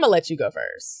 I'm gonna let you go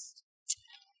first.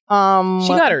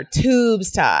 She got her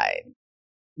tubes tied.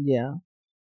 Yeah.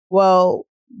 Well,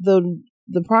 the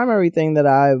primary thing that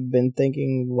I've been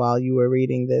thinking while you were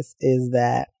reading this is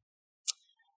that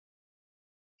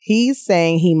he's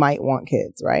saying he might want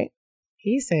kids, right?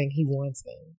 He's saying he wants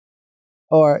them.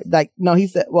 Or like, no, he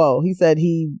said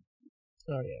he.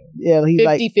 Oh yeah. Yeah, he's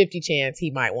 50-50 chance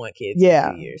he might want kids.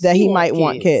 Yeah, in 2 years. that he might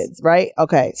want kids, right?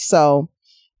 Okay, so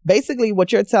basically,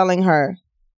 what you're telling her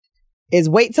is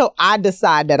wait till I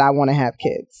decide that I want to have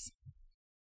kids.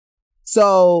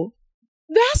 So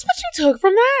that's what you took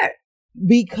from that.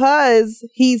 Because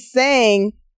he's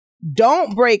saying,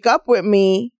 don't break up with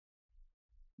me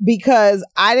because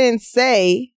I didn't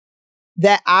say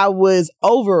that I was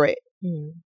over it.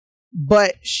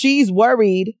 But she's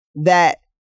worried that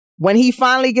when he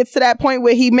finally gets to that point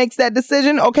where he makes that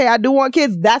decision, okay, I do want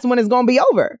kids, that's when it's going to be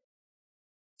over.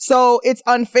 So it's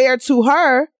unfair to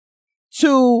her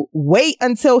to wait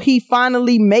until he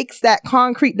finally makes that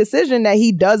concrete decision that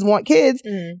he does want kids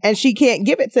and she can't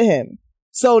give it to him.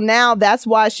 So now that's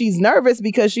why she's nervous,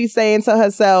 because she's saying to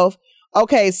herself,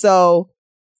 okay, so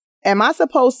am I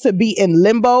supposed to be in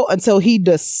limbo until he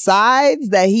decides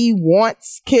that he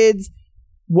wants kids,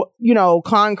 you know,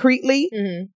 concretely?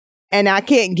 And I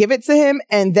can't give it to him.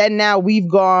 And then now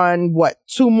we've gone,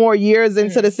 2 more years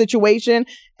into the situation,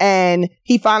 and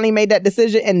he finally made that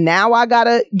decision. And now I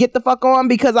gotta get the fuck on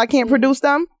because I can't produce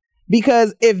them.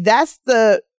 Because if that's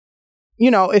the, you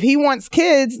know, if he wants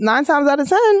kids, 9 times out of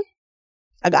 10,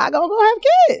 I gotta go have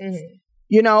kids,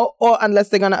 you know, or unless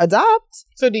they're gonna adopt.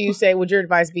 So do you say, would your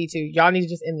advice be to y'all need to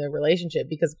just end the relationship?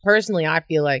 Because personally, I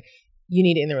feel like you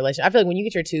need it in the relationship. I feel like when you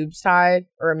get your tubes tied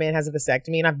or a man has a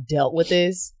vasectomy, and I've dealt with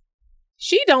this,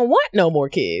 she don't want no more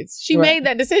kids. She made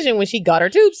that decision when she got her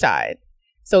tubes tied.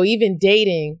 So even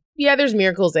dating, yeah, there's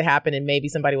miracles that happen and maybe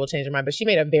somebody will change their mind, but she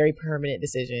made a very permanent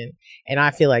decision. And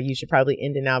I feel like you should probably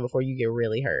end it now before you get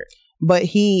really hurt. But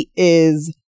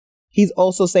he's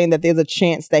also saying that there's a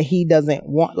chance that he doesn't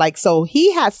want, like, so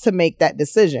he has to make that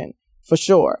decision for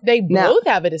sure. They both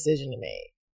have a decision to make.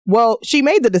 Well, she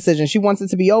made the decision. She wants it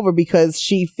to be over because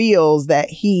she feels that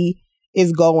he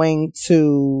is going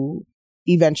to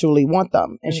eventually want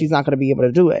them and she's not going to be able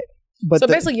to do it. But so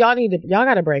basically y'all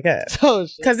got to break up.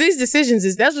 Because these decisions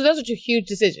those are your huge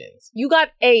decisions. You got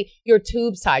your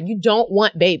tubes tied. You don't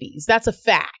want babies. That's a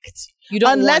fact. You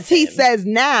don't unless he says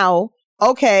now,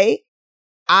 okay,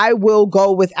 I will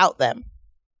go without them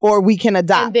or we can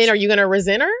adopt. And then are you going to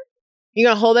resent her? You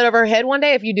going to hold that over her head one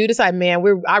day if you do decide, man,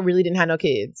 I really didn't have no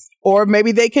kids? Or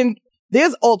maybe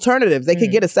there's alternatives. They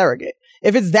could get a surrogate.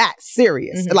 If it's that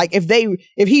serious, like if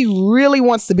he really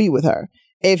wants to be with her,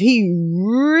 if he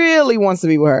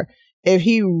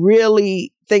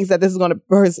really thinks that this is going to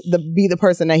be the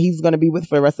person that he's going to be with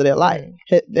for the rest of their life,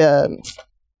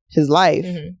 his life.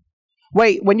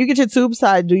 Wait, when you get your tubes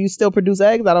tied, do you still produce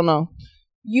eggs? I don't know.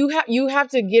 You have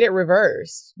to get it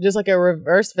reversed, just like a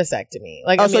reverse vasectomy.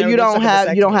 Like, so you don't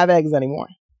have eggs anymore.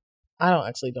 I don't know.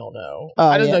 I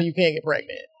just know you can't get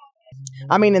pregnant.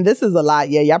 I mean, and this is a lot.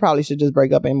 Yeah, y'all probably should just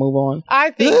break up and move on. I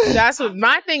think that's what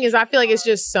my thing is. I feel like it's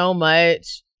just so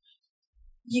much.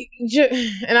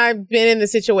 And I've been in the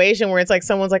situation where it's like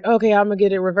someone's like, okay, I'm gonna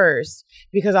get it reversed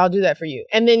because I'll do that for you,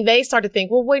 and then they start to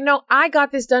think, well, wait, no, I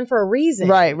got this done for a reason.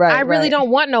 Right. I really don't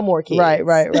want no more kids.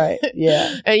 Right.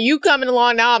 Yeah. And you coming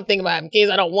along now, I'm thinking about having kids.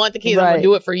 I don't want the kids. I'm gonna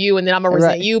do it for you, and then I'm gonna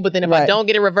resent you. But then if I don't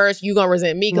get it reversed, you gonna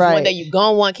resent me because one day you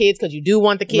gonna want kids because you do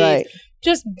want the kids.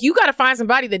 Just you got to find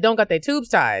somebody that don't got their tubes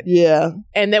tied. Yeah.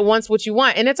 And that wants what you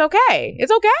want, and it's okay.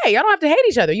 It's okay. Y'all don't have to hate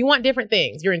each other. You want different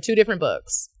things. You're in two different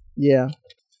books. Yeah.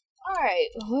 All right.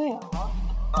 Well.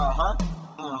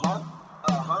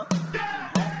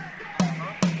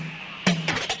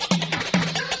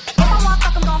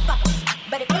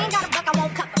 But if you ain't got a buck, I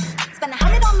won't cover. Spend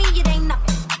 100 on me, it ain't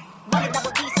nothing. One to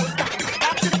double D, so it's nothing.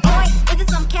 Back to the point. Is it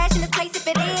some cash in this place? If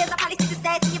it is, I'll probably see the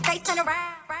stats in your face. Turn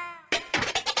around.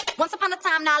 Once upon a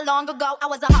time, not long ago, I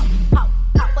was a hoe.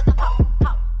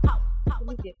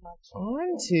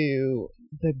 On to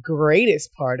the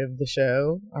greatest part of the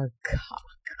show, our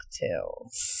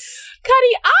cocktails.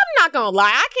 Cutty, I'm not gonna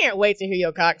lie, I can't wait to hear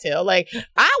your cocktail. Like,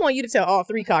 I want you to tell all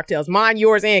three cocktails, mine,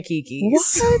 yours, and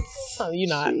Kiki's. What? Oh, you're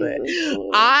not, but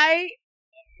I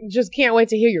just can't wait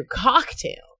to hear your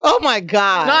cocktail. Oh my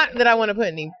God. Not that I want to put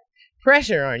any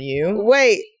pressure on you.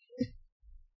 Wait.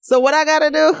 So what I gotta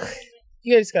do?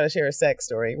 You just gotta share a sex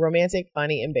story. Romantic,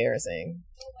 funny, embarrassing.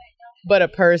 But a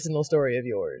personal story of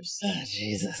yours. Oh,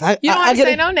 Jesus. You don't have to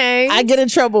say no names. I get in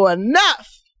trouble enough.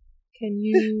 Can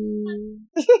you?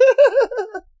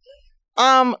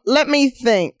 Let me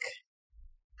think.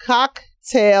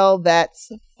 Cocktail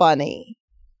that's funny.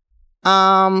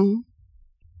 Oh,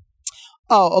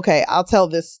 okay. I'll tell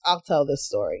this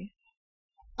story.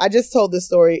 I just told this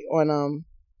story on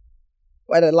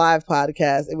at a live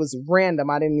podcast. It was random.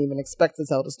 I didn't even expect to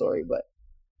tell the story, but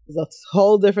it's a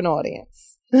whole different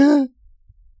audience.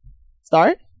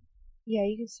 Start? Yeah,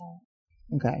 you can start.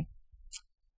 Okay.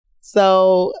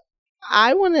 So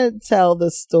I want to tell the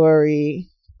story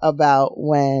about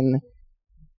when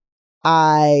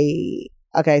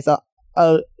so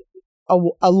a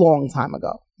long time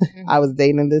ago, I was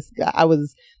dating this guy. I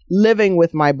was living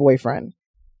with my boyfriend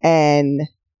and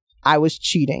I was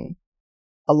cheating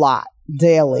a lot,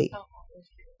 daily.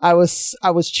 I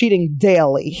was cheating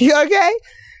daily, okay,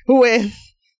 with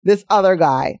this other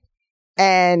guy.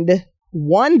 And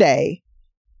one day,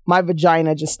 my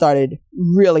vagina just started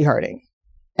really hurting.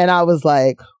 And I was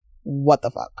like, what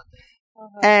the fuck?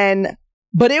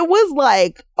 But it was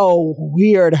like a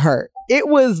weird hurt. It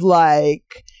was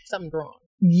like... something's wrong.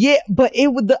 Yeah, but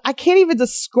I can't even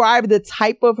describe the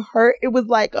type of hurt. It was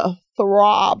like a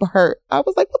throb hurt. I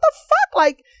was like, what the fuck?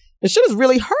 Like, the shit is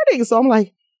really hurting. So I'm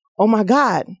like, oh my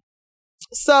God.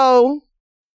 So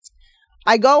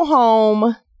I go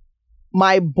home.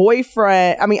 My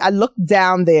boyfriend, I look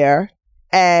down there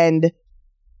and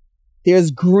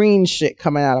there's green shit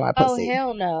coming out of my pussy. Oh,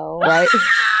 hell no. Right?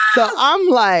 So I'm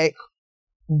like,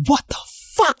 what the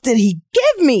fuck did he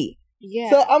give me? Yeah.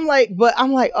 So I'm like,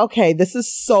 okay, this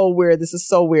is so weird.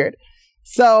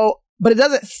 So, but it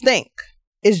doesn't stink.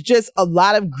 It's just a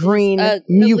lot of green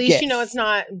mucus. At least you know it's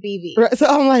not BV. Right? So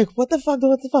I'm like, what the fuck?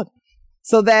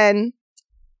 So then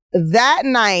that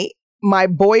night, my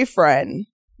boyfriend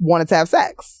wanted to have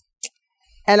sex.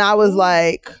 And I was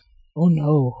like, oh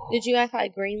no. Did you act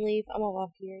like Greenleaf? I'm a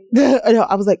walk here. No,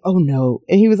 I was like, oh no.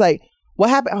 And he was like, what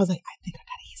happened? I was like, I think I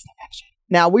got a yeast infection.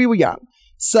 Now, we were young.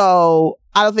 So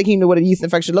I don't think he knew what a yeast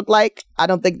infection looked like. I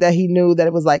don't think that he knew that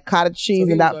it was like cottage cheese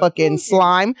and not fucking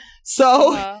slime.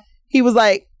 So he was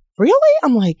like, really?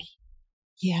 I'm like,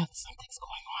 yeah, something's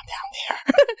going on down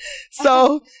there.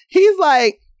 So he's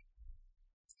like,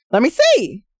 let me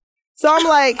see. So I'm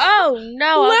like, oh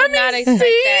no, I did not expect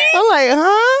that. I'm like,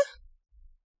 huh?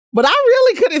 But I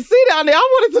really couldn't see down there. I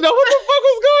wanted to know what the fuck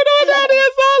was going on down there.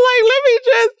 So I'm like,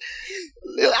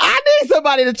 I need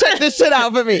somebody to check this shit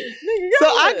out for me. So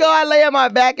I go, I lay on my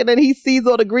back, and then he sees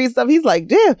all the green stuff. He's like,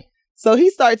 damn. So he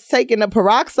starts taking the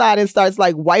peroxide and starts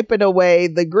like wiping away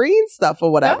the green stuff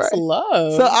or whatever. That's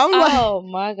love. So I'm like, oh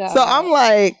my God. So I'm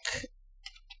like,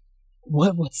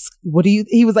 what do you,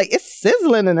 he was like, it's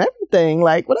sizzling and everything.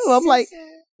 Like, whatever. I'm like,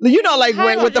 you know, like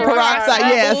with the peroxide.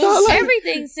 Yeah. So I'm like,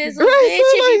 everything sizzles, bitch,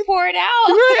 if you pour it out.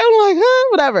 Right. I'm like, huh,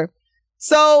 whatever.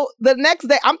 So the next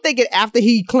day, I'm thinking after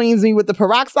he cleans me with the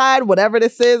peroxide, whatever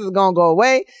this is going to go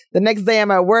away. The next day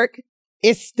I'm at work,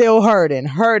 it's still hurting.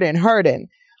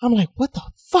 I'm like, what the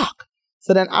fuck?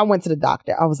 So then I went to the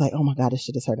doctor. I was like, oh my God, this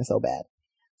shit is hurting so bad.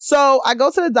 So I go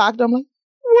to the doctor. I'm like,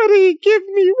 what did he give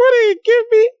me?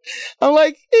 I'm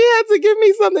like, he had to give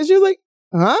me something. She was like,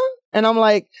 huh? And I'm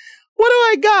like, what do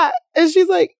I got? And she's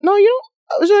like, no, you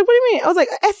don't. She's like, what do you mean? I was like,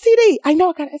 STD. I know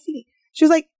I got an STD. She was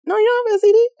like, no, you don't have an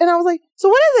STD. And I was like, so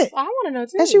what is it? I want to know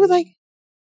too. And she was like,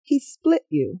 he split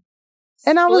you.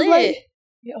 And I was like,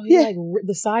 yeah. Like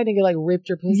the side nigga like ripped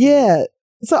your pussy. Yeah.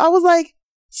 So I was like,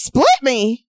 split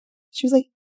me? She was like,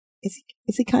 is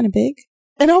he kind of big?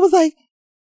 And I was like,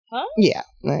 huh? Yeah,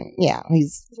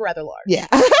 he's rather large. Yeah.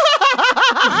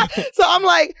 So I'm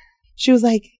like, she was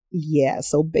like, yeah.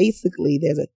 So basically,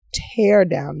 there's a tear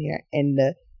down there, and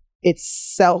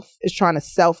it's trying to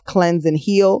self cleanse and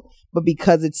heal, but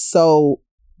because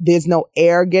there's no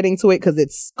air getting to it because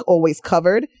it's always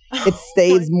covered, it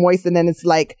stays moist, and then it's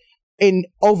like in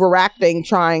overacting,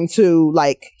 trying to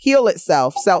like heal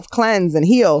itself, self cleanse and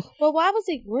heal. But why was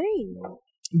it green?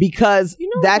 Because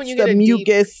that's the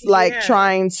mucus,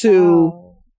 trying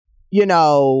to,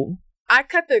 I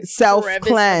cut the self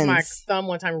cleanse. My thumb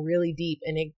one time really deep,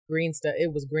 and it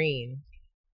was green.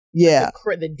 Yeah,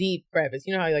 like the deep crevice.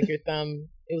 You know how like your thumb,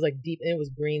 it was like deep, and it was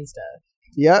green stuff.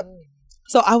 Yep.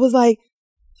 So I was like,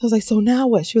 so now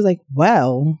what? She was like,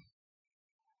 well,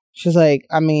 she's like,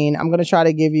 I mean, I'm gonna try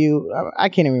to give you. I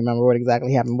can't even remember what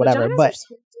exactly happened, whatever.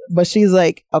 But she's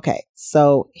like, okay,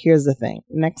 so here's the thing.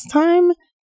 Next time,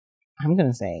 I'm going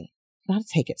to say, you got to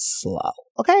take it slow.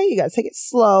 Okay? You got to take it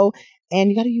slow,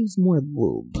 and you got to use more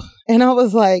lube. And I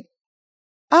was like,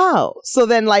 oh. So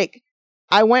then, like,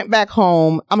 I went back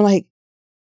home. I'm like,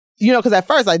 because at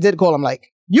first I did call him,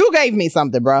 like, you gave me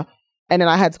something, bro. And then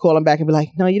I had to call him back and be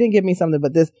like, no, you didn't give me something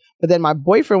but this. But then my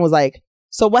boyfriend was like,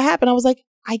 so what happened? I was like,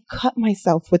 I cut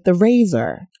myself with the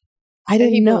razor. I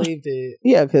didn't know. He believed it.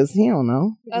 Yeah, because he don't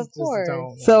know. Of course.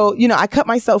 So, I cut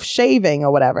myself shaving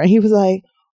or whatever. And he was like,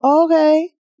 oh,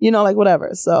 okay. Like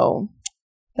whatever. So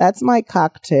that's my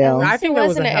cocktail. I think that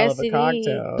was a hell of a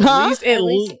cocktail. Huh? At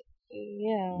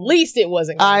least it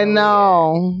wasn't gonorrhea. I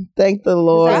know. Thank the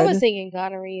Lord. I was thinking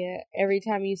gonorrhea every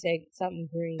time you say something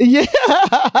green. Yeah.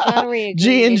 Gonorrhea.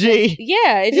 G&G.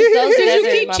 Yeah. It just goes Did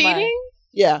together you in my keep cheating? mind.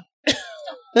 Yeah.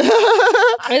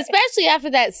 Especially after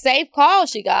that safe call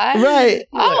she got. Right.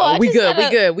 Oh, we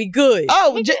good.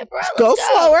 Oh, go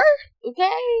slower.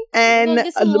 Okay.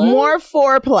 And more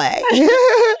foreplay.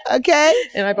 Okay.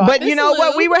 But you know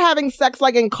what? We were having sex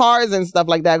like in cars and stuff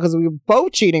like that because we were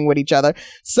both cheating with each other.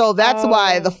 So that's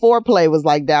why the foreplay was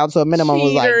like down to a minimum.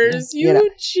 Cheaters, was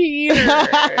like, cheaters.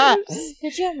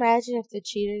 Could you imagine if the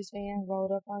Cheaters van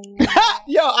rolled up on you?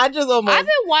 Yo, I've been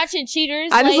watching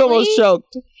Cheaters. I just lately. almost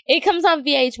choked. It comes on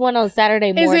VH1 on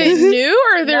Saturday morning. Is it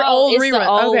new or their old it's rerun? The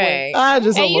old Okay. one. I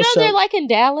just and almost choked. they're like in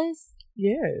Dallas.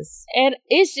 Yes. And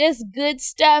it's just good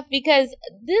stuff because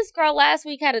this girl last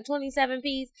week had a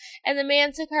 27-piece and the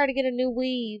man took her to get a new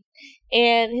weave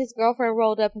and his girlfriend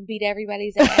rolled up and beat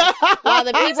everybody's ass while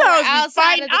the people were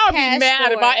outside of the I'll cash be mad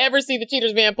store. if I ever see the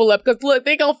Cheaters van pull up because look,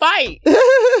 they gonna fight.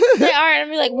 They are,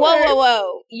 and I'm like,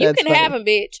 whoa. You That's can funny. have him,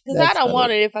 bitch, because I don't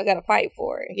want it if I gotta fight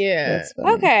for it. Yeah.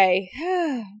 Okay.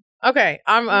 Okay.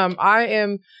 I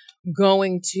am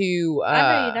going to I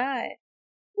know you're not.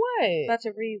 What? About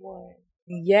to read one.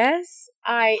 Yes,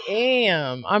 I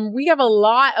am. We have a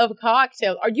lot of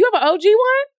cocktails. Do you have an OG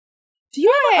one? Do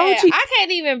you have an OG? I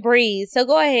can't even breathe, so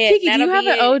go ahead. Kiki, do you have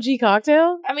an OG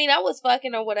cocktail? I mean, I was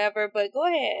fucking or whatever, but go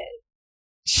ahead.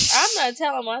 I'm not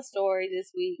telling my story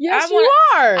this week. Yes, you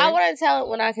are. I want to tell it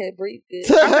when I can breathe good.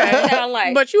 Okay. Sound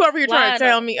like But you over here trying to Lionel.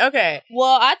 tell me. Okay.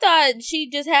 Well, I thought she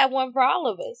just had one for all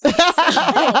of us.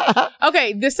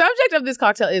 Okay, the subject of this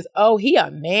cocktail is, he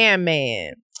a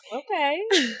man. Okay.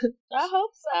 I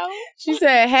hope so. She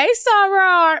said, hey,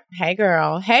 Sarah. Hey,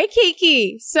 girl. Hey,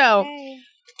 Kiki. So Hey.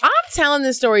 I'm telling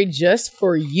this story just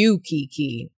for you,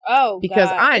 Kiki. Oh, Because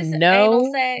God. I It's know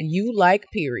anal sex? you like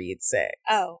period sex.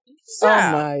 Oh. So,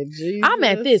 my Jesus. I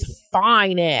met this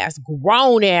fine-ass,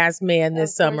 grown-ass man this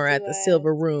Of summer course at you the was.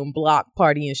 Silver Room block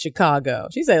party in Chicago.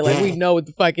 She said, like, we know what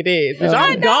the fuck it is. Bitch,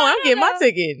 I I'm know, going. I I'm getting my know.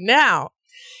 ticket now.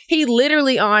 He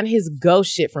literally on his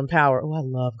Ghost shit from Power. Oh, I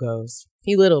love Ghost.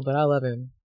 He little, but I love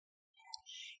him.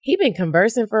 He been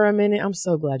conversing for a minute. I'm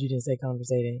so glad you didn't say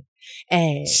conversating.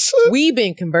 And we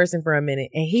been conversing for a minute,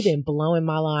 and he been blowing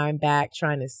my line back,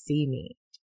 trying to see me.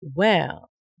 Well,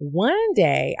 one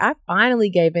day, I finally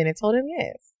gave in and told him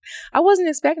yes. I wasn't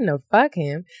expecting to fuck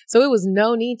him, so it was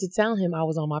no need to tell him I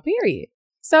was on my period.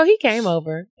 So he came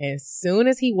over, and as soon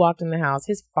as he walked in the house,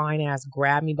 his fine ass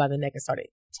grabbed me by the neck and started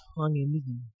tonguing me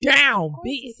down,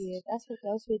 bitch. That's what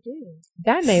those would do.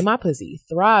 That made my pussy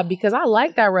throb because I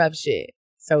like that rough shit.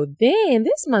 So then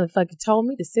this motherfucker told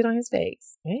me to sit on his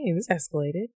face. Hey, this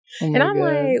escalated. And I'm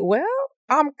like, well,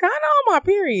 I'm kind of on my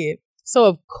period. So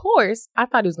of course, I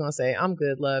thought he was going to say, I'm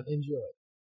good, love,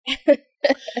 enjoy.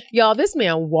 Y'all, this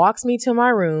man walks me to my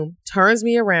room, turns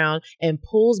me around, and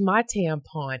pulls my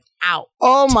tampon out.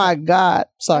 Oh my God.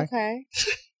 Sorry. Okay.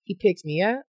 He picked me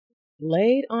up,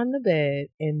 laid on the bed,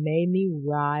 and made me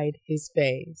ride his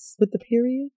face. With the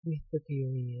period? With the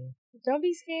period. Don't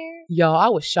be scared. Y'all, I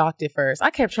was shocked at first.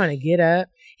 I kept trying to get up.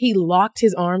 He locked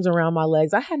his arms around my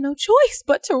legs. I had no choice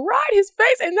but to ride his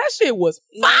face, and that shit was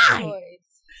fine. No choice.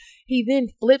 He then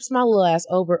flips my little ass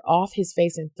over off his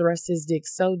face and thrusts his dick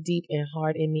so deep and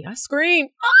hard in me. I screamed.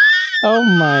 Oh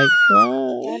my I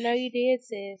God. know you did,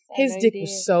 sis. I His know dick you was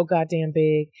did. so goddamn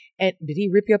big. And did he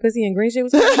rip your pussy and green shit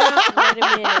was coming out? Wait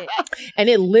a minute. And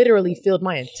it literally filled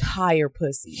my entire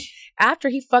pussy. After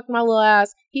he fucked my little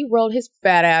ass, he rolled his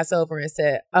fat ass over and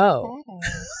said, oh.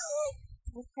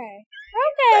 Okay.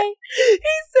 Okay. He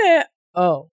said,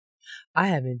 oh, I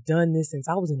haven't done this since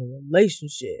I was in a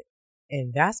relationship.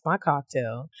 And that's my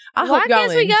cocktail. I Well, hope I y'all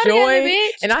guess we go enjoy. together,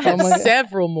 bitch. And I have Oh my God.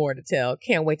 several more to tell.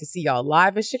 Can't wait to see y'all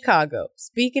live in Chicago.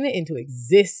 Speaking it into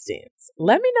existence.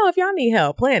 Let me know if y'all need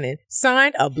help planning.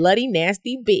 Signed, a bloody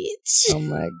nasty bitch. Oh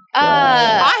my God.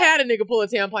 I had a nigga pull a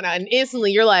tampon out and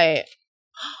instantly you're like,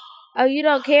 Oh, you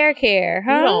don't care,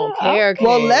 huh? you don't care.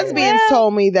 Well, care. lesbians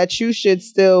told me that you should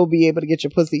still be able to get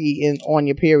your pussy eaten on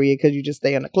your period because you just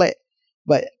stay on the clit.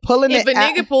 But pulling If it a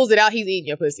out, nigga pulls it out, he's eating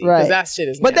your pussy. Right. Because that shit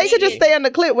is but they nasty. could just stay on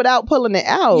the clit without pulling it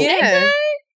out. Yeah.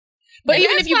 But And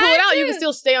even that's if you pull it fine, out, you too. can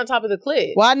still stay on top of the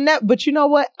clit. Well, but you know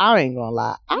what? I ain't gonna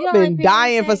lie. You I've don't been like period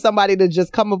dying for sex? somebody to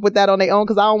just come up with that on their own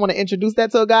because I don't want to introduce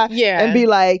that to a guy Yeah. and be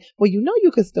like, well, you know,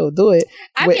 you could still do it.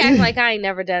 I Wait. be acting like I ain't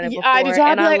never done it before. I do too. I'd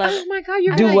and be I like, love oh my God,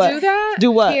 you're Do going what? to do that? Do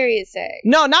what? period sex.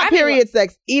 No, not I be period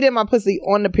sex. Eating my pussy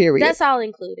on the period. That's all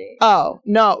included. Oh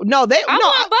no. I want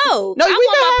both. No, I we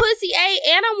want can my pussy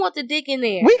ate and I want the dick in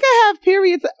there. We can have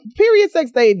period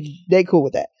sex. They cool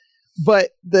with that. But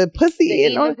the pussy The eating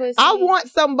eating on, pussy?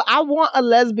 I want a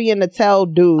lesbian to tell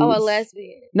dudes. Oh, a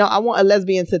lesbian. No, I want a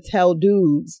lesbian to tell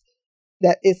dudes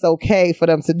that it's okay for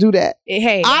them to do that.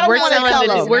 Hey, I don't we're wanna telling tell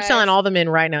the- them. we're telling all the men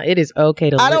right now, it is okay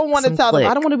to I lick don't want to some tell them.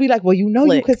 click. I don't want to be like, well, you know,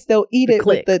 Click. you could still eat The it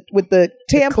click. with the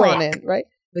tampon click. in, right?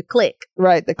 The click.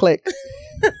 Right, the click.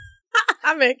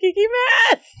 I mean, Kiki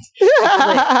mad.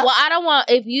 Well, I don't want,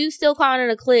 if you still calling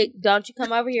it a click, don't you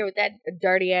come over here with that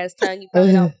dirty ass tongue. You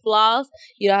probably don't floss.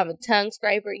 You don't have a tongue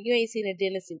scraper. You ain't seen a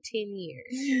dentist in 10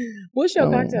 years. What's your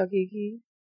Oh. cocktail, Kiki?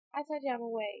 I told you I'm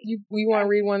away. You want to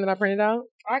read one that I printed out?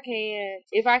 I can.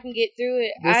 If I can get through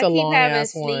it. This I a keep long having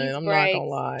ass one. sneeze I'm breaks. not gonna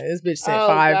lie. This bitch sent Oh,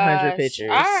 500 gosh. pictures.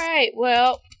 All right.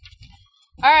 Well,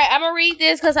 all right. I'm going to read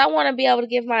this because I want to be able to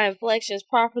give my inflections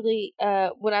properly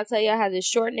when I tell y'all how this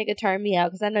short nigga turned me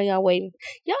out because I know y'all waiting.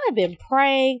 Y'all have been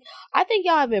praying. I think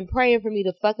y'all have been praying for me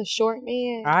to fuck a short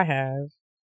man. I have.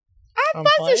 I I'm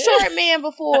fucked playing. a short man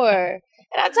before.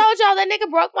 And I told y'all that nigga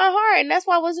broke my heart. And that's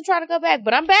why I wasn't trying to go back.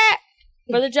 But I'm back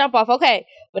for the jump off. Okay.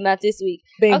 But not this week.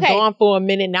 Been Okay. gone for a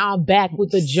minute. Now I'm back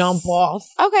with the jump off.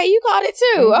 Okay. You called it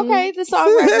too. Mhm. Okay. The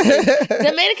song references.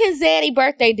 Dominican Zanny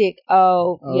birthday dick.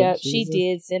 Oh, Oh, yep. Jesus. She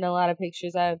did send a lot of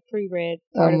pictures. I pre-read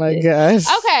Oh part of my this.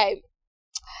 gosh. Okay.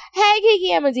 Hey,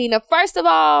 Kiki and Medina. First of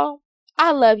all,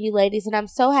 I love you ladies, and I'm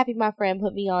so happy my friend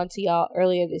put me on to y'all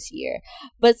earlier this year.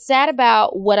 But sad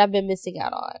about what I've been missing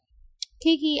out on.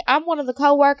 Kiki, I'm one of the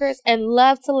co-workers and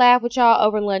love to laugh with y'all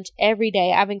over lunch every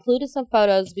day. I've included some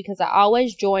photos because I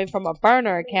always join from a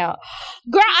burner account.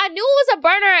 Girl, I knew it was a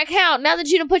burner account. Now that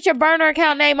you done put your burner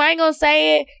account name, I ain't gonna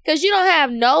say it because you don't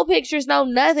have no pictures, no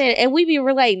nothing, and we be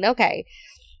relating. Okay.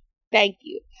 Thank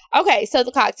you. Okay, so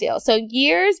the cocktail. So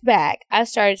years back, I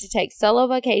started to take solo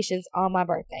vacations on my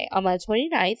birthday. On my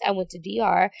 29th, I went to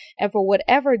DR, and for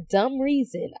whatever dumb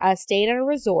reason, I stayed at a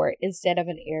resort instead of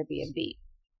an Airbnb.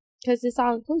 Because it's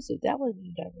all inclusive. That wasn't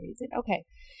a dumb reason. Okay.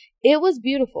 It was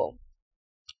beautiful.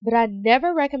 But I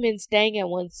never recommend staying at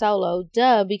one solo,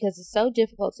 because it's so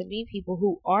difficult to meet people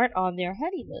who aren't on their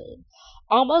honeymoon.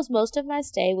 Almost most of my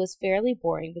stay was fairly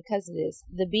boring because of this.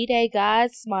 The B-Day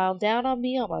gods smiled down on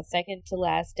me on my second to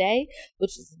last day,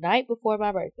 which is the night before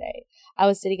my birthday. I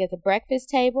was sitting at the breakfast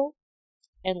table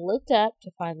and looked up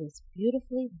to find this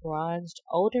beautifully bronzed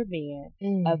older man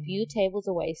a few tables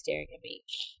away staring at me.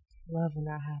 Love when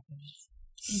that happens.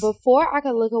 Before I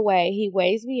could look away, he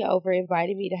waves me over,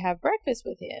 inviting me to have breakfast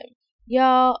with him.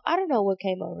 Y'all, I don't know what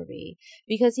came over me,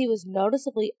 because he was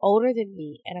noticeably older than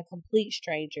me and a complete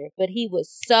stranger, but he was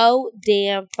so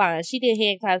damn fine. She did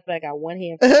hand claps, but I got one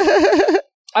hand for it.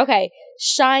 Okay,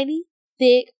 shiny,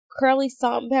 thick, curly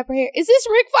salt and pepper hair. Is this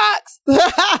Rick Fox?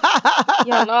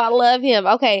 Y'all know I love him.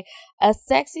 Okay, a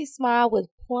sexy smile with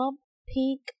plump,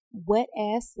 pink,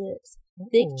 wet-ass lips,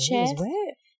 thick chest,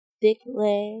 thick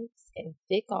legs, and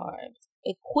thick arms,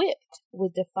 equipped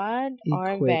with defined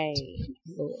arm veins.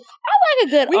 I like a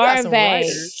good arm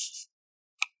vein.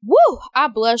 Woo! I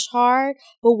blushed hard,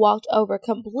 but walked over,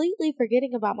 completely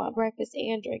forgetting about my breakfast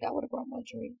and drink. I would have brought my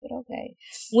drink, but okay.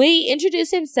 When he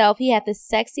introduced himself, he had the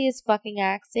sexiest fucking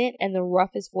accent and the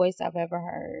roughest voice I've ever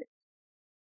heard.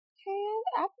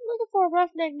 I'm looking for a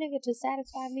roughneck nigga to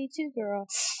satisfy me too, girl.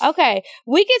 Okay,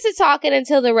 we get to talking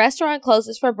until the restaurant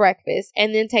closes for breakfast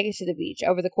and then take it to the beach.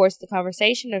 Over the course of the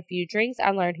conversation and a few drinks,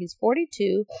 I learned he's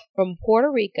 42, from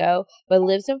Puerto Rico, but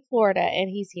lives in Florida, and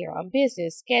he's here on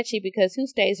business. Sketchy, because who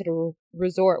stays at a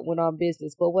resort when on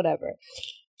business, but whatever.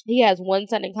 He has one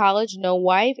son in college, no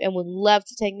wife, and would love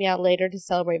to take me out later to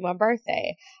celebrate my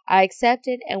birthday. I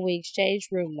accepted, and we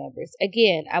exchanged room numbers.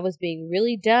 Again, I was being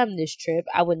really dumb this trip.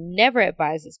 I would never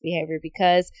advise this behavior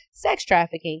because sex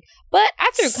trafficking. But I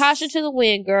threw caution to the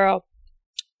wind, girl.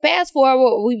 Fast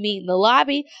forward, we meet in the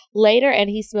lobby later,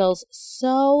 and he smells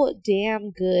so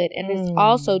damn good and is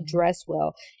also dressed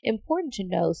well. Important to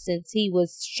know, since he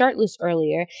was shirtless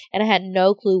earlier, and I had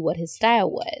no clue what his style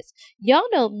was. Y'all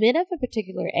know men of a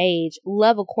particular age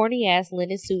love a corny-ass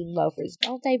linen suit and loafers,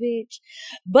 don't they, bitch?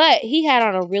 But he had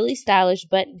on a really stylish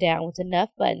button-down with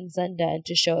enough buttons undone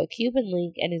to show a Cuban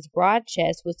link and his broad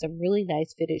chest with some really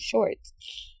nice fitted shorts.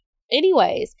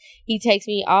 Anyways, he takes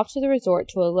me off to the resort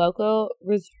to a local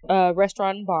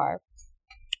restaurant and bar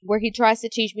where he tries to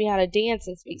teach me how to dance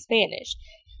and speak Spanish,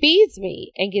 feeds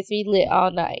me, and gets me lit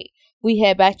all night. We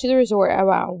head back to the resort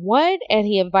around 1, and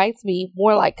he invites me,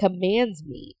 more like commands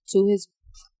me, to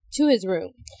his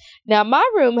room. Now, my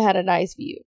room had a nice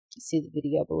view. See the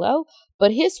video below,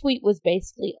 but his suite was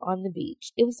basically on the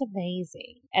beach. It was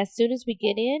amazing. As soon as we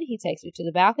get in, he takes me to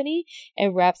the balcony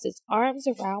and wraps his arms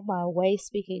around my waist,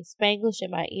 speaking Spanglish in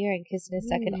my ear and kissing and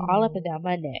sucking all up and down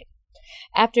my neck.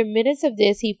 After minutes of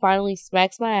this, he finally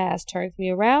smacks my ass, turns me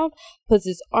around, puts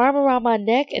his arm around my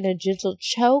neck in a gentle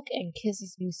choke, and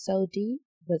kisses me so deep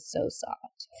but so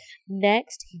soft.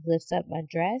 Next, he lifts up my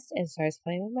dress and starts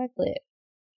playing with my clit,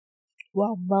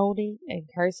 while moaning and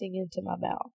cursing into my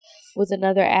mouth. With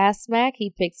another ass smack, he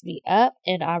picks me up,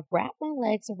 and I wrap my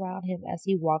legs around him as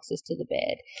he walks us to the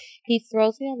bed. He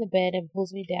throws me on the bed and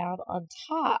pulls me down on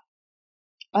top,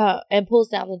 pulls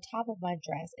down the top of my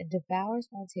dress and devours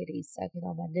my titties, sucking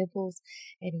on my nipples,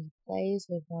 and he plays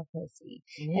with my pussy.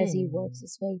 As he works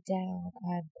his way down,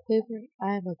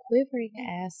 I am a quivering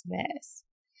ass mess.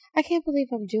 I can't believe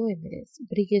I'm doing this,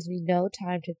 but he gives me no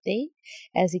time to think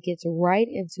as he gets right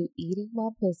into eating my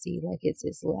pussy like it's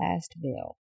his last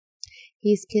meal.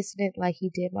 He's kissing it like he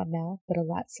did my mouth, but a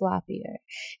lot sloppier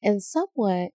and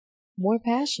somewhat more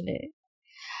passionate.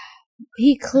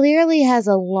 He clearly has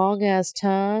a long-ass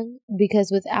tongue because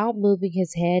without moving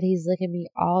his head, he's licking me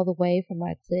all the way from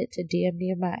my clit to damn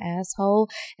near my asshole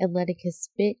and letting his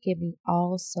spit get me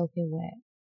all soaking wet.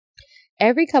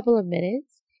 Every couple of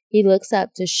minutes, he looks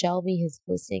up to show me his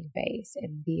glistening face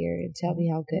and beard and tell me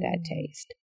how good I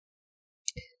taste.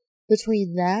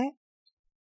 Between that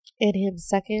and him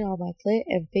sucking on my clit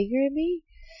and fingering me,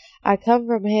 I come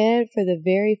from head for the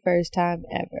very first time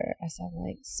ever. I sound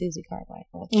like Susie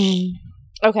Carmichael.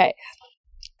 Okay.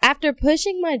 After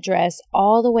pushing my dress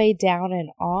all the way down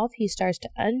and off, he starts to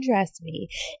undress me.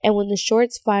 And when the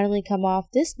shorts finally come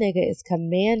off, this nigga is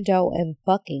commando and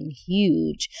fucking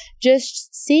huge.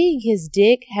 Just seeing his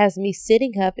dick has me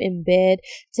sitting up in bed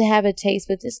to have a taste,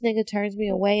 but this nigga turns me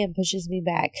away and pushes me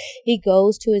back. He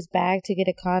goes to his bag to get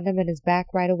a condom and is back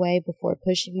right away before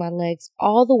pushing my legs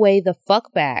all the way the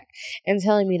fuck back and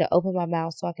telling me to open my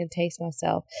mouth so I can taste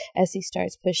myself as he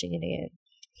starts pushing it in.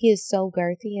 He is so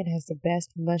girthy and has the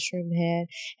best mushroom head,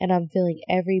 and I'm feeling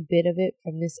every bit of it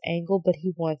from this angle, but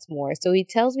he wants more. So he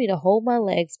tells me to hold my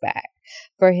legs back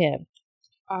for him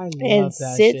and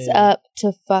sits up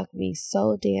to fuck me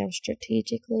so damn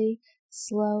strategically,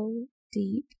 slow,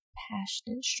 deep,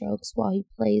 passionate strokes while he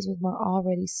plays with my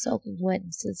already soaking wet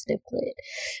and sensitive clit.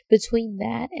 Between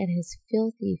that and his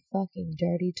filthy fucking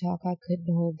dirty talk, I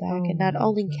couldn't hold back and not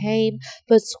only came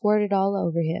but squirted all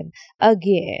over him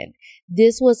again.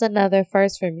 This was another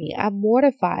first for me. I'm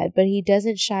mortified, but he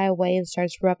doesn't shy away and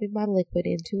starts rubbing my liquid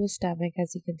into his stomach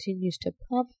as he continues to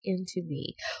pump into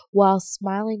me while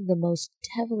smiling the most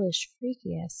devilish,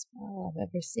 freaky ass smile I've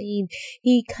ever seen.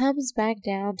 He comes back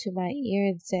down to my ear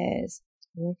and says,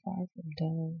 "We're far from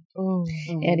done."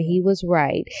 And he was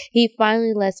right. He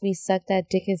finally lets me suck that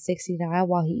dick in 69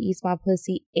 while he eats my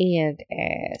pussy and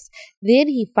ass. Then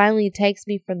he finally takes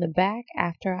me from the back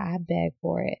after I beg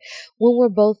for it. When we're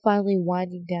both finally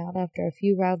winding down after a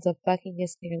few rounds of fucking,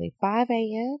 it's nearly 5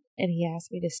 a.m. and he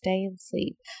asks me to stay and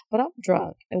sleep. But I'm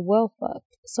drunk and well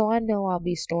fucked, so I know I'll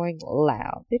be snoring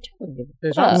loud. Bitch, I don't give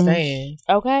a fuck. I'm staying.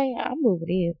 Okay, I'm moving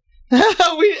in.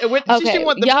 Okay,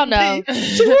 y'all know. Okay,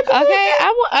 bitch,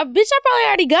 I probably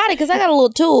already got it because I got a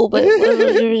little tool, but I'm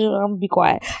gonna be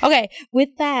quiet. Okay,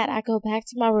 with that, I go back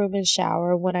to my room and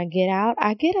shower. When I get out,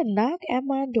 I get a knock at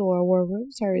my door where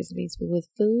room service meets me with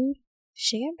food,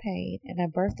 champagne, and a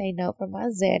birthday note from my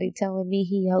zaddy telling me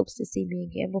he hopes to see me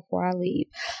again before I leave.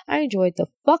 I enjoyed the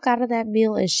fuck out of that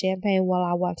meal and champagne while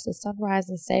I watched the sunrise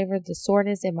and savored the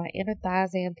soreness in my inner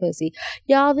thighs and pussy.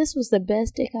 Y'all, this was the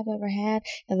best dick I've ever had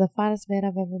and the finest man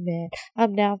I've ever met.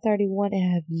 I'm now 31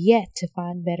 and have yet to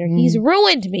find better. He's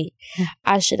ruined me.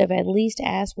 I should have at least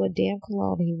asked what damn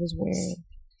cologne he was wearing.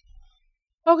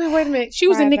 Okay, wait a minute. She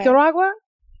was in Nicaragua?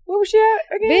 Where was she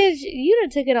at again? Bitch, you done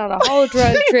took it on a whole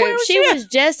drug trip. She was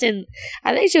just in,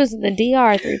 I think she was in the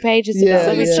DR 3 pages ago.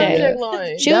 Let me check.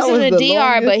 She was in the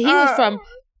DR, but he was from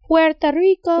Puerto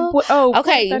Rico.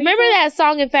 Okay, remember that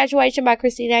song Infatuation by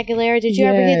Christina Aguilera? Did you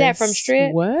ever hear that from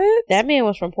Strip? What? That man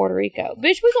was from Puerto Rico.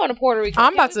 Bitch, we going to Puerto Rico.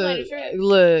 I'm about to,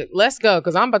 look, let's go,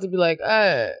 because I'm about to be like,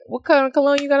 what kind of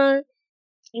cologne you got on?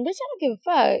 Bitch, I don't give a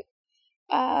fuck.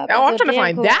 I'm trying to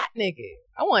find that nigga.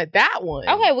 I want that one.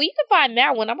 Okay, well, you can find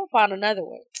that one. I'm going to find another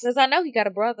one. Because I know he got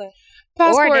a brother.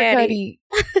 Passport or daddy.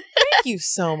 Cutty. Thank you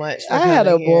so much for I had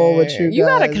a ball with you guys. You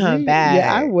gotta come back.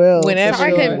 Yeah, I will. Whenever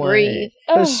Sorry, I couldn't breathe.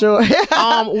 For sure.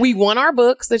 We won our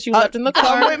books that you left in the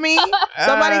car. Come with me.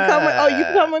 Somebody come with. Oh, you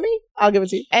can come with me. I'll give it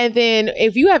to you. And then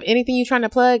if you have anything you're trying to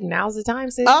plug, now's the time,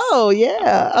 sis. Oh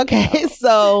yeah. Okay.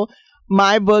 So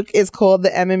my book is called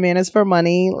The M and Man is for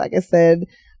Money. Like I said,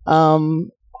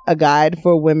 a guide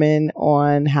for women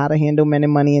on how to handle men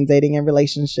and money in dating and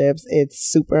relationships. It's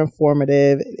super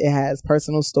informative. It has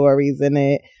personal stories in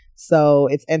it. So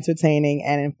it's entertaining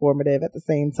and informative at the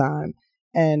same time.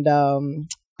 And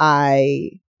I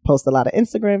post a lot of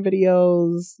Instagram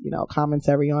videos,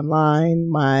 commentary online.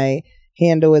 My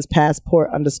handle is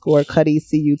passport_Cutty,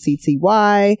 Cutty.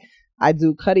 I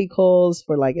do Cutty calls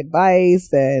for like advice,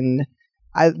 and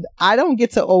I don't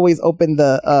get to always open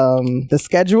the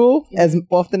schedule as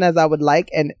often as I would like,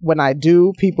 and when I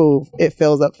do, it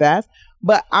fills up fast.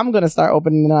 But I'm gonna start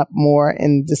opening up more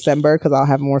in December because I'll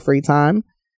have more free time,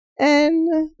 and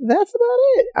that's about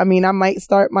it. I mean, I might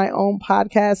start my own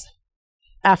podcast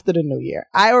after the new year.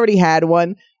 I already had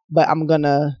one, but I'm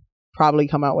gonna probably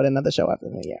come out with another show after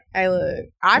the new year. Hey, look,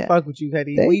 I fuck with you,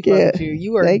 Cutty. Fuck with you.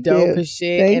 You are dope as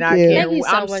shit, and I can't.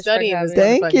 I'm studying this.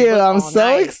 Thank you. I'm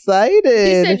so excited.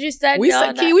 You said you're studying. We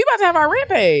about to have our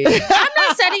rampage. I'm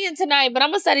not studying tonight, but I'm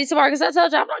gonna study tomorrow because I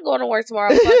told you I'm not going to work tomorrow.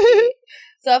 Fuck it.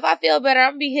 So if I feel better,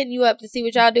 I'm gonna be hitting you up to see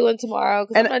what y'all doing tomorrow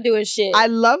because I'm not doing shit. I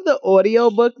love the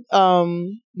audiobook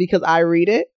because I read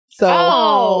it.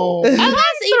 So that's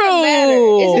even better.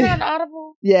 Is it on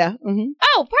Audible? Yeah. Mm-hmm.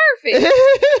 Oh, perfect.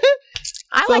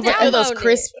 I like to feel those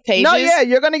crisp pages. No, yeah,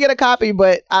 you're gonna get a copy,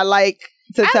 but I like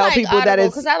to tell people Audible that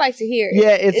it's because I like to hear it.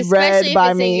 Yeah, it's especially read by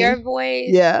if it's me. in your voice.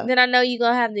 Yeah, then I know you're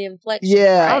gonna have the inflection.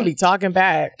 Yeah, right. I'm gonna be talking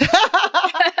back.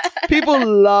 People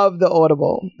love the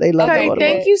Audible. They love the Audible.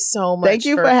 Thank you so much. Thank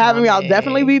you for having me. I'll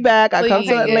definitely be back. I come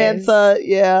to Atlanta.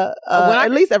 Yeah.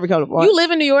 At least every couple of months. You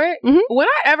live in New York? Mm-hmm. When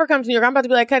I ever come to New York, I'm about to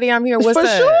be like, Cutty, I'm here. What's for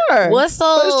up? Sure. What's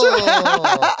up? For sure.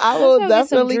 I will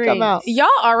definitely come out. Y'all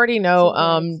already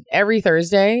know every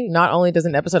Thursday, not only does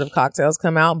an episode of Cocktails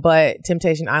come out, but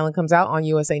Temptation Island comes out on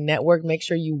USA Network. Make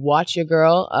sure you watch your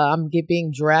girl. I'm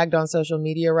being dragged on social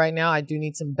media right now. I do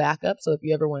need some backup. So if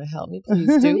you ever want to help me, please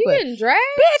do. You getting dragged?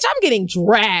 Bitch, I'm getting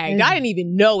dragged. I didn't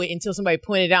even know it until somebody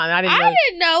pointed it out. And I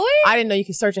didn't know it. I didn't know you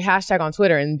could search a hashtag on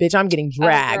Twitter and bitch, I'm getting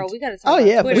dragged. Oh, girl, we gotta talk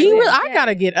about Twitter. I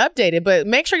gotta get updated, but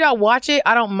make sure y'all watch it.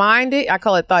 I don't mind it. I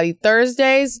call it Thotty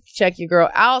Thursdays. Check your girl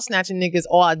out. Snatching niggas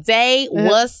all day.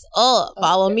 What's up?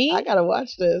 Follow me. I gotta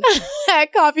watch this.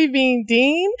 At Coffee Bean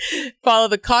Dean. Follow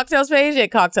the Cocktails page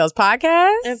at Cocktails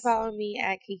Podcast. And follow me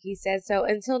at Kiki Said So.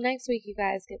 Until next week, you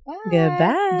guys. Goodbye.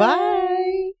 Goodbye.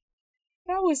 Bye.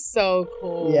 That was so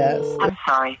cool. Yes. I'm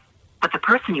sorry, but the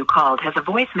person you called has a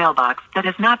voicemail box that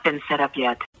has not been set up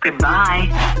yet. Goodbye.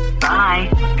 Bye.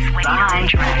 Bye.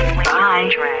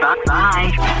 Bye.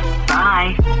 Bye.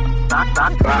 Bye.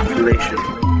 Bye. Population.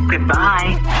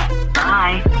 Goodbye.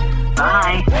 Bye.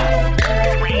 Bye.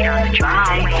 Sweet on the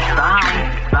track. Bye.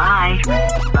 Bye.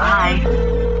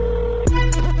 Bye.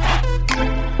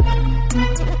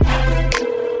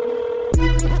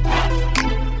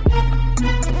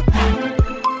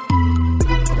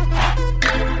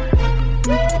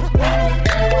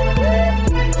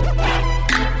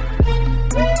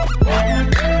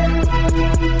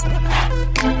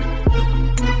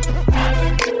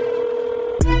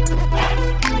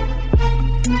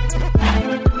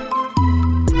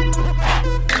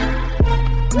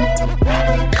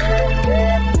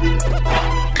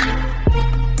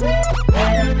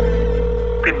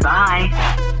 Goodbye.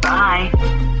 Bye.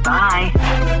 Bye.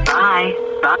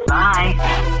 Bye. Bye.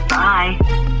 Bye.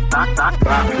 Bye.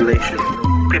 Population.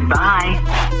 Goodbye.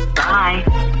 Bye.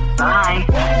 Bye.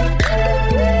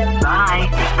 Bye.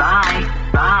 Bye.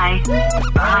 Bye.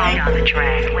 Bye. On the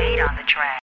track.